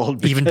for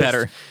Gold. Even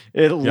better.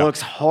 It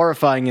looks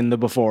horrifying in the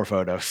before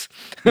photos.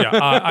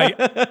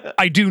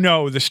 I do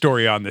know the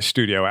story on this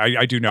studio.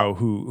 I do know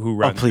who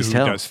runs, who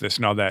does this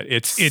and all that.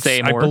 It's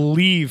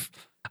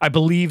I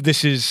believe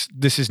this is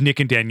Nick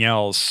and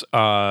Danielle's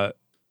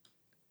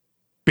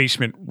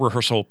basement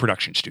rehearsal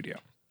production studio.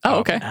 Oh,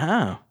 okay.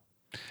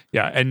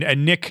 Yeah,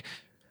 and Nick,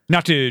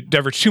 not to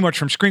diverge too much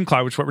from Scream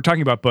Cloud, which is what we're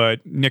talking about,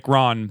 but Nick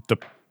Ron, the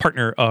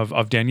partner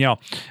of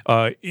Danielle,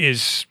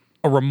 is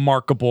a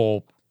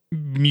remarkable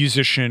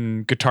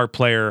musician, guitar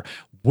player,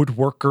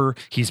 woodworker.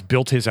 He's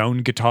built his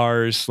own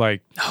guitars.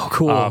 Like, oh,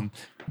 cool.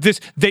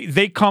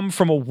 They come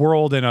from a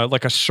world and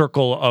a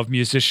circle of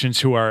musicians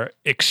who are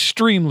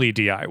extremely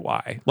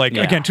DIY. Like,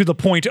 again, to the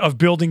point of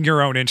building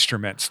your own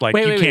instruments. Like,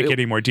 you can't get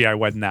any more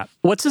DIY than that.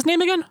 What's his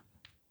name again?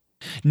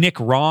 Nick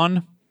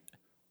Ron.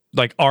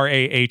 Like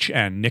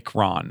RAHN, Nick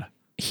Ron.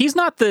 He's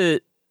not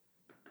the...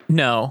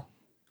 No.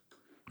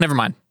 Never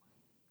mind.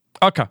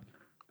 Okay.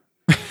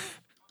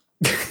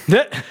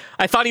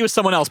 I thought he was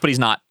someone else, but he's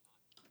not.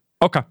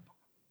 Okay.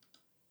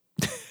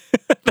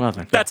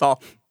 That's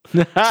all.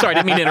 Sorry,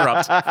 didn't mean to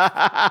interrupt. No,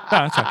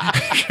 that's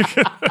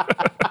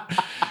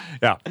right.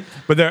 Yeah,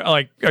 but they're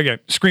like again,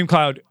 Scream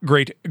Cloud,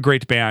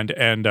 great band,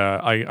 and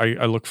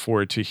I look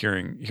forward to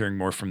hearing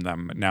more from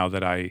them now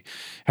that I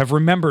have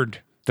remembered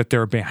that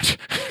they're a band.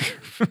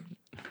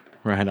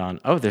 Right on.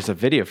 Oh, there's a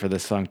video for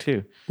this song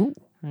too.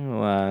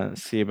 We'll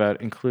see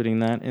about including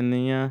that in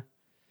the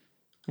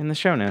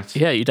show notes.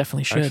 Yeah, you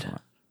definitely should.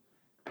 Excellent.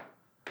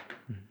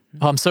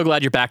 Oh, I'm so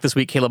glad you're back this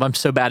week, Caleb. I'm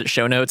so bad at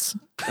show notes.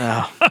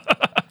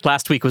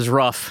 Last week was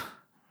rough.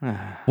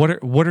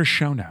 What are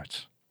show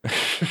notes?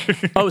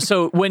 Oh,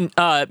 so when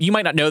you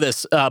might not know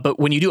this, but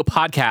when you do a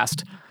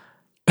podcast,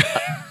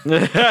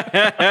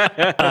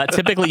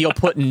 typically you'll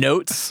put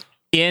notes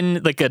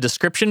in like a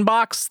description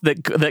box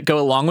that go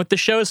along with the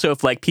show. So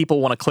if like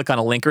people want to click on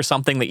a link or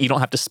something that you don't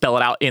have to spell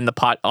it out in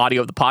the audio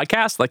of the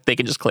podcast, like they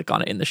can just click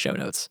on it in the show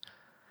notes.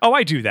 Oh,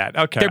 I do that.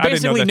 Okay. They're I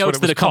didn't know basically that's what notes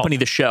it that was accompany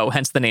called. the show,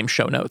 hence the name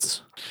show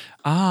notes.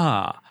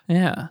 Ah,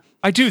 Yeah.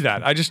 I do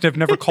that. I just have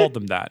never called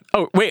them that.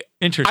 Oh, wait.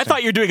 Interesting. I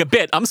thought you were doing a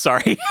bit. I'm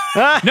sorry.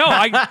 No,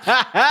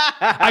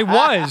 I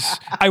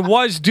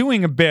was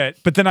doing a bit,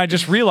 but then I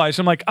just realized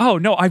I'm like, oh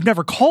no, I've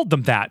never called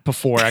them that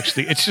before.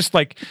 Actually, it's just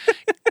like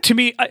to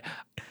me,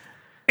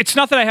 it's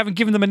not that I haven't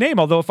given them a name.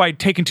 Although if I'd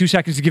taken 2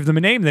 seconds to give them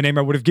a name, the name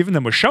I would have given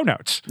them was show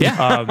notes.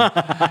 Yeah.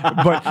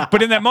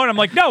 But in that moment, I'm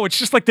like, no, it's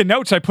just like the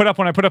notes I put up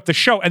when I put up the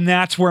show, and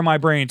that's where my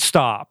brain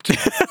stopped.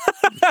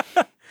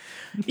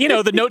 You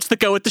know, the notes that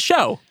go with the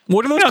show.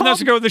 What are those No, called?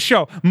 let's go with the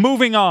show.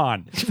 Moving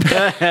on.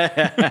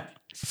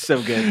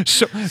 So good.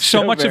 So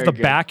much of very the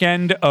good. back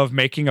end of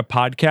making a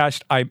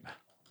podcast,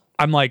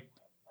 I'm like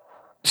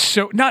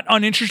so not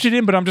uninterested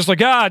in, but I'm just like,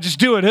 just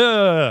do it.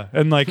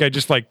 And like I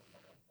just like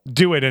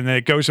do it and then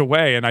it goes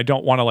away. And I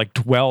don't want to like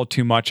dwell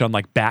too much on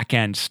like back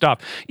end stuff.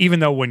 Even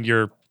though when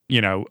you're, you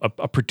know,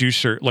 a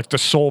producer, like the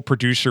sole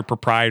producer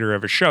proprietor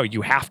of a show,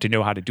 you have to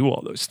know how to do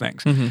all those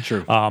things.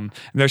 True. And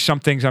there's some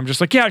things I'm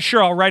just like, yeah,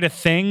 sure, I'll write a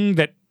thing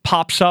that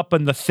pops up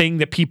and the thing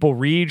that people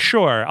read.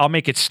 Sure, I'll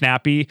make it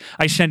snappy.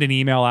 I send an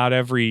email out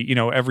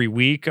every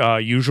week,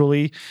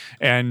 usually.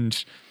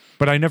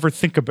 But I never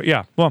think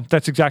about, well,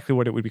 that's exactly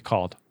what it would be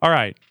called. All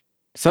right.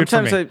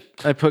 Sometimes me.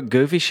 I put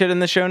goofy shit in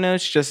the show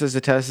notes just as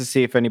a test to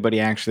see if anybody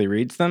actually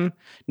reads them.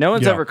 No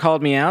one's Yeah. ever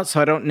called me out,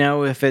 so I don't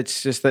know if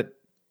it's just that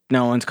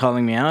no one's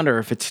calling me out or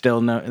if it's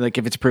still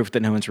if it's proof that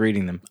no one's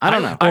reading them. I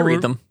don't know. I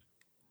read them.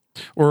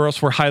 Or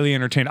else we're highly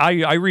entertained.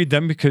 I read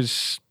them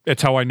because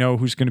it's how I know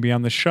who's going to be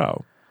on the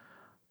show.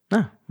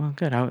 Oh, well,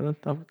 good.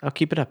 I'll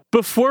keep it up.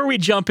 Before we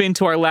jump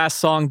into our last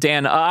song,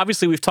 Dan,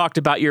 obviously we've talked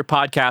about your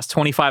podcast,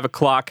 25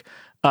 O'Clock.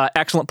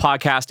 Excellent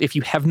podcast. If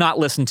you have not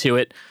listened to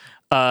it,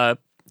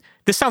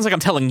 this sounds like I'm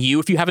telling you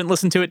if you haven't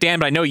listened to it, Dan,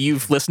 but I know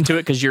you've listened to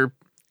it because you're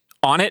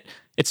on it.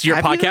 It's your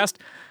Have you? podcast.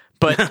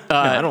 But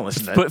I don't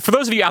listen to it. But for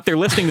those of you out there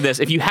listening to this,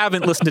 if you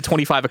haven't listened to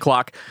 25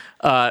 O'Clock,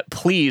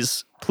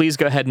 please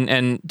go ahead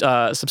and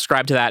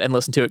subscribe to that and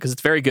listen to it because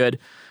it's very good.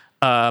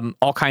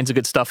 All kinds of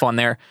good stuff on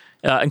there,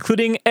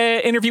 including an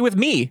interview with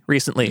me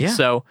recently. Yeah.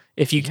 So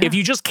if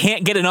you just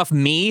can't get enough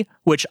me,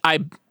 which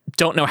I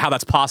don't know how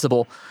that's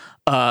possible,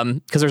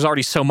 because there's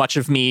already so much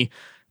of me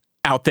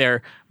out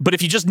there. But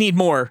if you just need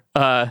more,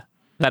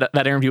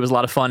 that interview was a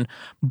lot of fun.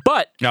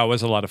 But No, it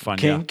was a lot of fun.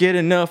 Can't get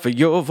enough of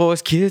your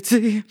voice,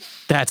 Kitsy.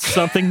 that's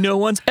something no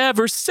one's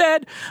ever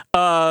said.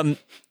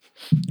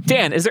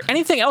 Dan, is there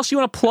anything else you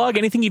want to plug?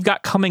 Anything you've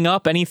got coming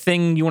up?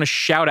 Anything you want to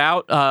shout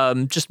out?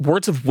 Just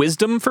words of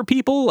wisdom for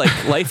people,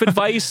 like life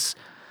advice?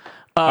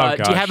 Do you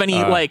gosh, have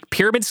any like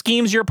pyramid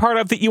schemes you're a part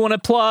of that you want to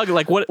plug?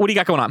 Like what do you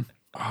got going on?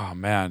 Oh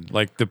man,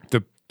 like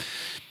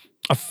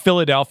a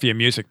Philadelphia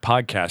music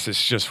podcast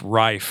is just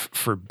rife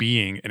for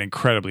being an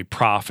incredibly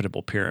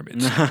profitable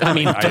pyramid. I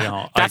mean,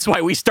 that's why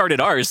we started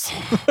ours.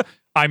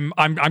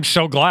 I'm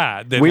so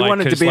glad that We like,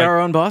 wanted to 'cause, be like, our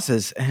own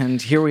bosses,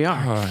 and here we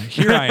are.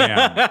 Here I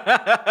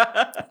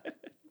am.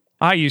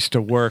 I used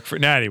to work for.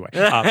 Anyway,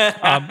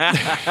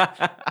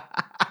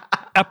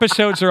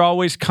 episodes are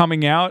always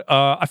coming out.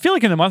 I feel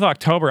like in the month of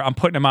October, I'm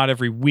putting them out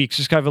every week.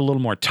 Just gotta have a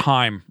little more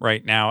time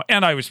right now,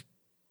 and I was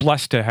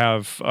blessed to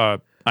have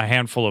a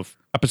handful of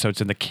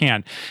episodes in the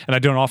can, and I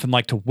don't often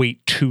like to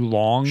wait too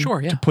long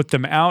to put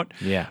them out.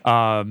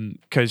 Yeah.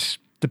 Because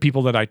the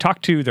people that I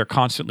talk to, they're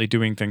constantly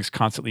doing things,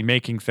 constantly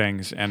making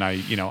things, and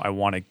I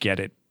want to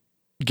get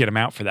them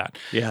out for that.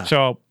 Yeah.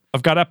 So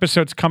I've got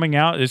episodes coming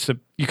out.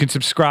 You can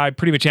subscribe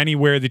pretty much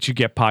anywhere that you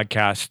get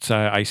podcasts.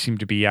 I seem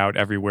to be out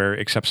everywhere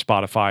except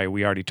Spotify.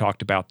 We already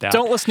talked about that.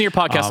 Don't listen to your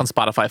podcast on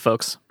Spotify,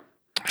 folks.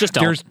 Just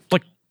don't.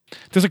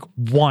 There's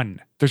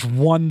one. There's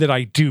one that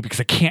I do because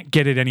I can't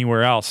get it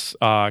anywhere else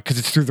because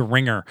it's through the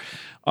Ringer.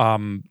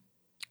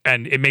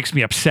 And it makes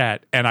me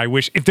upset. And I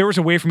wish if there was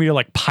a way for me to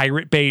like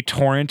Pirate Bay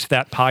torrent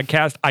that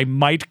podcast, I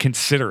might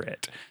consider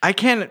it. I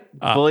can't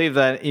believe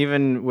that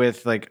even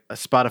with like a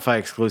Spotify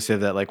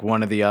exclusive that like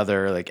one of the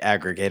other like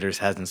aggregators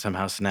hasn't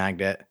somehow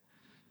snagged it.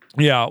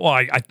 Yeah, well,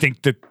 I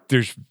think that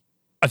there's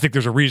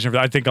a reason for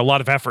that. I think a lot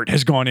of effort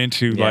has gone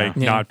into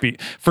not be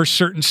for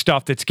certain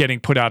stuff that's getting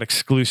put out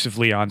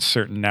exclusively on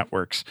certain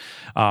networks.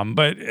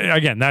 But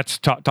again, that's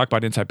talk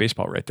about inside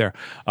baseball right there.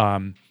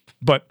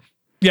 But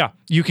Yeah,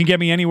 you can get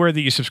me anywhere that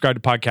you subscribe to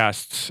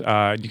podcasts.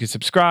 You can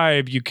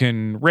subscribe, you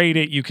can rate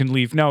it, you can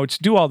leave notes,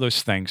 do all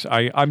those things.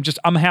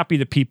 I'm happy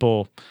that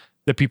people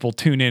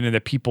tune in and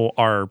that people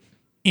are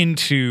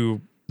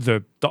into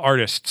the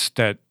artists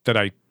that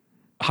I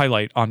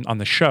highlight on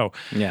the show.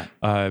 Yeah.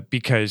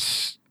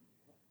 Because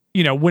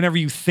whenever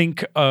you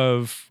think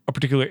of a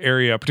particular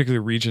area, a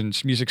particular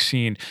region's music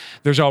scene,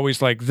 there's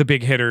always like the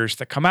big hitters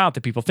that come out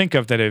that people think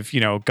of that have,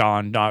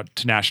 gone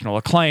to national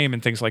acclaim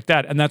and things like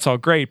that. And that's all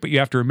great. But you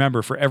have to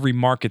remember, for every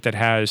market that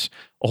has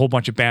a whole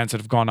bunch of bands that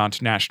have gone on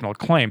to national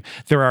acclaim,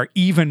 there are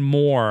even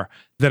more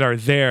that are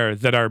there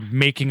that are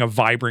making a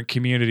vibrant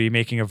community,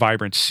 making a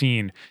vibrant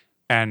scene.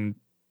 And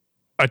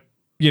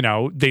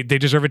they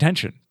deserve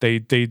attention. They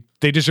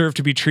deserve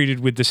to be treated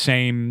with the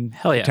same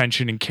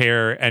attention and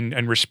care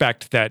and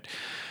respect that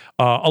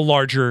a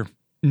larger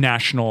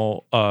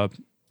national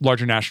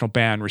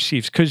band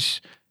receives.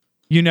 Because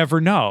you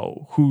never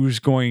know who's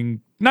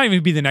going, not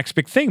even be the next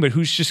big thing, but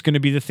who's just going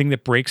to be the thing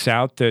that breaks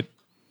out that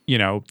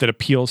that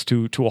appeals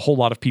to a whole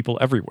lot of people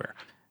everywhere.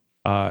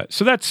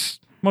 So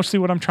that's mostly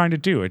what I'm trying to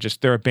do.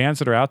 There are bands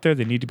that are out there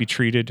that need to be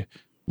treated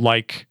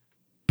like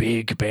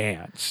big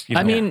bands,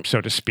 so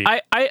to speak.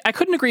 I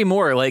couldn't agree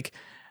more. Like,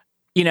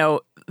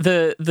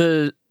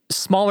 the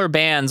smaller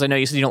bands, I know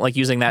you said you don't like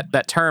using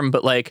that term,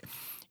 but like,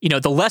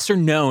 the lesser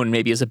known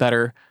maybe is a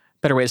better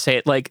way to say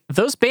it. Like,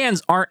 those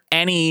bands aren't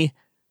any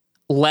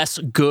less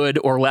good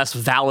or less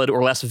valid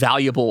or less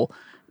valuable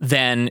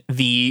than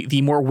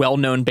the more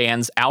well-known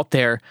bands out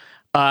there.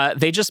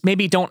 They just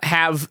maybe don't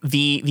have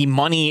the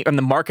money and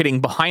the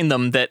marketing behind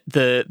them that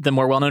the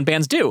more well-known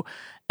bands do.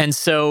 And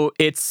so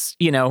it's,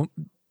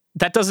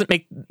 that doesn't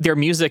make their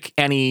music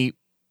any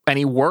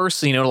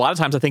worse. A lot of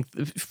times I think,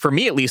 for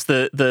me at least,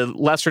 the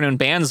lesser known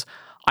bands,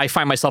 I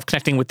find myself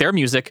connecting with their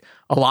music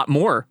a lot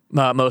more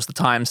most of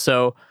the time.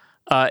 So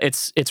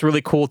it's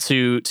really cool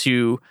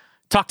to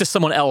talk to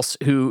someone else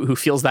who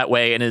feels that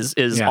way and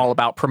is all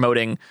about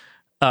promoting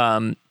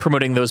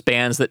those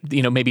bands that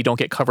maybe don't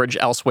get coverage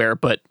elsewhere,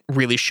 but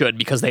really should,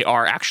 because they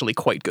are actually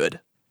quite good.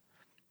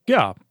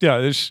 Yeah.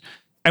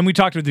 And we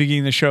talked at the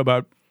beginning of the show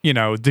about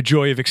the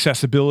joy of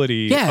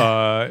accessibility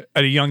at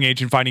a young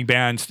age and finding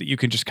bands that you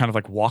can just kind of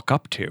like walk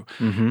up to,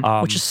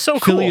 which is so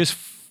cool. Philly is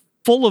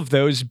full of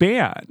those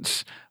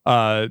bands.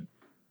 And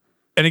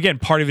again,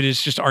 part of it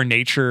is just our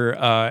nature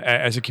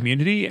as a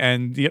community.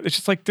 And it's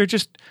just like,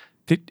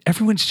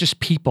 everyone's just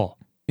people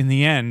in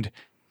the end.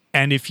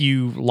 And if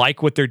you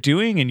like what they're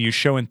doing and you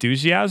show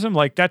enthusiasm,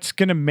 like, that's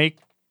going to make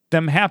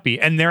them happy.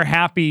 And they're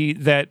happy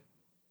that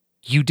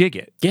you dig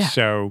it. Yeah.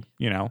 So,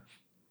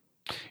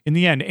 in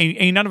the end,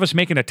 ain't none of us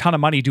making a ton of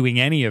money doing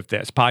any of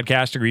this,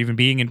 podcasting or even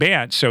being in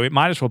bands. So it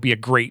might as well be a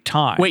great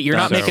time. Wait, you're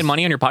not making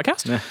money on your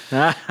podcast?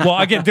 Well,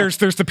 again, there's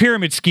the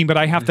pyramid scheme, but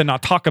I have to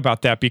not talk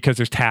about that because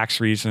there's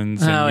tax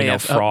reasons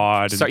and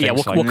fraud. Sorry, and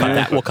we'll cut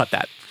that. We'll cut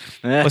that.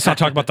 Let's not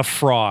talk about the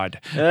fraud.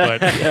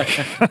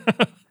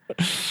 But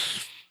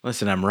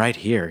listen, I'm right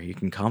here. You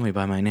can call me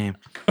by my name.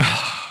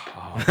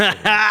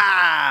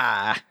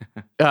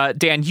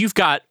 Dan, you've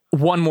got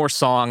one more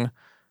song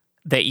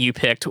that you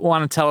picked.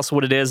 Want to tell us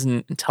what it is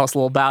and tell us a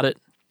little about it?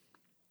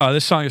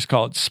 This song is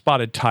called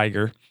Spotted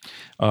Tiger.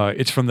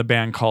 It's from the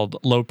band called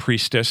Low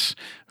Priestess,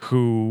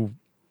 who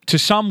to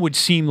some would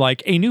seem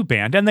like a new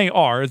band, and they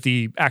are.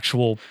 The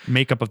actual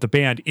makeup of the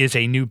band is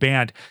a new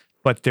band,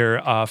 but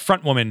their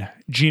front woman,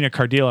 Gina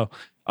Cardillo,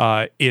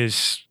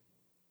 is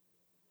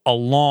a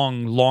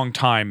long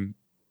time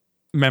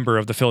member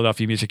of the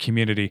Philadelphia music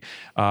community.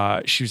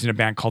 She was in a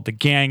band called The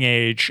Gang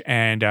Age,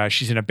 and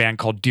she's in a band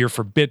called Dear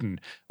Forbidden,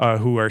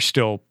 who are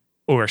still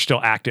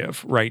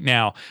active right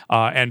now.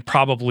 And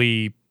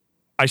probably,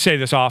 I say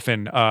this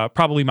often,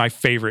 probably my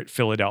favorite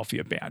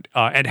Philadelphia band,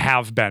 and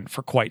have been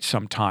for quite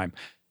some time.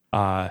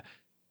 I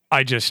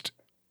just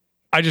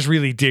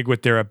really dig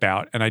what they're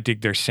about, and I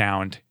dig their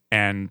sound.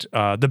 And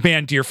the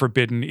band Dear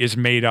Forbidden is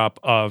made up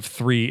of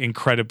four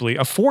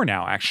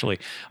now actually,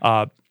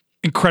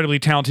 incredibly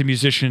talented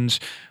musicians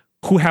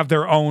who have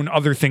their own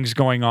other things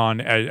going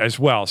on as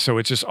well. So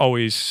it's just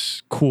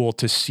always cool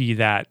to see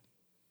that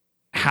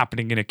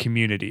happening in a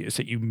community, is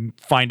that you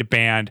find a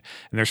band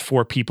and there's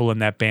four people in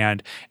that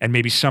band, and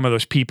maybe some of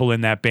those people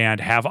in that band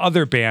have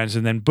other bands,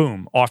 and then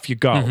boom, off you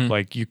go.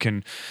 Like you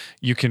can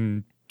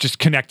just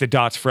connect the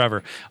dots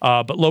forever.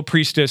 But Low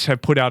Priestess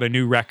have put out a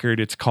new record.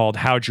 It's called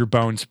How'd Your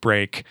Bones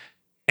Break?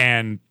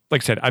 And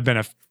like I said, I've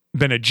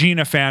been a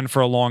Gina fan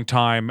for a long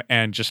time,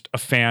 and just a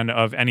fan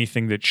of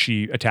anything that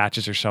she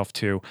attaches herself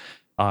to.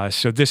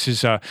 So this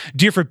is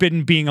Dear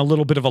Forbidden being a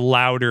little bit of a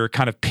louder,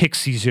 kind of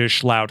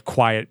Pixies-ish, loud,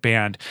 quiet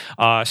band.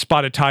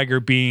 Spotted Tiger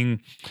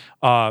being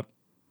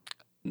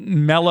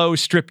mellow,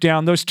 stripped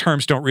down. Those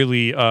terms don't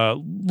really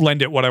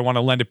lend it what I want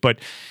to lend it, but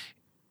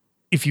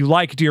if you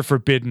like Dear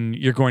Forbidden,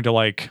 you're going to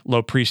like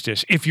Low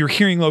Priestess. If you're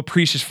hearing Low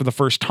Priestess for the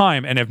first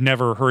time and have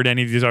never heard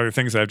any of these other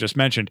things that I've just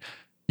mentioned,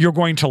 you're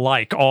going to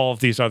like all of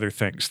these other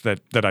things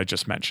that I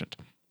just mentioned.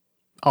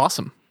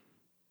 Awesome.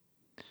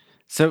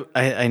 So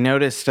I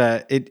noticed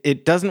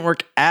it doesn't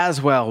work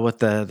as well with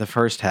the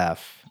first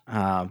half.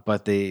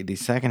 but the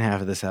second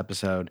half of this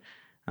episode,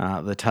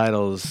 the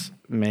titles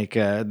make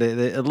a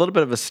little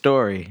bit of a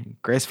story.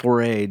 Graceful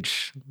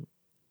Rage,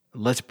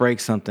 Let's Break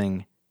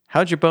Something,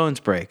 How'd Your Bones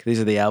Break? These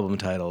are the album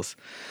titles.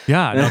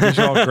 Yeah, no, these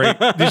are all great.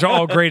 These are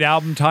all great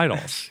album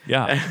titles.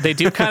 Yeah, They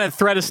do kind of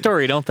thread a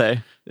story, don't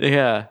they?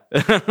 Yeah.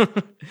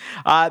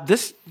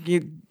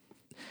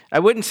 I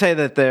wouldn't say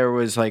that there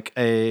was like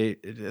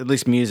at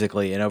least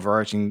musically, an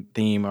overarching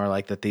theme, or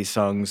like that these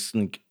songs,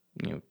 like,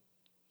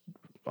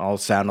 all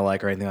sound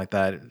alike or anything like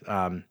that.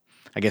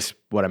 I guess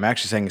what I'm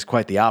actually saying is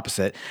quite the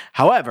opposite.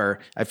 However,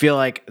 I feel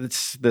like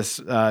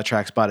this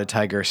track Spotted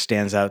Tiger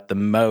stands out the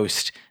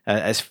most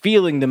as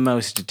feeling the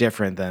most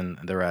different than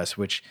the rest,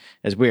 which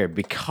is weird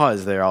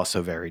because they're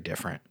also very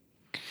different.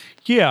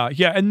 Yeah.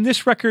 And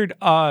this record,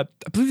 I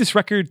believe this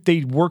record,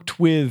 they worked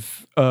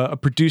with a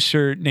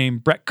producer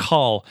named Brett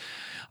Cull,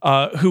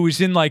 who was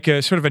in like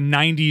a sort of a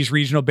 90s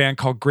regional band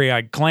called Grey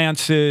Eyed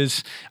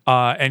Glances.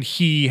 And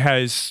he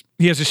has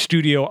a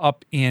studio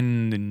up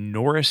in the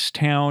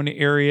Norristown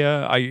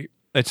area.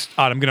 It's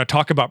odd. I'm going to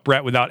talk about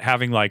Brett without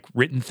having like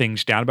written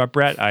things down about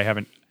Brett. I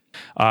haven't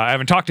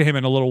talked to him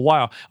in a little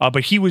while,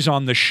 but he was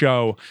on the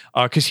show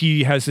because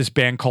he has this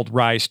band called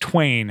Rise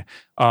Twain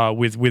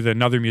with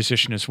another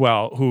musician as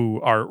well,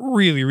 who are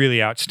really,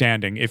 really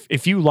outstanding.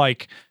 If you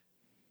like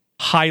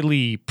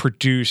highly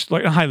produced,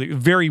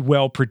 very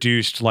well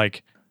produced,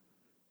 like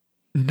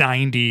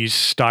 90s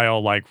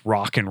style, like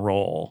rock and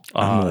roll,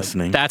 I'm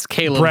listening. That's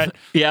Caleb. Brett.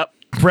 Yep.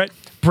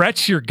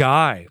 Brett's your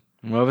guy.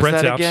 What was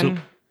Brett's that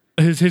again?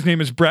 His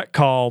name is Brett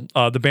Cull.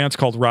 The band's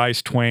called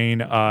Rise Twain.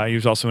 He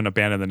was also in a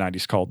band in the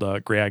 90s called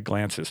Grey Eyed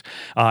Glances.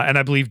 And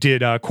I believe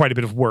did quite a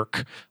bit of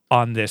work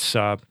on this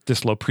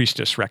Low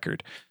Priestess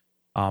record.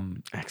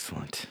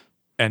 Excellent.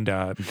 And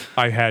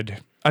I've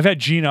had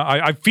Gina.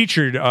 I've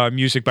featured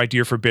music by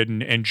Dear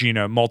Forbidden and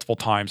Gina multiple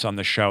times on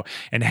the show,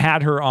 and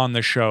had her on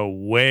the show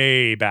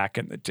way back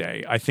in the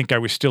day. I think I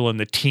was still in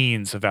the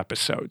teens of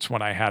episodes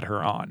when I had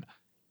her on.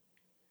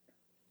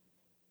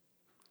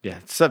 Yeah,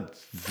 it's a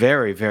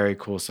very, very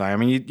cool song. I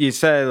mean, you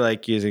said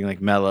like using like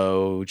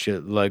mellow,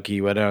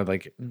 low-key, whatever,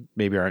 like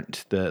maybe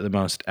aren't the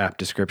most apt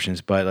descriptions,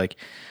 but like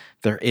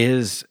there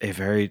is a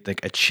very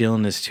like a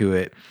chillness to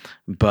it,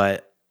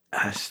 but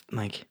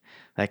like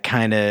that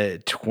kind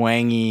of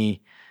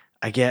twangy,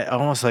 I get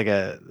almost like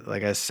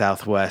a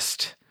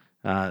Southwest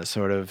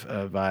sort of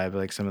vibe,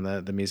 like some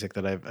of the music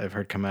that I've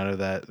heard come out of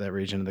that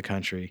region of the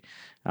country.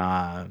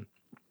 Not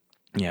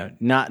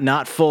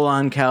full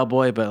on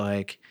cowboy, but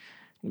like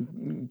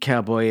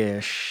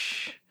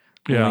cowboyish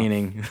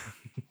leaning.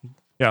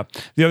 Yeah.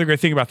 The other great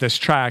thing about this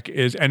track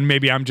is, and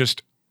maybe I'm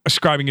just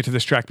ascribing it to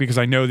this track because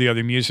I know the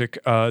other music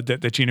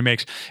that Gina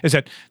makes, is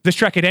that this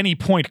track at any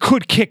point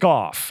could kick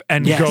off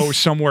and go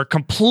somewhere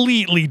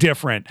completely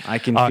different. I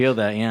can feel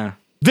that, yeah.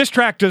 This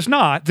track does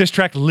not. This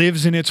track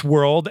lives in its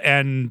world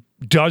and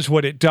does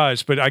what it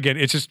does. But again,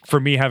 it's just for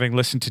me, having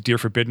listened to Dear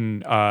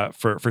Forbidden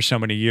for so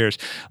many years,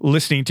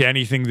 listening to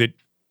anything that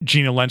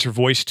Gina lends her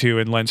voice to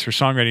and lends her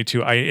songwriting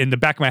to, in the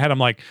back of my head, I'm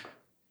like,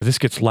 this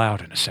gets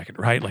loud in a second,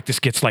 right? Like this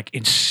gets like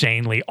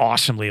insanely,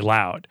 awesomely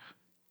loud.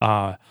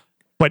 But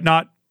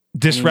not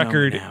this Any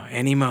record. moment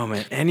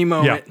now. Any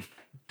moment.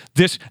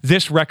 Yeah.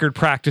 This record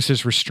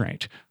practices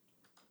restraint.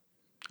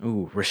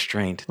 Ooh,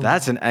 restraint.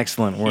 That's an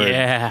excellent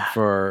word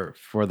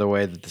for the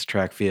way that this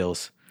track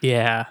feels.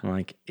 Yeah.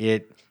 Like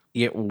it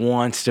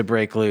wants to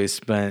break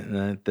loose, but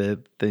the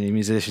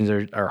musicians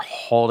are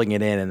holding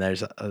it in, and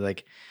there's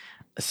like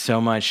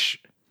so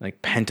much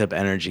like pent up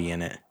energy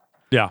in it.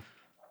 Yeah.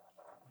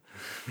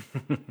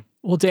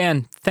 Well,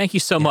 Dan, thank you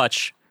so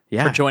much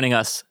for joining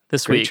us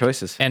this Great week.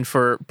 choices. And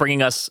for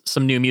bringing us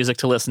some new music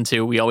to listen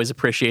to. We always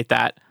appreciate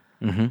that.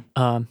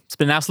 Mm-hmm. It's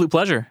been an absolute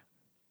pleasure.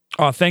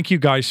 Oh, thank you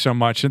guys so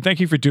much. And thank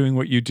you for doing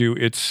what you do.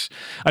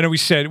 I know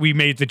we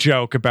made the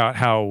joke about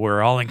how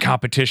we're all in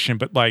competition,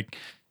 but like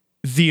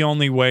the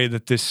only way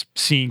that this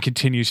scene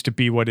continues to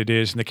be what it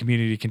is and the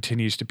community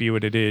continues to be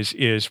what it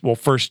is, well,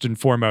 first and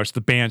foremost,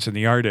 the bands and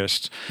the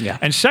artists. Yeah.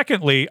 And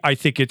secondly, I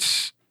think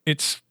it's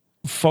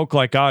folk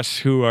like us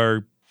who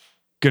are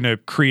going to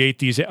create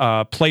these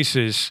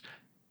places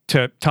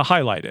to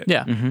highlight it.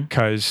 Yeah.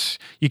 Because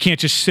you can't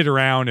just sit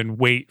around and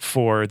wait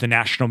for the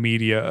national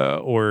media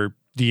or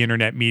the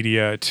internet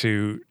media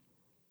to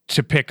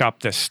pick up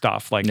this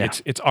stuff. Like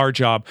it's our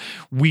job.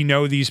 We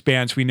know these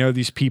bands, we know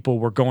these people,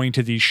 we're going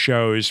to these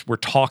shows, we're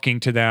talking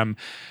to them,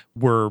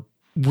 we're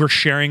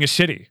sharing a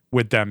city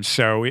with them.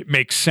 So it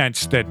makes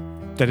sense that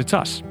it's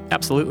us.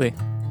 Absolutely.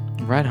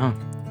 Right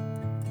on.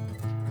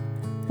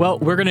 Well,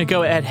 we're going to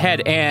go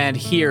ahead and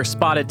hear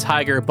Spotted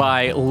Tiger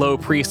by Low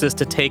Priestess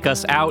to take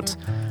us out.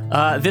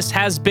 This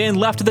has been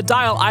Left to the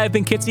Dial. I have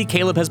been Kitsy.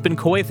 Caleb has been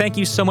Coy. Thank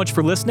you so much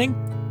for listening,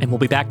 and we'll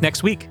be back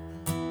next week.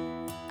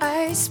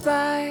 I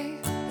spy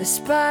the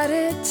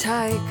spotted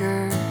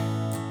tiger.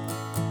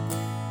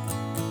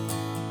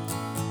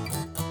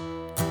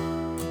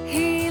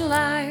 He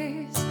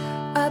lies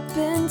up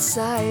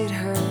inside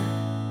her.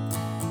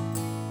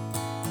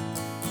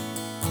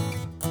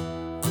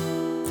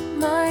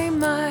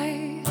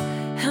 My,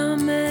 how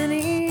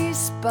many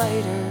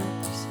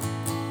spiders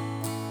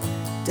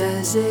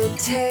does it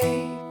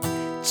take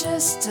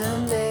just to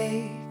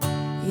make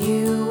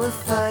you a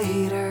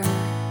fighter?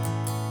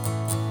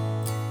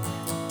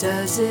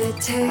 Does it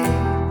take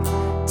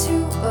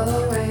to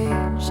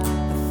arrange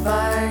the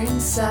fire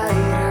inside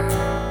her?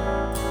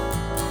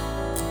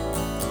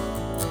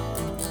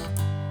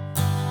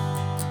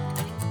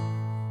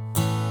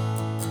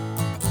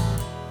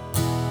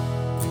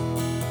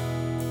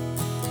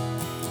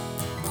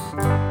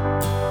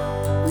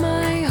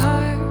 My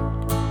heart,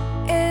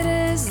 it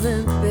is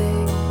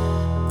limping.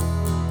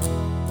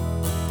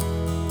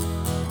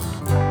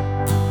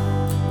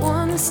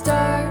 One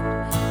start,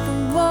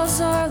 the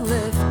walls are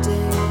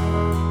lifting.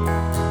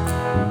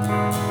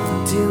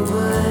 Do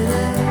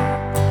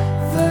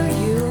whatever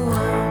you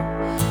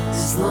want,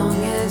 as long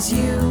as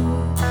you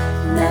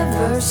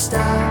never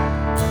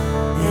stop.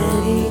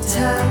 Any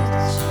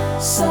touch,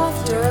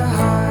 soft or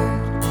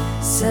hard,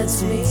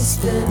 sets me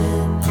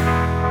spinning.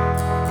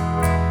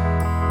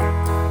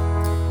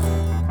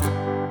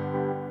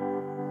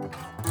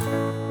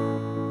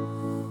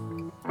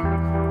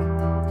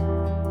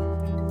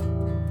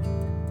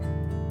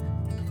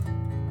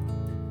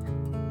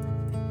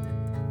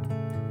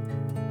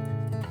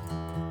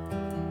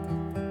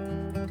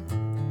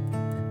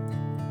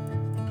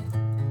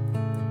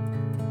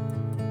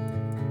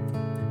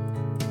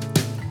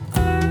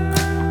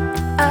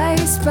 I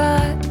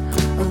spot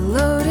a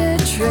loaded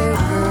trigger.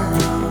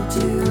 I'll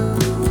do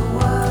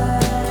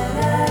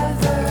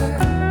whatever.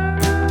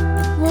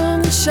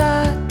 One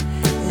shot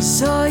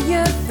is all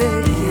you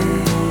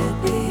figure.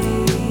 It'd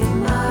be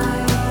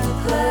my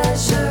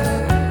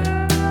pleasure.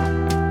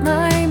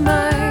 My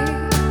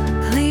mind,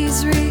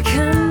 please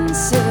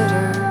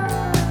reconsider.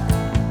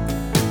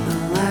 A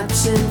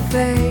lapse in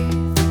faith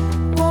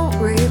won't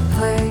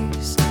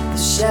replace the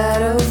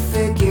shadow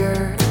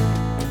figure.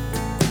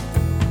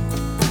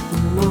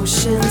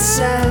 Motion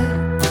set,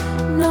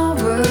 no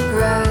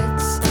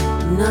regrets,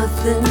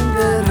 nothing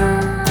bitter.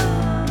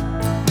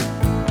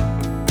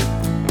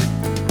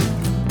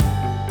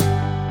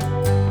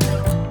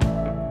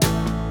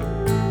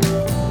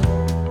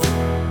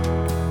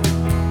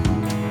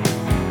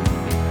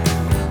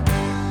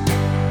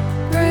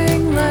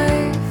 Bring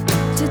life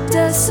to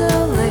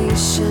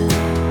desolation.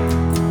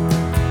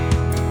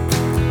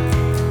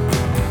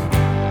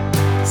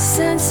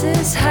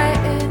 Senses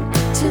heightened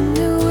to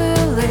new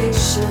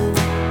elation.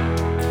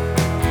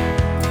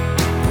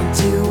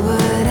 Do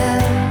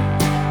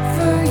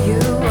whatever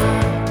you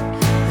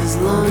want, as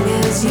long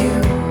as you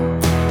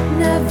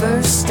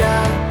never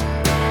stop.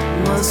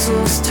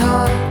 Muscles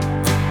taut,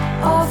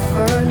 off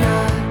or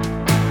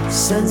not,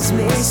 sends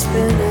me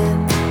spinning.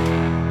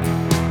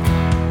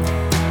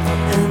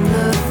 End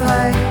the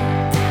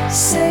fight,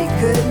 say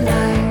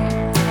goodnight,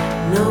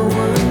 no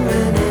one